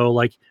like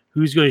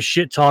who's going to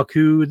shit talk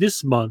who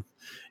this month,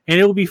 and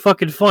it will be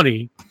fucking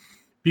funny.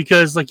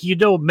 Because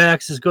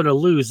Max is going to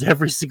lose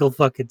every single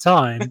fucking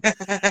time,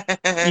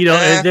 and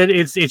then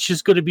it's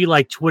just going to be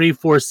like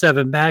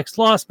 24/7 Max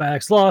lost,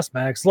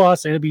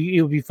 and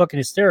it'll be fucking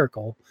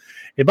hysterical.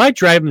 It might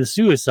drive him to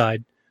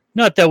suicide.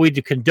 Not that we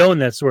condone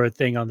that sort of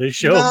thing on this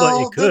show, but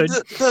No, it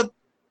could.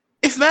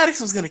 if Maddox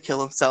was gonna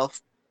kill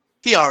himself,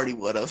 he already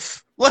would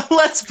have.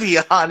 Let's be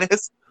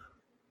honest.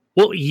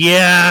 Well,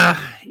 yeah.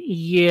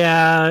 He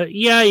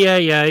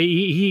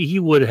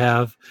would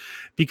have,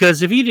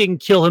 because if he didn't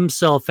kill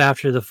himself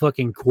after the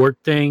fucking court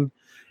thing,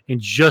 and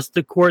just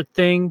the court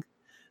thing,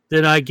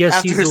 then I guess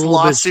After he's his a little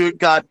lawsuit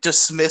got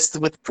dismissed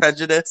with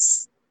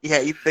prejudice, yeah,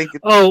 you think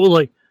it's...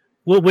 Oh,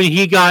 when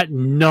he got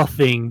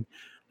nothing,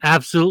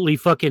 absolutely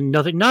fucking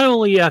nothing. Not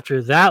only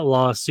after that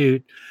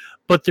lawsuit,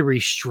 but the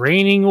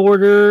restraining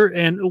order,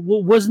 and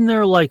wasn't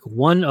there like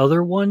one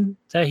other one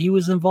that he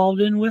was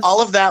involved in with?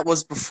 All of that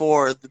was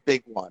before the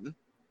big one.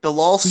 The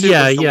lawsuit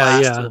Yeah, was the yeah,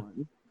 last yeah.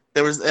 one.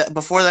 There was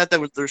before that there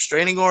was the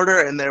restraining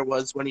order, and there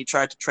was when he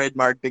tried to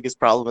trademark Biggest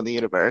Problem in the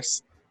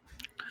Universe.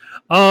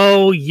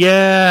 Oh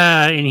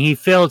yeah, and he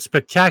failed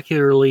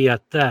spectacularly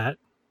at that.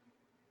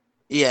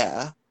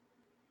 Yeah,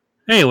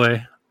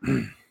 Anyway,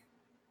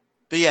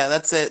 but yeah,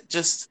 that's it.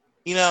 Just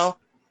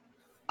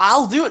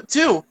I'll do it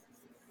too.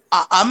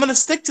 I'm gonna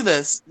stick to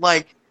this.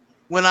 Like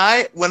when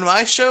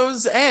my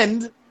shows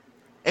end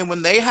and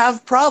when they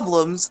have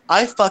problems,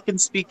 I fucking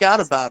speak out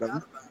about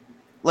them.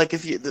 Like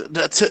if you,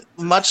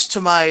 much to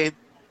my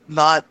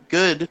not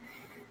good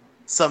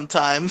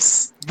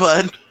sometimes,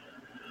 but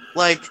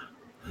like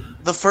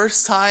the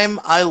first time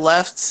I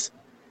left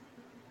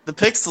the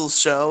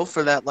Pixels show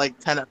for that like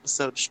 10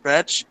 episode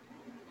stretch,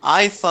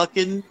 I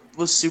fucking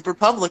was super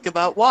public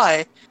about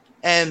why.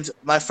 And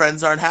my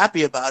friends aren't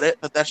happy about it,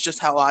 but that's just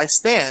how I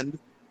stand.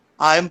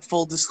 I'm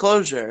full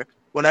disclosure.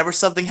 Whenever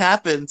something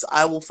happens,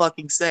 I will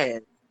fucking say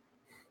it.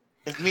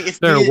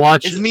 better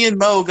watch. If me and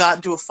Mo got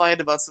into a fight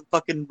about some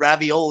fucking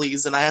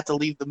raviolis and I had to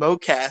leave the Mo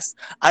cast,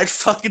 I'd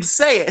fucking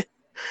say it.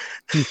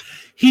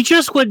 He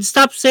just wouldn't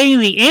stop saying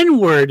the N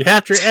word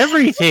after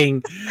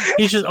everything.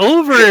 He's just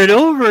over and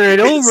over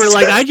and over.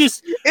 Like I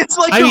just, it's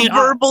like I a mean,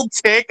 verbal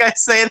tick. I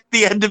say it at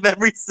the end of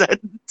every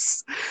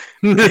sentence.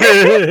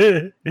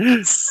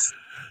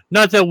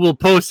 not that we'll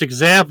post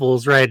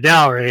examples right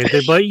now or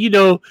anything, but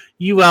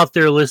you out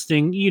there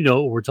listening, you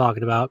know what we're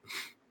talking about.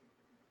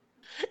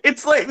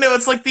 It's like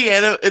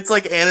it's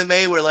like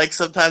anime where like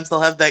sometimes they'll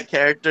have that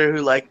character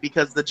who like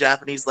because the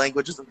Japanese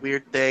language is a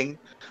weird thing,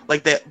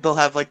 like they'll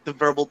have like the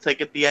verbal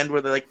tick at the end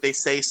where they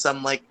say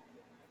some like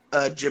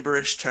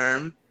gibberish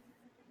term.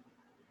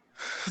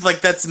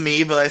 Like that's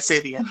me, but I say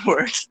the N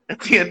word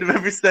at the end of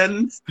every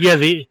sentence. Yeah,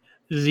 the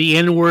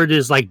N word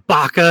is like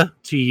baka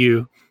to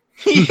you.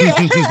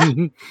 Yeah.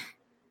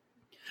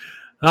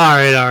 All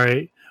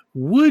right.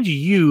 Would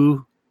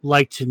you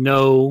like to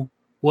know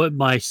what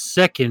my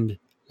second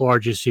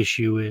largest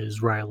issue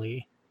is,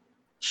 Riley?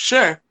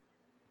 Sure.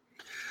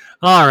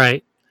 All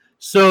right.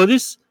 So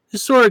this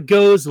sort of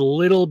goes a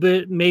little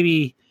bit,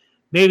 maybe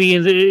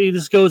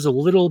this goes a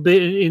little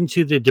bit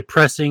into the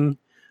depressing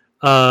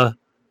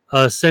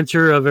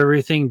center of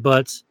everything,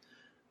 but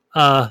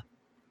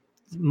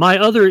my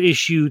other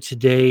issue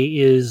today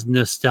is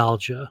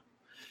nostalgia,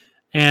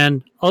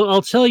 and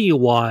I'll tell you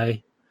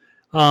why.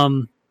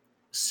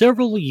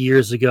 Several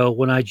years ago,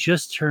 when I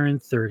just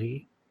turned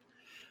 30,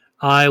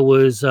 I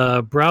was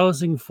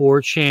browsing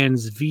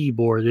 4chan's V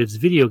board, its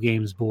video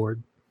games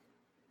board,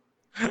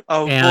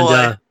 Oh and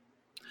boy.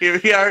 Here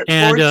we are at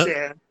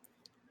 4chan.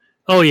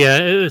 Oh yeah,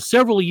 it was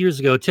several years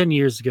ago, 10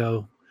 years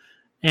ago,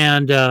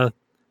 and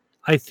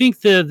I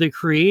think the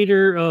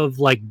creator of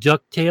like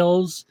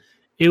DuckTales,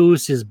 it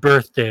was his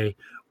birthday,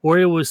 or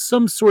it was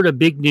some sort of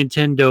big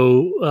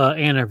Nintendo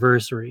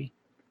anniversary,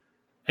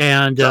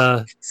 and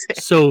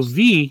so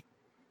V.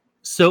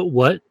 So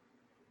what?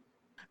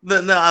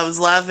 No, I was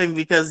laughing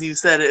because you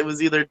said it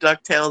was either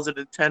DuckTales or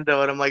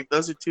Nintendo, and I'm like,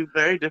 those are two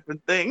very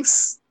different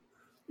things.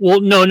 Well,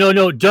 no.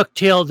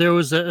 DuckTale. There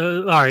was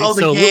a. All right. Oh,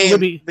 So game. let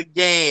me. The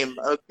game.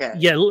 Okay.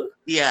 Yeah.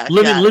 Yeah.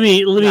 Let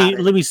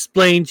me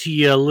explain to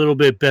you a little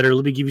bit better.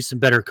 Let me give you some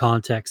better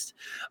context.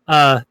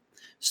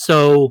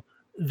 So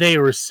they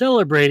were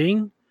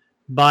celebrating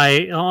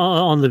by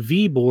on the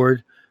V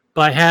board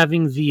by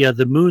having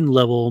the moon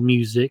level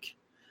music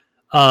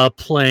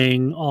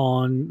playing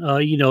on.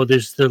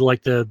 There's the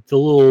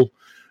little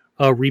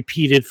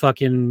repeated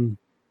fucking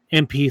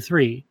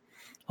MP3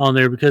 on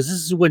there because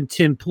this is when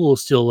Tim Pool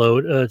still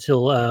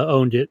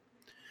owned it.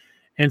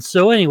 And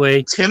so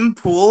anyway, Tim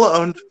Pool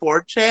owned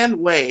 4chan.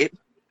 Wait.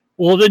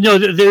 Well, no,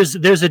 there's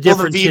a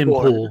different Tim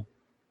V-board. Pool.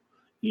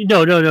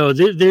 No.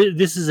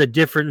 This is a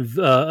different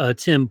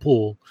Tim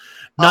Pool,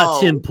 not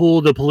Tim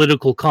Pool, the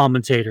political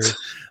commentator,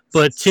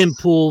 but Tim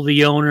Pool,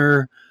 the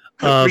owner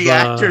of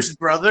Reactor's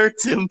brother,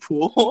 Tim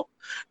Pool.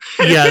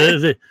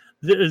 Yeah,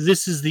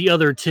 this is the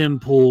other Tim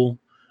Pool,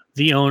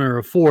 the owner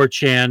of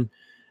 4chan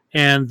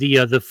and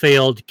the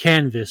failed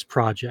Canvas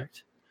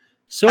project.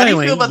 So How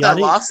anyway, do you feel about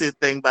that lawsuit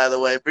thing, by the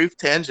way? Brief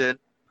tangent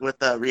with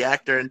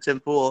Reactor and Tim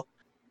Pool.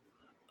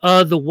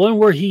 The one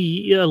where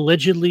he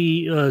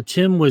allegedly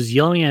Tim was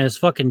yelling at his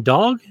fucking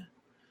dog?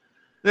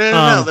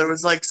 No. There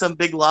was like some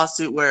big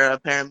lawsuit where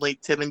apparently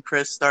Tim and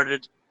Chris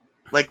started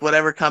like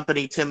whatever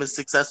company Tim is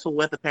successful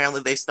with.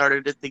 Apparently they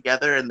started it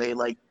together and they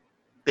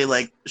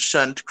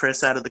shunned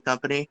Chris out of the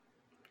company.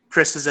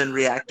 Chris is in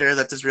Reactor.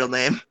 That's his real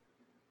name.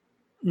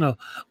 No,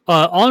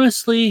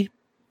 honestly,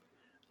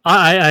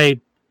 I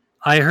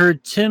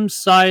heard Tim's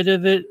side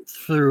of it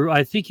through,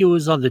 I think it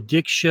was on the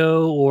Dick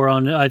Show or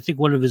on, I think,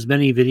 one of his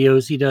many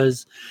videos he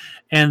does.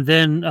 And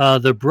then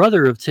the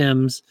brother of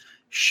Tim's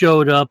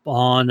showed up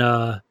on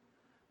the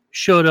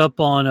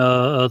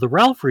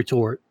Ralph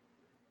Retort.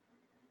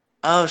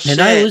 Oh shit!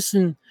 And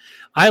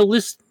I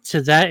listened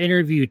to that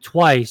interview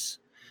twice,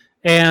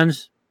 and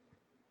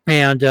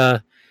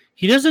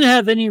he doesn't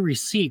have any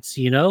receipts.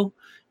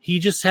 He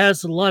just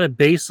has a lot of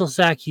baseless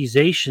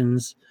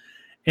accusations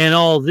and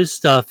all this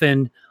stuff.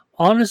 And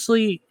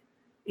honestly,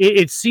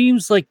 it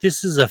seems like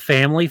this is a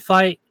family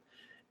fight,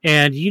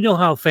 And you know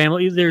how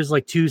family there's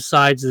like two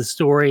sides of the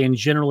story, and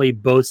generally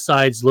both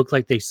sides look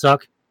like they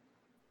suck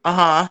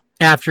Uh-huh.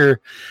 after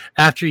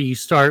you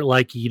start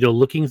like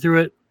looking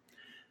through it.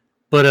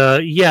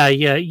 But yeah,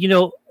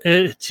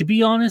 to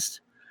be honest,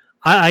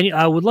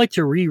 I would like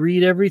to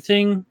reread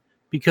everything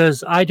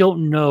because I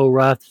don't know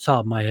right off the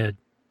top of my head.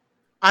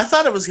 I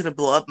thought it was gonna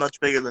blow up much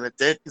bigger than it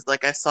did because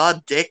like I saw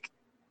Dick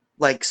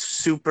like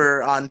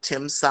super on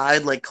Tim's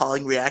side, like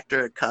calling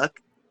Reactor a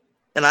cuck,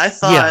 and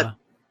Yeah,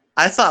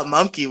 I thought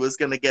Mumkey was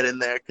gonna get in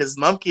there because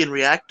Mumkey and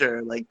Reactor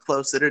are like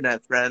close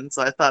internet friends,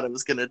 so I thought it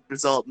was gonna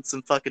result in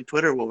some fucking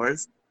Twitter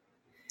wars.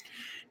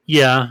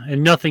 yeah,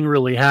 and nothing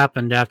really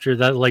happened after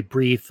that like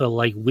brief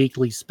like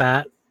weekly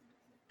spat.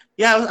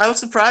 Yeah, I was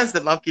surprised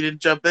that Mumkey didn't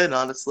jump in,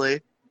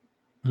 honestly,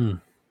 Hmm.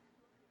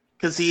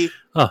 because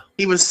Oh,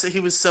 he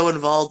was so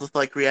involved with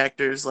like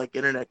Reactor's like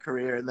internet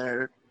career, and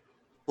they're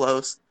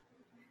close.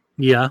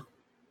 yeah.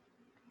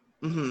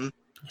 Hmm.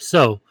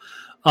 So,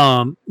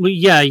 well,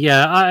 yeah,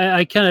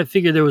 I kind of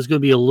figured there was going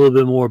to be a little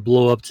bit more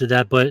blow up to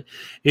that, but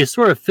it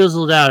sort of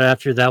fizzled out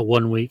after that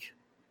 1 week.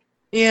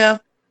 Yeah,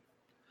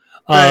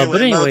 but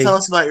But anyway, Mo, tell anyway,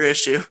 us about your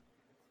issue.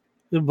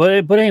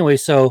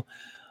 so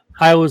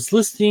I was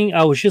listening.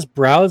 I was just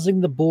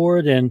browsing the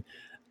board, and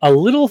a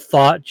little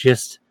thought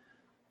just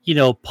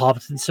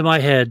popped into my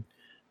head.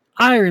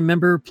 I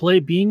remember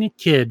being a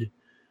kid,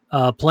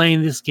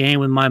 playing this game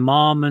with my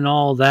mom and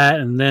all that,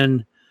 and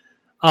then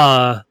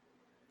uh,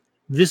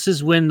 this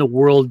is when the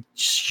world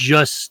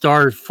just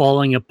started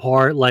falling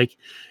apart. Like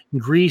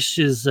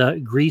Greece's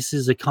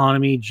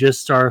economy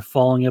just started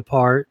falling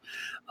apart.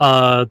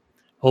 Uh,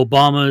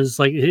 Obama's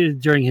like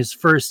during his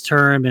first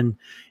term, and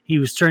he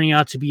was turning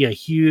out to be a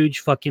huge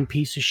fucking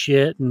piece of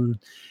shit, and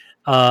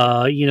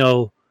you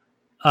know,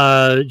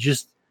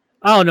 just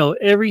I don't know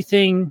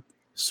everything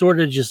sort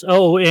of just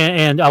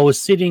and I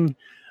was sitting.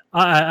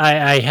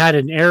 I had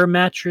an air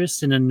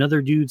mattress in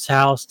another dude's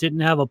house. Didn't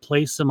have a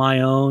place of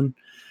my own.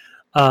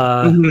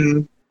 Uh, Hmm.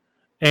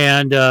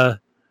 and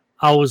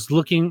I was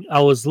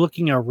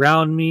looking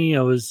around me.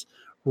 I was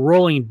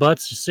rolling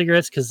butts of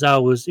cigarettes because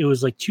it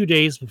was like 2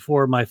 days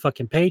before my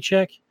fucking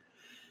paycheck.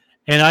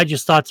 And I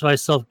just thought to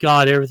myself,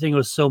 God, everything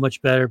was so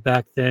much better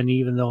back then,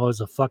 even though I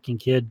was a fucking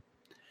kid.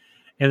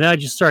 And then I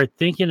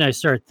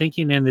started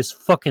thinking, and this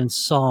fucking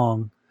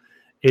song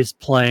is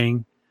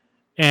playing.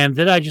 And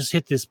then I just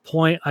hit this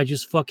point. I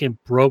just fucking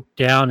broke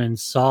down and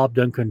sobbed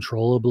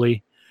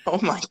uncontrollably. Oh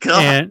my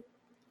god. And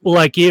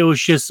like it was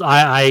just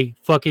I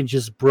fucking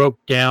just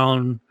broke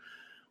down.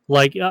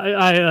 Like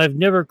I've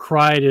never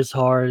cried as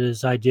hard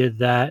as I did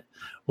that.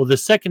 Well, the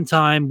second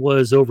time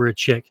was over a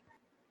chick.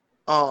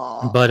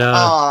 But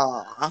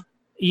Oh, oh,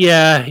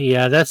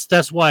 yeah,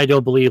 that's why I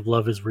don't believe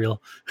love is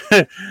real.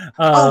 oh,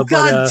 But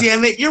god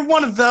damn it! You're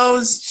one of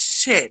those.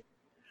 Shit.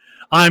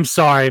 I'm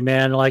sorry,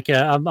 man. Like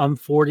I'm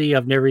 40.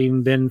 I've never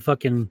even been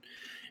fucking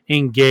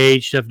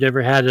engaged. I've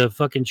never had a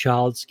fucking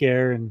child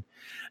scare, and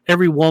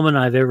every woman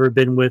I've ever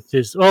been with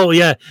is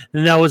yeah.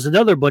 And that was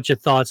another bunch of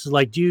thoughts. It's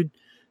like, dude,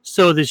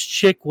 so this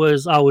chick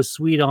was I was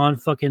sweet on,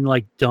 fucking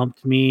like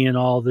dumped me and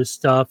all this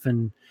stuff,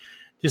 and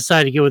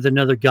decided to get with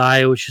another guy.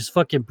 It was just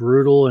fucking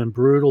brutal and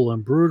brutal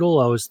and brutal.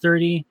 I was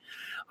 30.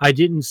 I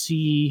didn't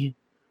see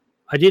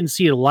I didn't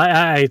see a light.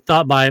 I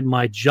thought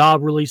my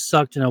job really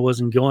sucked and I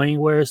wasn't going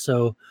anywhere.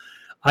 So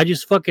I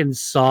just fucking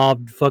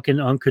sobbed fucking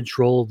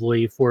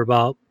uncontrollably for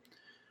about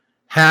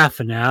half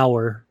an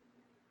hour.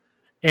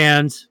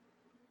 And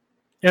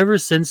ever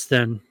since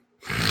then,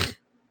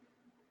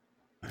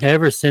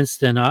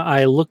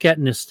 I look at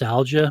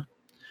nostalgia,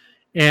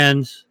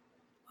 and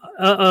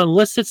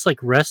unless it's like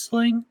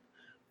wrestling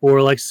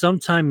or like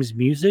sometimes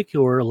music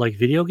or like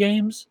video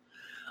games,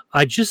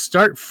 I just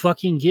start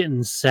fucking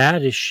getting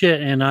sad as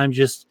shit, and I'm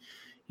just,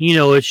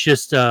 it's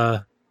just,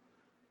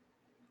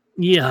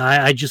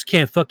 yeah, I just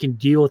can't fucking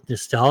deal with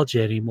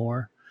nostalgia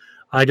anymore.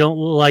 I don't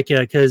like it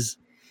because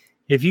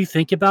if you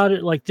think about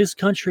it, like this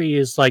country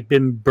has like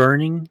been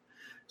burning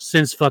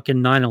since fucking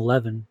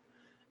 9/11.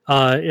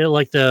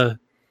 Like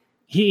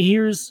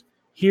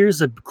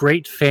here's a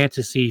great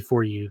fantasy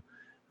for you,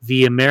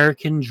 the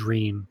American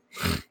dream.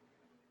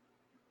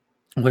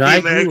 When The I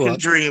grew American up,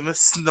 dream, a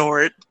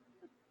snort.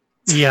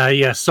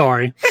 yeah,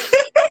 sorry.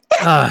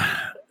 Uh,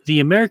 the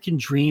American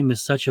dream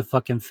is such a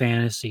fucking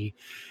fantasy.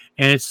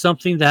 And it's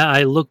something that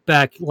I look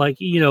back, like,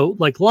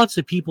 like lots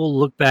of people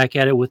look back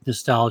at it with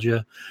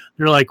nostalgia.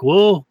 They're like,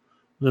 well,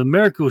 the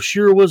America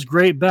sure was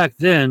great back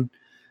then.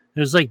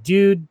 And it's like,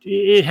 dude,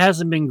 it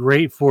hasn't been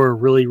great for a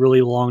really,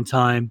 really long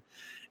time.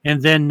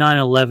 And then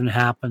 9/11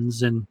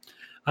 happens. And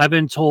I've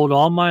been told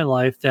all my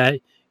life that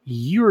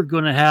you're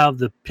going to have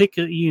the pick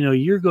of,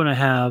 you're going to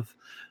have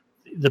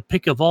the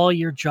pick of all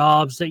your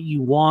jobs that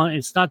you want.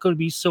 It's not going to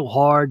be so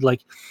hard.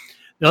 Like,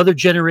 the other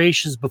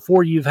generations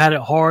before you've had it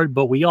hard,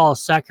 but we all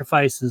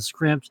sacrificed and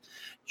scrimped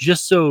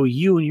just so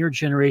you and your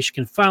generation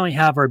can finally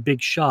have our big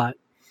shot.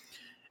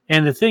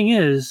 And the thing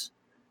is,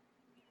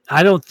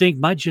 I don't think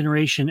my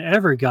generation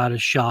ever got a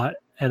shot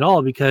at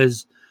all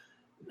because,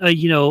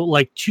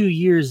 like 2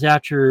 years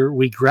after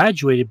we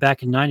graduated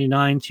back in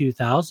 99,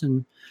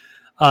 2000,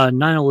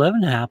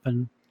 9/11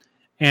 happened,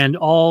 and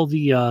all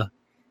the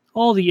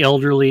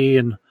elderly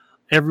and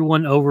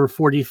everyone over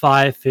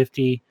 45,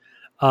 50,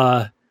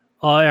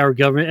 our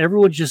government,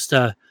 everyone just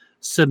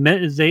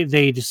submit.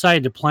 They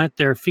decided to plant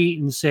their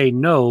feet and say,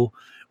 no,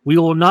 we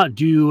will not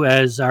do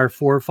as our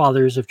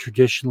forefathers have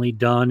traditionally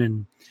done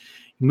and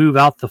move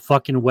out the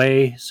fucking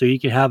way so you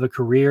can have a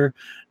career.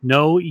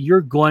 No,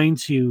 you're going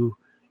to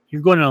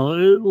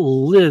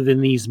live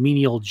in these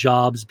menial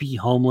jobs, be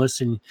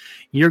homeless, and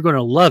you're going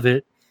to love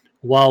it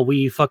while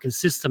we fucking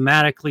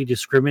systematically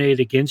discriminate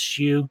against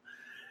you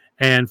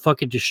and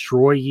fucking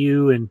destroy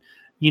you and,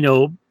 you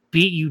know,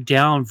 beat you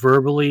down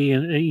verbally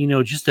and, you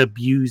know, just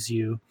abuse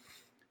you.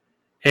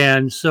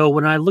 And so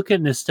when I look at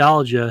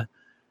nostalgia,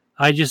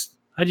 I just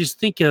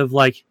think of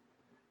like,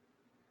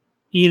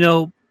 you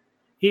know,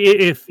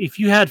 if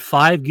you had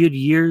 5 good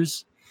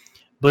years,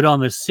 but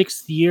on the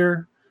sixth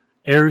year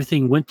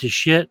everything went to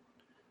shit,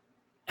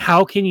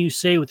 how can you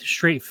say with a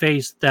straight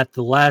face that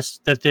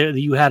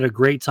you had a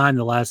great time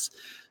the last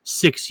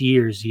 6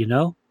 years? You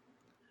know,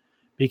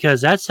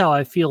 because that's how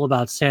I feel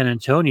about San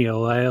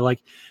Antonio. I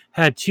like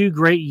had 2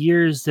 great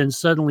years, then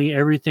suddenly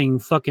everything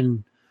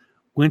fucking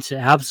went to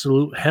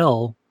absolute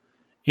hell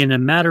in a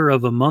matter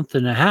of a month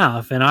and a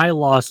half, and I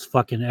lost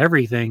fucking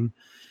everything.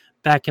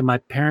 Back in my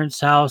parents'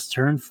 house,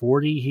 turned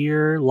 40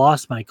 here,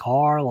 lost my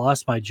car,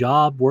 lost my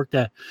job,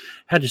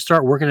 had to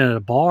start working at a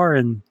bar,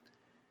 and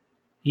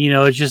you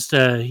know, it's just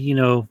you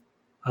know,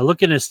 I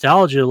look at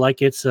nostalgia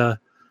like it's a,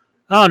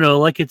 I don't know,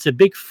 like it's a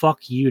big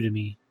fuck you to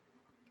me.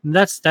 And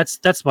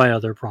that's my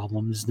other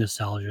problem is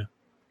nostalgia.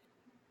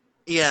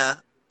 Yeah.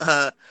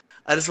 Uh,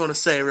 I just want to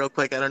say real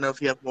quick. I don't know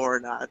if you have more or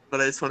not,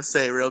 but I just want to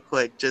say real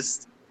quick,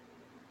 just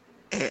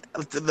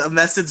a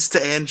message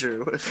to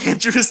Andrew. If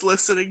Andrew is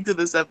listening to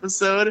this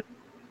episode,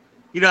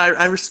 you know,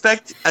 I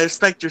respect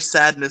your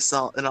sadness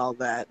and all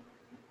that,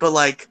 but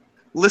like,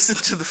 listen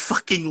to the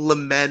fucking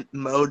lament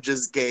Mo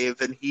just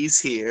gave, and he's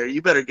here.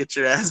 You better get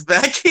your ass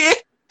back here.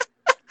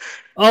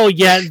 Oh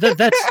yeah,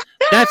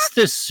 that's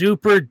the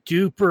super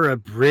duper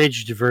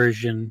abridged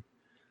version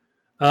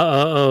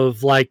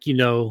of like, you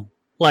know,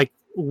 like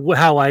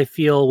how I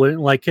feel when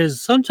like,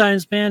 because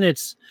sometimes, man,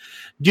 it's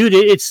dude,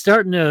 it's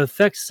starting to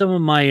affect some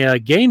of my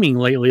gaming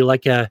lately.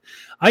 Like,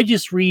 I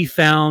just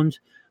refound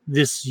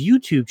this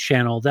YouTube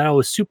channel that I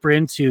was super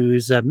into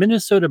is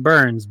Minnesota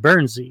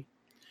Burnsy,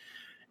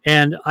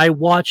 and I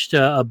watched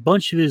a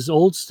bunch of his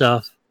old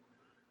stuff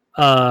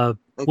Oh,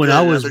 when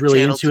I good, was another really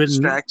channel into to it. And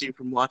distract you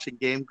from watching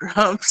Game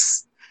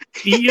Grumps.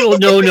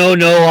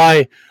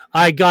 no,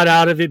 I got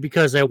out of it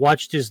because I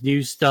watched his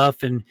new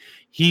stuff, and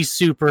he's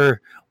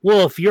super.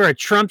 Well, if you're a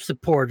Trump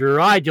supporter,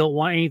 I don't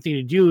want anything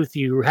to do with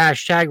you.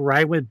 Hashtag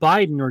ride with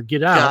Biden or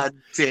get out. God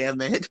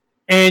damn it.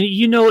 And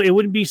you know, it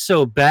wouldn't be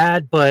so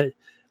bad, but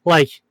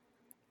like,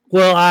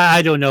 well,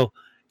 I don't know.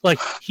 Like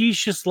he's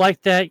just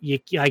like that.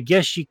 I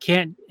guess you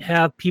can't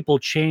have people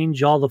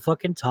change all the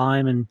fucking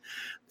time, and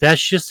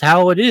that's just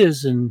how it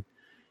is. And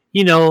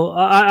you know,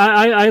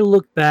 I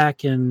look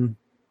back and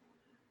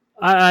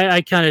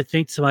I kind of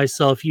think to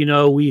myself, you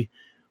know, we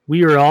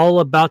are all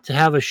about to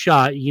have a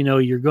shot. You know,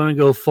 you're going to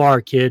go far,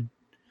 kid.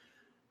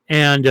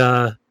 And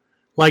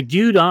like,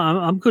 dude,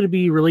 I'm going to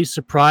be really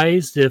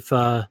surprised if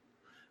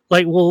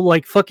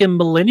like fucking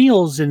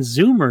millennials and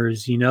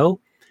Zoomers, you know,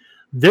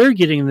 they're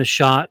getting the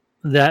shot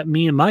that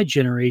me and my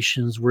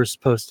generations were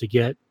supposed to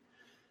get.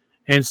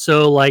 And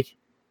so, like,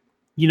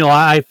 you know,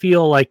 I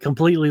feel like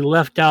completely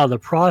left out of the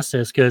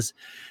process because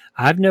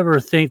I've never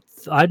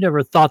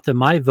thought that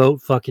my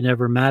vote fucking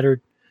ever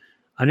mattered.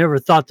 I never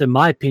thought that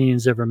my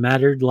opinions ever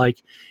mattered.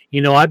 Like,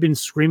 you know, I've been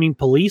screaming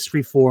police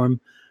reform,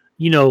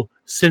 you know,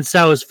 since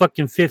I was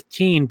fucking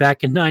 15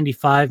 back in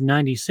 95,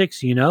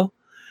 96. You know?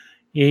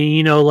 And,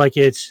 you know, like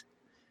it's,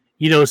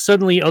 you know,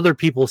 suddenly other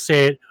people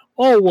say it.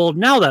 Oh, well,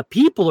 now that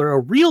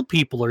real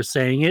people are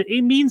saying it,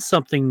 it means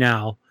something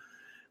now.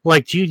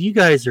 Like, dude, you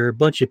guys are a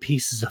bunch of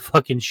pieces of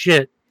fucking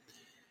shit.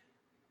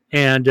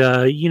 And,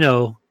 you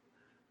know,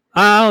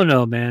 I don't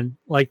know, man.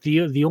 Like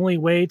the only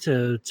way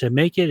to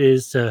make it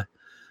is to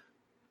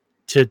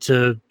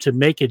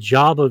make a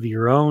job of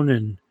your own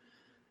and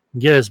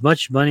get as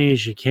much money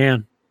as you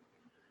can.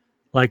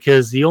 Like,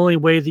 because the only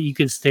way that you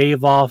can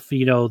stave off,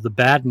 you know, the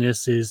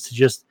badness is to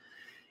just,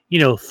 you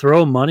know,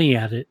 throw money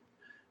at it.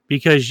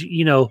 Because,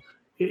 you know,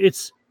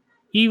 it's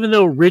even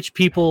though rich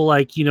people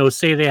like, you know,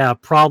 say they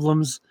have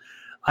problems,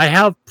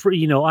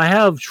 you know, I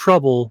have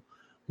trouble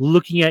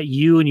looking at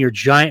you in your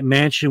giant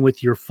mansion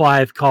with your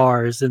 5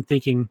 cars and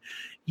thinking,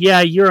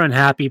 yeah, you're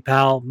unhappy,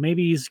 pal.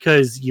 Maybe it's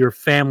because your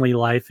family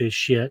life is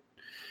shit.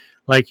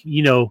 Like,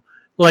 you know,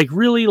 like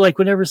really, like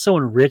whenever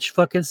someone rich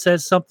fucking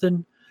says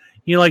something,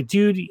 you know, like,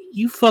 dude,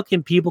 you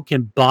fucking people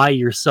can buy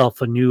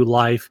yourself a new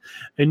life,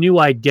 a new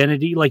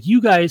identity. Like,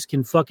 you guys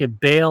can fucking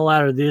bail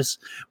out of this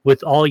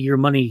with all your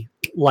money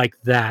like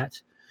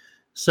that.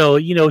 So,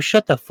 you know,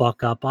 shut the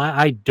fuck up.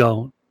 I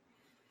don't,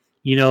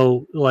 you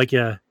know, like,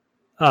 uh,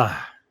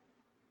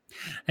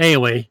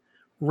 anyway,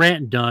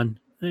 rant done.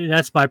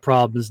 That's my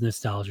problem is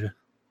nostalgia.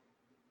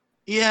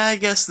 Yeah, I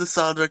guess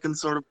nostalgia can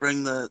sort of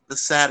bring the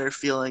sadder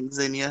feelings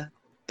in you.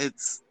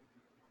 It's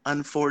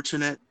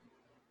unfortunate,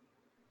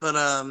 but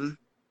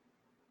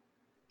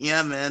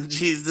yeah, man.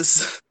 Jeez,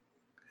 this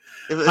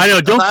I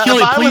know. Don't kill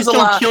if it. I was Please don't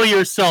alive, kill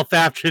yourself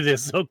after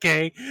this,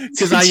 okay?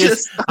 Because I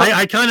just, just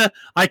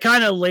I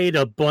kind of laid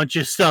a bunch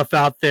of stuff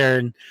out there,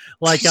 and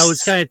like I was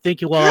Jesus. kind of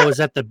thinking while I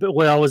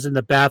was in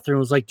the bathroom, I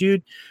was like,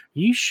 dude, are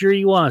you sure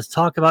you want to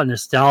talk about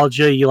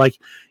nostalgia?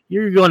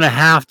 You're going to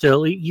have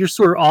to. You're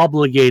sort of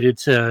obligated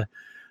to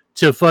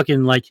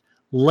fucking like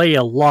lay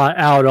a lot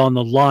out on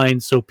the line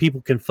so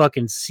people can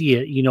fucking see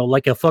it,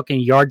 like a fucking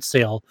yard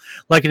sale,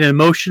 like an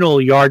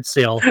emotional yard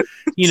sale.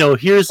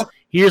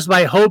 Here's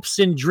my hopes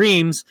and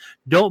dreams.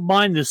 Don't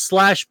mind the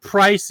slash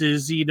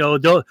prices,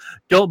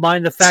 don't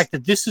mind the fact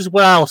that this is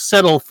what I'll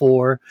settle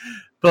for.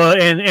 But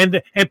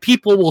and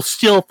people will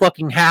still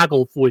fucking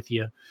haggle with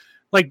you.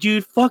 Like,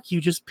 dude, fuck you,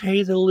 just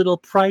pay the little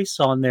price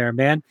on there,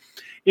 man.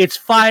 It's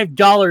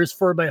 $5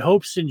 for my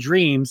hopes and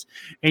dreams,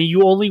 and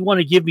you only want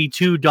to give me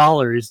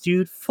 $2,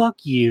 dude.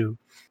 Fuck you.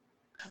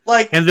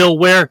 Like, And they'll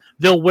wear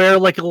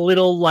like a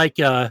little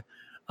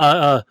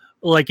uh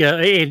like an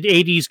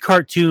 '80s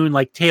cartoon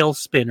like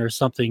Tailspin or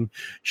something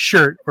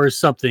shirt or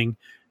something,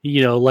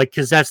 like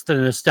because that's the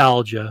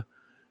nostalgia.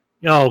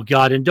 Oh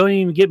god, and don't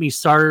even get me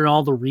started on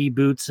all the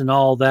reboots and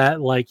all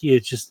that. Like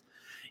it's just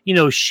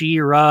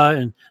She-Ra,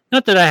 and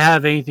not that I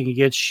have anything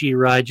against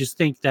She-Ra. I just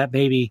think that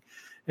maybe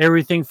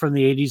everything from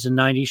the '80s and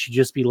 '90s should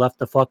just be left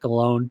the fuck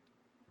alone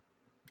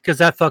because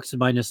that fucks with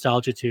my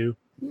nostalgia too.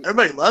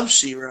 everybody loves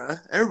She-Ra.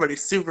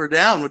 Everybody's super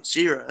down with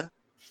She-Ra.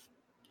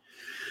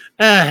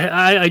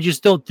 I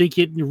just don't think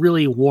it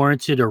really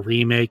warranted a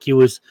remake. It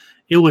was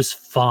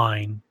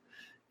fine.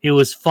 It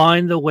was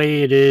fine the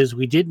way it is.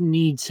 We didn't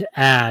need to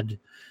add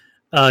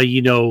uh,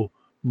 you know,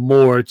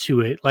 more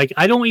to it. Like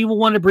I don't even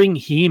want to bring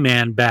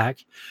He-Man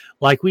back.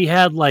 Like we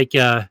had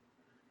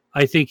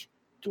I think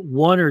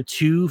one or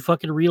two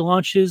fucking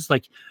relaunches.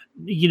 Like,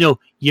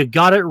 you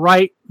got it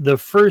right the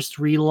first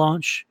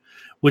relaunch,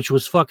 which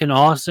was fucking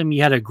awesome.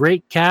 You had a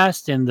great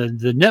cast, and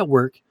the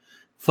network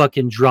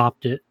fucking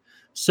dropped it.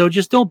 So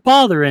just don't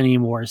bother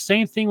anymore.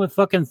 Same thing with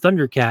fucking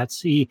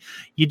Thundercats.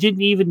 You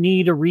didn't even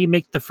need a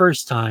remake the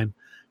first time.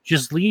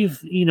 Just leave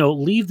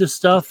the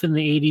stuff in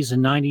the '80s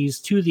and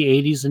 '90s to the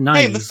 '80s and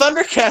Hey, the '90s.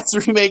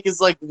 Thundercats remake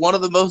is like one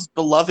of the most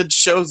beloved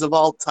shows of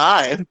all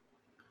time.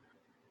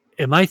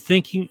 Am I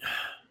thinking?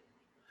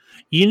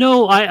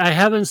 I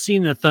haven't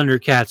seen the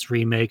Thundercats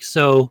remake,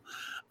 so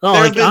There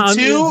have like been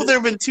two. There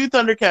have been two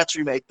Thundercats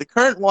remake. The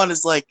current one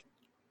is like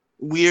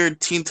weird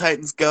Teen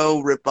Titans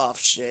Go ripoff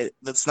shit.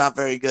 That's not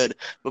very good.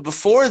 But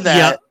before yeah,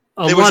 that,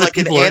 a there was lot of like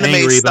an people are anime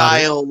angry about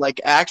it. style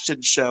like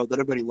action show that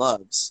everybody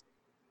loves.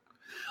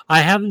 I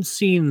haven't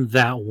seen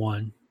that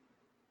one.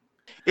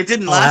 It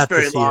didn't I'll last have to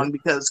very see long it.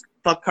 because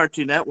fuck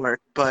Cartoon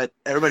Network, but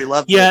everybody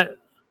loved it. Yeah,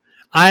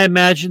 I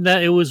imagine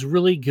that it was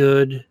really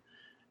good,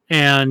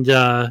 and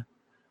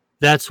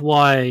that's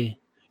why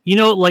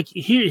like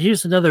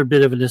here's another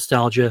bit of a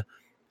nostalgia.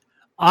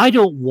 I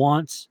don't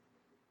want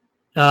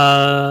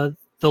uh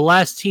the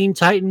last Teen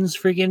Titans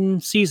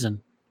friggin'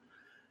 season.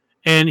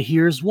 And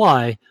here's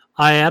why.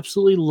 I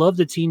absolutely loved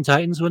the Teen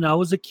Titans when I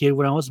was a kid,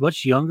 when I was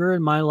much younger,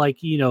 in my like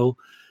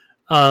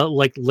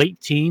late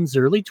teens,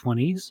 early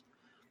 20s.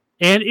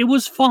 And it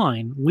was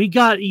fine. We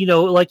got,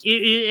 like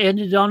it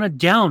ended on a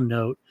down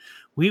note.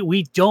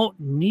 We don't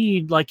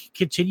need like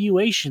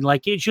continuation.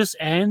 Like it just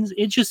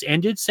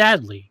ended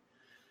sadly.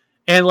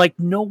 And like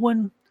no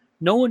one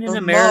in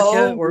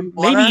America, Mo, or we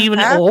want maybe a even,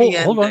 happy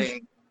hold on.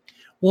 ending.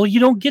 Well, you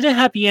don't get a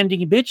happy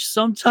ending, bitch.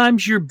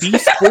 Sometimes you're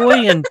Beast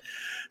Boy, and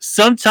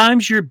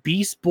sometimes you're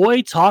Beast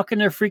Boy talking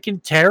to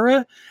freaking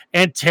Tara,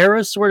 and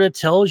Tara sort of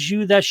tells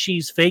you that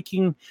she's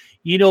faking,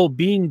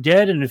 being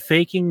dead and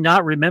faking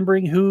not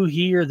remembering who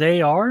he or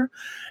they are.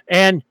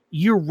 And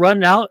you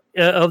run out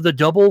of the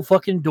double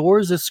fucking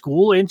doors of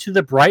school into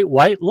the bright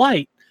white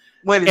light.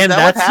 Wait, is And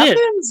that what that's it.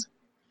 happens?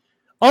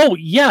 Oh,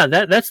 yeah,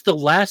 that's the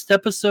last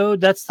episode.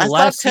 That's the I thought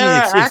last scene.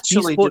 Tara It's Beast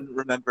actually Boy. didn't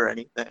remember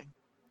anything.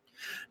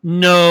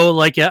 No,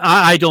 like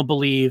I don't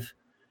believe.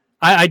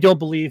 I don't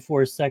believe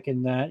for a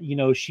second that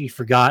she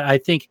forgot. I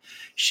think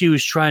she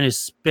was trying to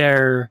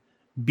spare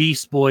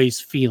Beast Boy's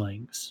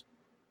feelings.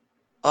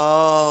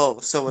 Oh,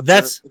 so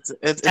That's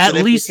it's at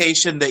an least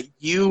implication that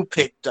you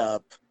picked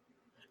up.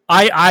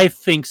 I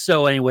think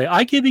so anyway.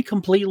 I could be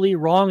completely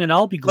wrong, and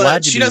I'll be But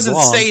glad to she be doesn't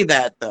wrong. say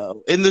that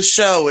though. In the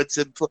show, it's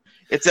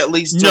at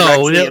least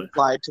No, directly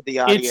implied to the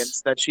it's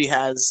audience that she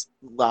has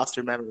lost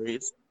her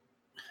memories.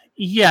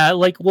 yeah,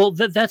 like well,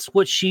 that's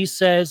what she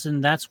says,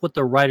 and that's what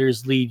the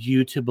writers lead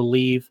you to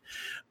believe.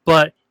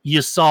 But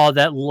you saw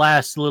that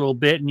last little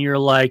bit, and you're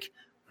like,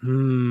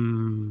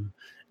 hmm.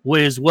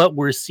 Was what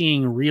we're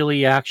seeing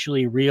really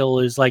actually real?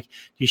 Is like,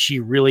 is she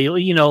really,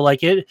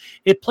 like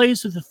it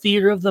plays with the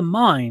theater of the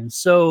mind.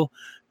 So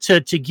to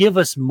give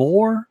us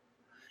more,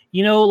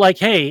 like,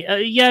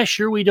 hey, yeah,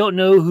 sure, we don't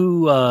know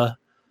who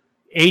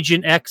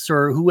Agent X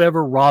or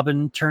whoever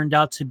Robin turned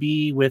out to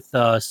be with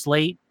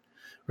Slate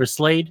or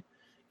Slade.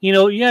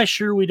 Yeah,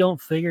 sure, we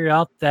don't figure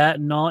out that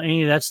and all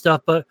any of that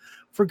stuff, but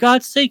for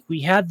God's sake,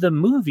 we had the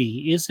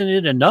movie. Isn't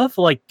it enough?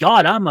 Like,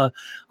 God, I'm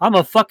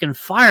a fucking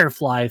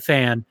Firefly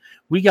fan.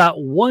 We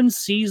got one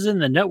season,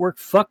 the network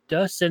fucked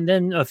us, and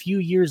then a few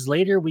years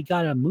later, we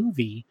got a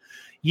movie.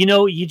 You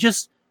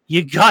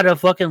gotta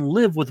fucking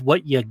live with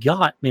what you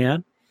got,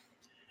 man.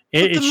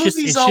 But the movies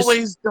It's just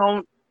always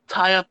don't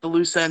tie up the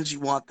loose ends you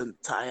want them to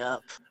tie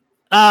up.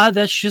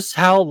 that's just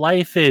how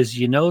life is.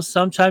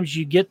 Sometimes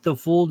you get the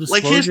full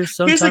Like disclosure,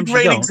 here's a sometimes you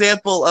great don't.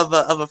 example of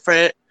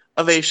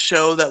a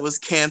show that was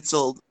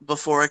canceled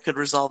before it could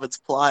resolve its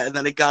plot, and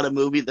then it got a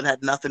movie that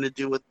had nothing to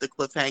do with the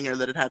cliffhanger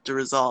that it had to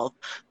resolve.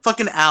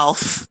 Fucking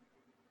Alf.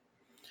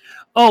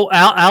 Oh,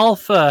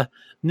 Alpha.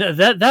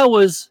 That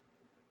was.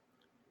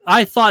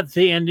 I thought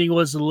the ending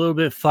was a little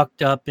bit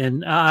fucked up,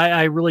 and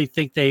I really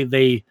think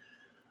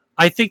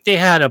I think they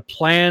had a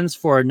plans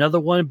for another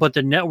one, but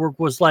the network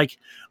was like,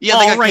 Yeah,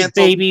 they "All got right, canceled.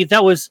 baby,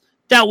 that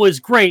was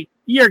great.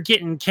 You're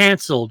getting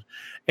canceled,"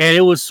 and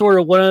it was sort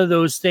of one of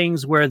those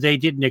things where they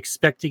didn't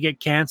expect to get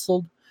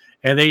canceled,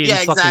 and they didn't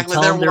Yeah, fucking exactly.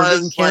 tell There them they were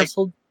getting was like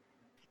canceled.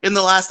 in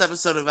the last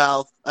episode of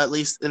Alf, at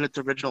least in its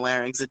original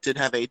airings, it did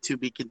have a to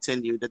be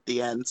continued at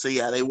the end. So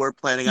yeah, they were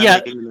planning on Yeah,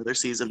 making another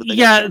season, but they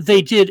got yeah,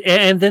 they canceled. did,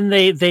 and then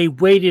they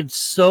waited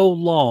so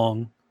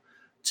long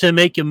to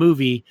make a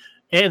movie,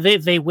 and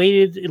they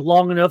waited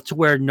long enough to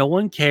where no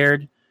one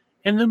cared,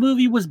 and the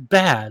movie was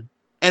bad.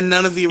 And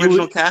none of the It was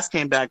original cast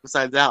came back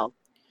besides Alf.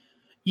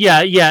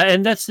 Yeah, yeah,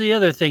 and that's the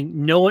other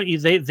thing. No one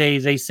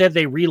they said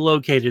they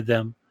relocated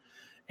them,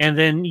 and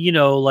then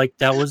like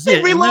that was They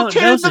it, and that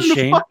relocated was a them to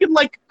shame. fucking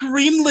like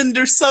Greenland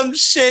or some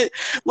shit.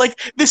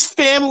 Like this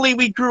family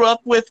we grew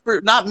up with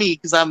for not me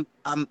because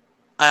I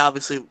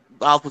obviously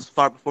Alf was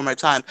far before my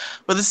time,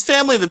 but this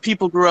family that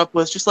people grew up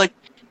with just like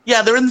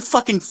yeah they're in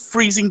fucking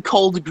freezing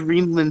cold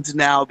Greenland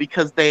now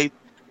because they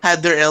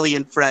had their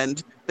alien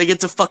friend. They get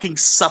to fucking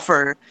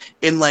suffer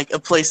in like a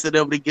place that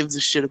nobody gives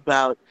a shit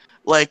about.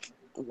 Like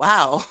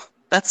wow.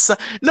 That's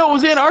no, it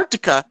was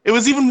Antarctica. It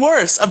was even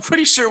worse. I'm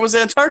pretty sure it was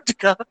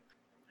Antarctica.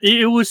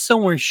 It was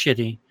somewhere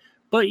shitty,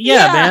 but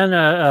yeah, Yeah, man.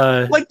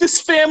 like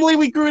this family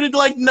we grew to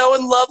like know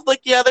and love.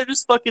 Like, yeah, they're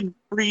just fucking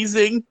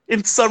freezing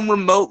in some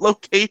remote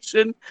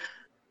location.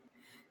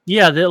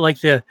 Yeah,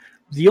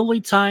 the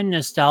only time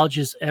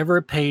nostalgia's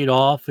ever paid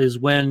off is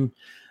when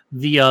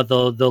the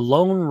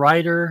lone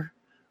writer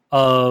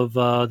of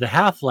the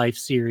Half Life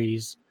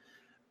series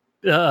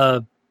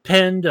uh,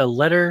 penned a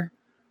letter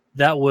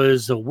that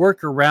was a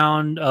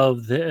workaround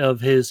of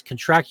his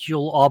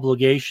contractual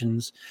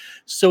obligations,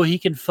 so he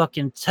can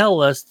fucking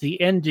tell us the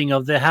ending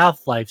of the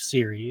Half Life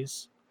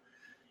series.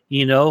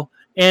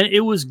 And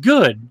it was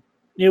good.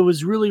 It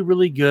was really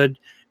really good,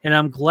 and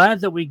I'm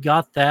glad that we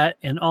got that.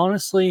 And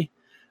honestly,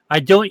 I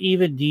don't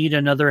even need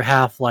another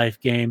Half Life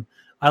game.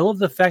 I love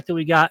the fact that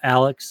we got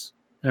Alex,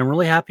 and I'm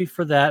really happy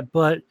for that.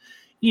 But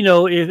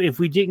if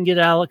we didn't get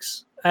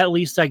Alex, at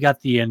least I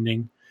got the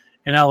ending,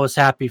 and I was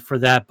happy for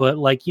that. But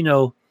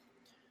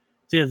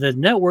the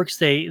networks,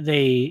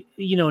 they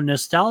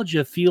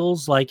nostalgia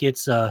feels like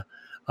it's a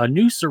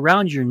noose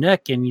around your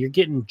neck, and you're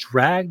getting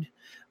dragged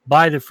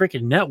by the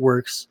freaking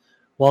networks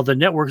while the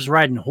network's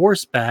riding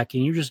horseback,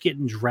 and you're just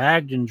getting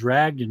dragged and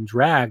dragged and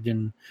dragged.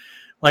 And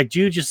like,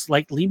 dude, just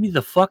like leave me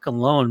the fuck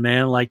alone,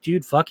 man. Like,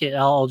 dude, fuck it.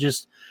 I'll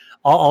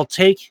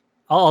take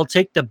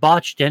the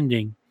botched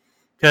ending,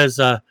 because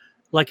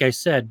like I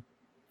said,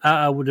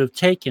 I would have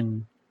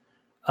taken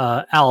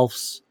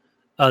Alf's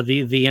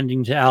the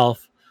ending to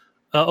Alf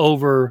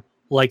over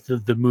like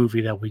the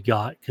movie that we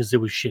got, because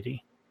it was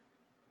shitty.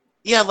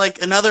 Yeah,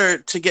 like another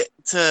to get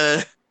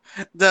to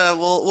the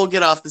we'll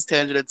get off this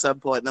tangent at some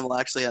point and then we'll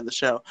actually end the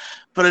show.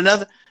 But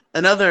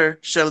another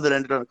show that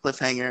ended on a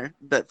cliffhanger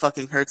that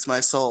fucking hurts my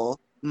soul.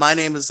 My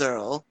Name is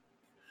Earl.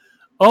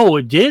 Oh,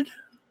 it did.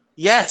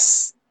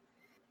 Yes,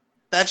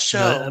 that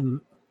show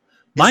Um,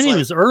 My is Name like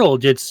is Earl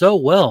did so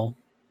well.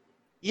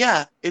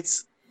 yeah,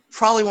 it's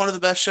probably one of the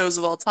best shows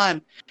of all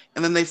time.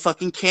 And then they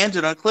fucking canned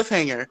it on a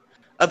cliffhanger.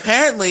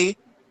 Apparently,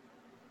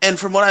 and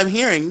from what I'm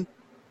hearing,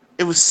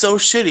 it was so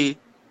shitty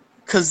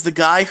because the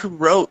guy who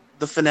wrote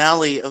the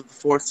finale of the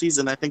fourth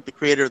season, I think the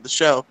creator of the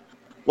show,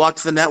 walked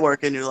to the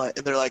network and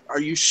they're like,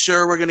 "Are you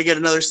sure we're gonna get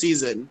another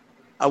season?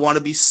 I want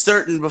to be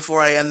certain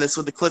before I end this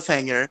with a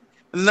cliffhanger."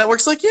 And the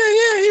network's like, "Yeah,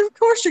 yeah, of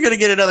course you're gonna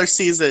get another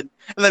season."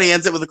 And then he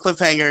ends it with a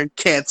cliffhanger and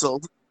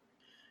canceled.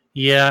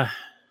 Yeah,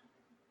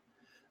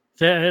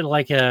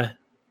 like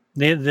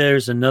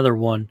there's another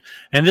one,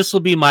 and this will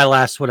be my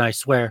last one, I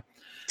swear.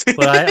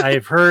 But I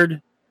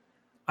heard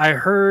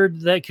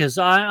that because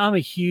I'm a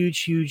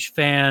huge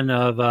fan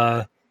of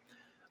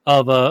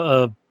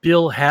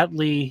Bill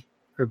Hadley,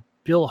 or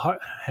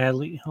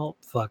Hadley. Oh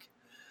fuck.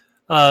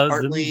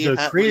 Hartley, The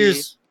Hatley,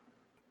 creators.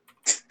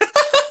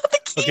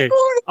 the Okay,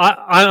 keyboard.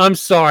 I'm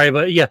sorry,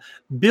 but yeah,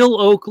 Bill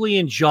Oakley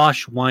and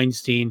Josh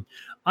Weinstein.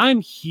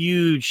 I'm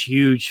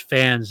huge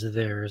fans of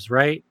theirs,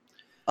 right?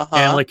 Uh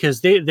And huh. like,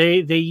 because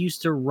they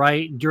used to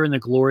write during the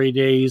glory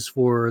days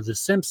for The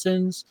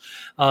Simpsons.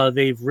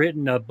 They've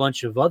written a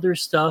bunch of other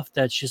stuff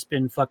that's just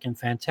been fucking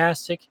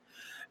fantastic.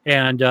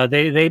 and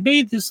they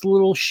made this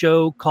little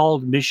show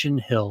called Mission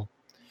Hill,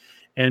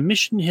 and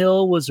Mission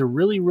Hill was a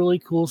really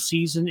cool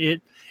season.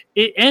 It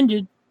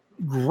ended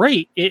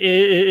great. It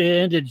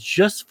ended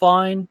just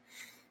fine.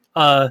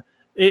 Uh,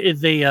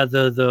 they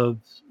the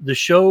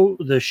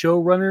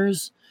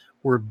showrunners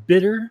were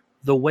bitter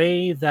the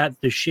way that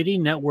the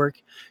shitty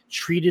network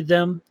treated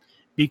them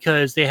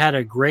because they had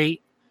a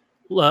great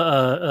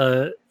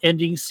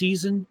ending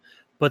season,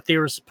 but they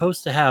were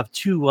supposed to have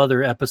two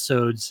other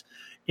episodes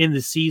in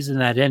the season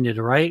that ended,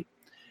 right?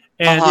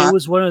 And it Uh-huh.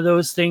 was one of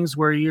those things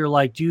where you're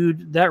like,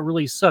 dude, that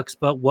really sucks,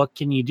 but what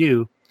can you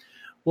do?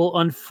 Well,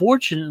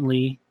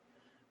 unfortunately,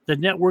 the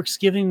network's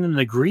giving them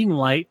the green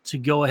light to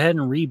go ahead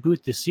and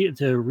reboot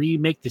to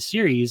remake the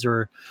series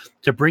or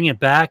to bring it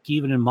back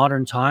even in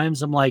modern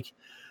times. I'm like,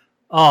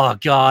 oh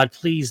God,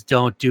 please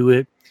don't do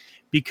it,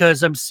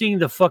 because I'm seeing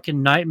the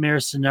fucking nightmare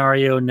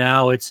scenario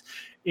now. It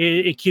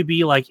could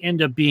be like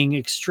end up being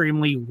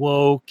extremely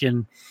woke,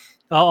 and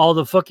all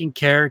the fucking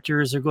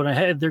characters are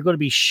they're going to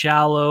be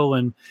shallow.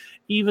 And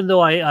even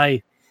though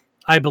I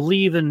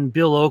believe in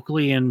Bill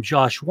Oakley and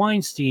Josh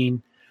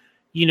Weinstein,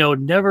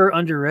 never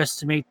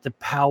underestimate the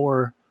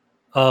power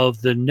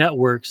of the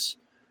networks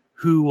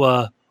who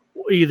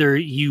either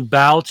you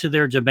bow to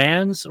their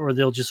demands or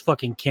they'll just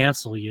fucking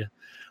cancel you.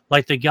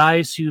 Like the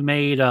guys who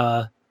made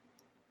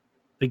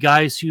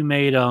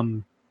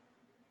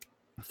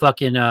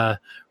fucking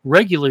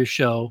regular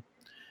show,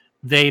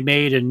 they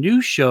made a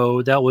new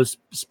show that was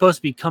supposed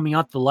to be coming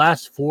out the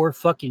last 4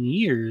 fucking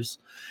years.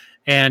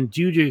 And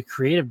due to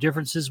creative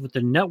differences with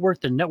the network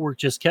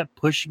just kept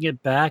pushing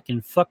it back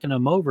and fucking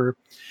them over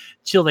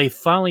till they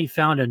finally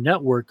found a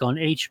network on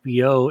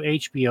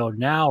HBO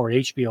Now or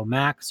HBO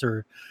Max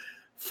or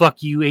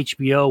fuck you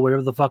HBO,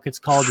 whatever the fuck it's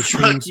called, the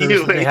streaming Fuck service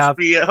you, that they have.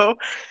 HBO.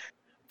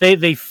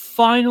 They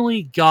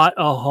finally got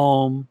a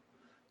home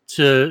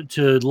to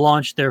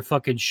launch their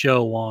fucking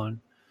show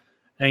on.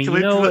 And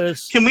Can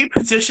can we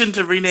petition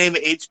to rename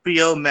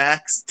HBO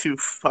Max to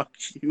fuck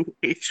you,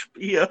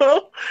 HBO?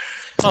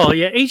 oh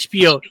yeah,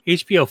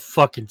 HBO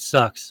fucking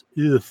sucks.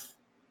 Ugh.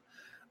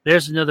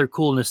 There's another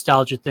cool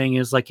nostalgia thing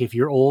is like if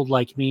you're old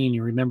like me and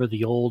you remember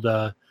the old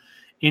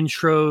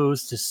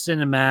intros to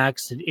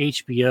Cinemax and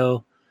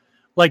HBO,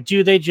 like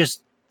dude, they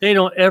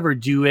don't ever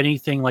do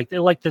anything like they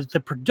like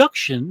the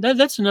production.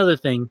 That's another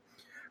thing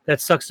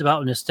that sucks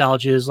about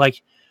nostalgia is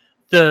like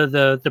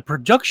the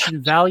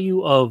production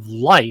value of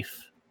life.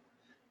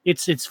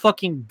 It's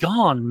fucking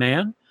gone,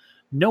 man.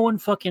 No one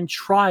fucking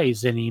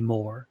tries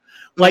anymore.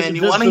 Like Man,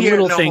 you the want to the hear?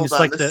 little No, hold things on.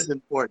 like This is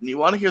important. You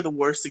want to hear the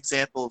worst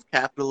example of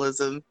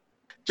capitalism?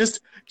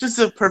 Just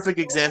a perfect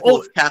example oh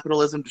of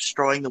capitalism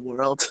destroying the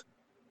world.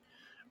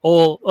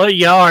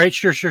 yeah, all right,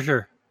 sure.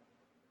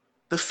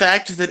 The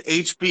fact that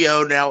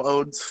HBO now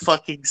owns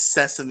fucking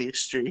Sesame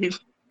Street.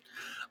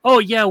 Oh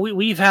yeah,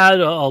 we've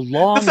had a The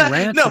long fact,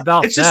 rant no,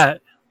 about it's just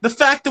that. the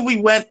fact that we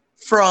went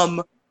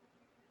from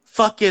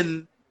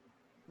fucking,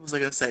 what was I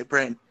gonna say,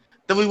 brain?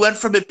 That we went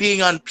from it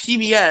being on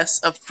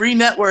PBS, a free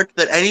network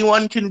that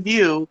anyone can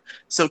view,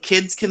 so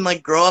kids can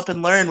like grow up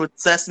and learn with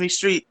Sesame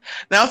Street.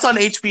 Now it's on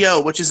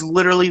HBO, which is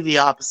literally the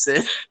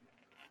opposite.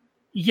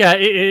 Yeah,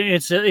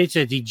 it's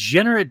a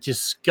degenerate,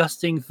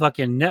 disgusting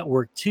fucking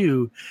network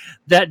too,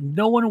 that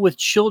no one with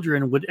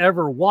children would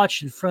ever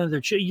watch in front of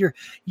their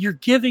you're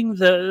giving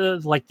the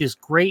like this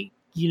great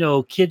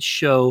kids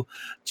show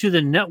to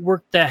the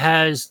network that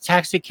has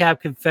Taxi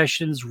Cab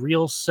Confessions,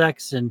 Real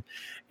Sex, and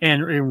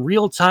in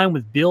Real Time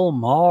with Bill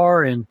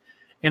Maher and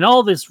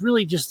all this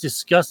really just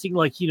disgusting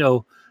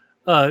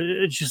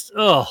it's just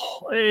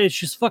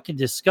fucking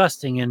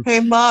disgusting and Hey,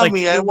 like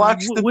mommy, I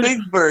watched the when Big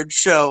Bird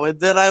show, and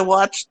then I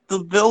watched the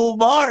Bill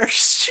Maher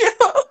show.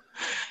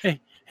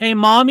 hey,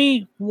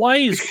 mommy, why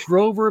is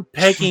Grover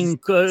pegging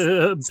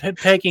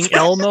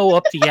Elmo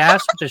up the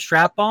ass with a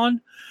strap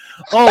on?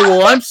 Oh,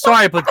 well, I'm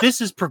sorry, but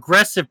this is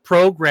progressive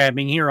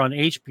programming here on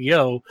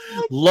HBO.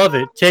 Love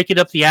it. Take it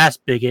up the ass,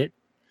 bigot.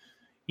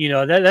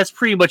 That's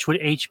pretty much what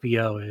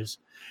HBO is.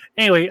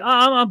 Anyway,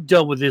 I'm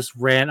done with this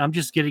rant. I'm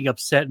just getting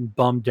upset and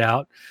bummed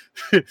out.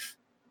 You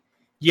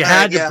All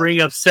right, had to yeah. bring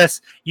up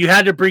you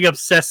had to bring up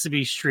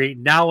Sesame Street.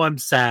 Now I'm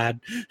sad.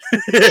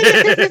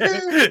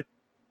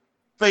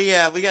 But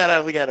yeah, we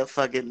gotta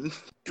fucking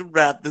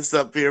wrap this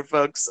up here,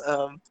 folks.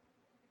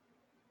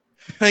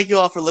 Thank you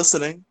all for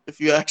listening. If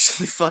you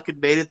actually fucking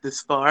made it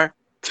this far.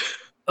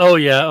 Oh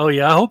yeah.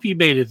 I hope you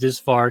made it this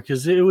far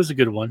because it was a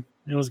good one.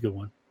 It was a good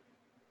one.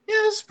 Yeah,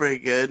 it's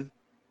pretty good.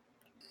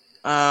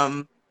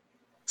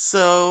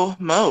 So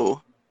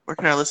Mo, where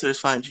can our listeners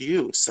find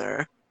you,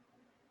 sir?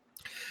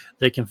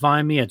 They can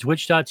find me at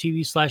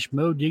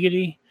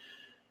twitch.tv/MoDiggity.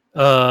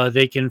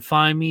 They can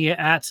find me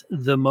at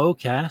the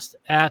MoCast,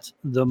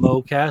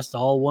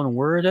 all one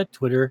word at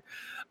Twitter.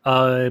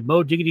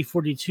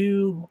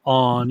 MoDiggity42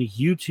 on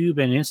YouTube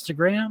and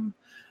Instagram.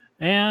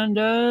 And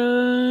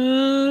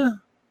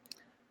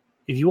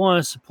if you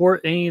want to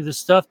support any of the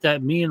stuff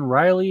that me and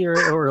Riley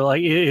or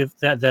like if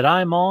that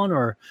I'm on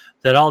or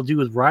that I'll do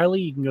with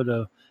Riley, you can go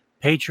to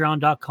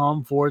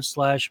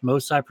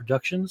patreon.com/Mosai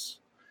Productions.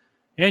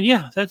 And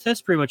yeah,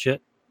 that's pretty much it.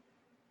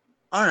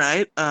 All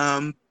right.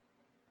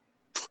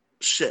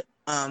 Shit.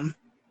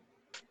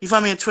 You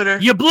find me on Twitter.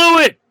 You blew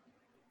it.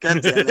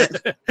 God damn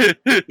it.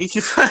 You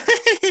can find,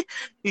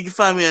 you can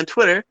find me on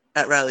Twitter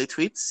at Riley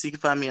Tweets. You can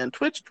find me on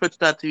Twitch,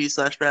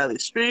 twitch.tv/Riley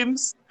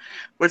Streams,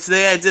 where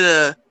today I did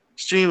a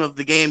stream of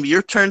the game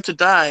Your Turn to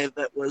Die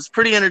that was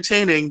pretty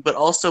entertaining, but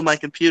also my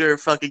computer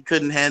fucking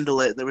couldn't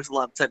handle it. There was a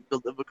lot of technical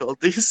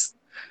difficulties.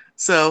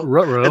 So, a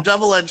Ruh-roh.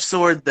 double-edged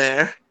sword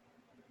there.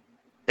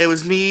 It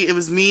was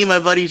me, my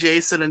buddy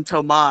Jason, and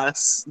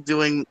Tomas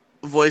doing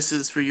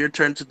voices for Your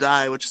Turn to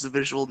Die, which is a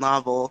visual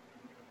novel.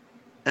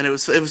 And it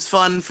was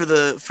fun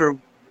for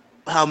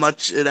how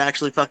much it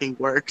actually fucking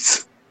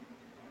worked.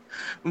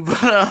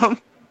 But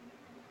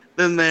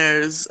then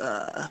there's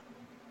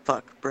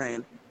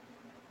brain.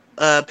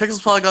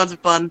 Pixels, Polygons, and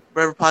Fun,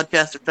 wherever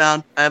podcasts are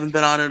found. I haven't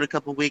been on it in a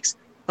couple weeks.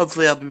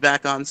 Hopefully I'll be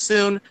back on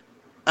soon.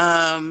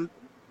 Pokemon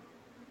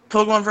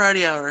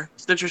Variety Hour,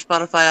 Stitcher,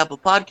 Spotify, Apple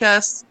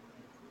Podcasts.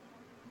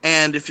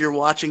 And if you're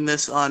watching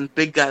this on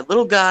Big Guy,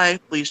 Little Guy,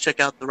 please check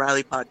out the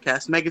Riley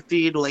Podcast mega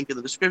feed, link in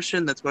the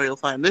description. That's where you'll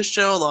find this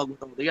show, along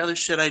with all the other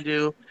shit I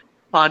do,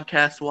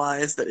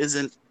 podcast-wise, that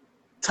isn't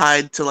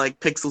tied to, like,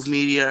 Pixels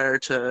Media or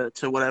to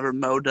whatever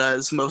Mo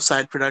does, Mo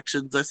Side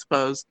Productions, I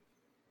suppose.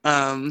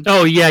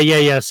 Oh,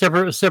 yeah.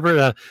 Separate.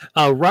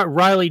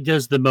 Riley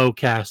does the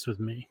MoCast with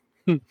me.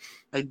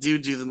 I do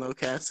the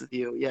MoCast with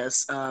you,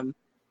 yes.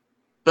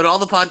 But all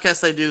the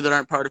podcasts I do that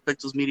aren't part of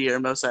Pixels Media or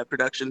Moside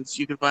Productions,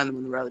 you can find them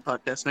in the Riley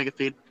Podcast mega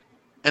feed.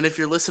 And if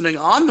you're listening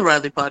on the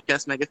Riley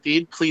Podcast mega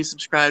feed, please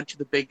subscribe to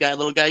the Big Guy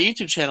Little Guy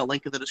YouTube channel,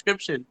 link in the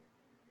description.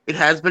 It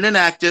has been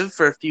inactive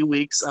for a few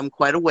weeks. I'm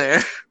quite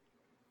aware.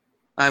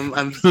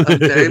 I'm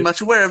very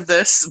much aware of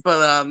this,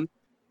 but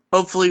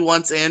hopefully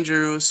once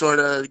Andrew sort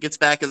of gets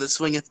back in the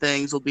swing of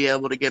things, we'll be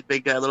able to get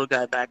Big Guy Little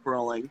Guy back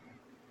rolling,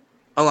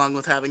 along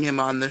with having him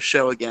on this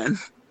show again.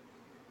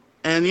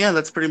 And yeah,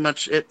 that's pretty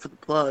much it for the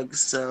plugs,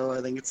 so I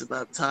think it's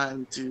about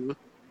time to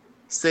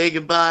say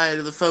goodbye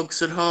to the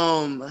folks at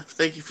home.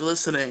 Thank you for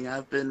listening.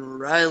 I've been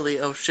Riley.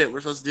 Oh shit,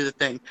 we're supposed to do the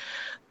thing.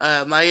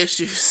 My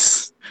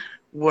issues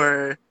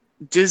were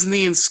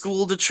Disney and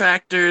school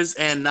detractors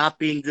and not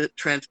being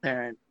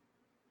transparent.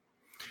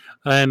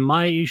 And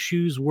my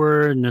issues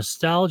were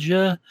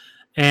nostalgia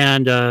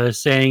and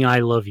saying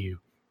I love you.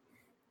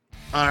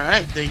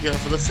 Alright, thank you all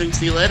for listening.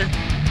 See you later.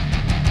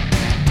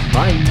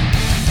 Bye.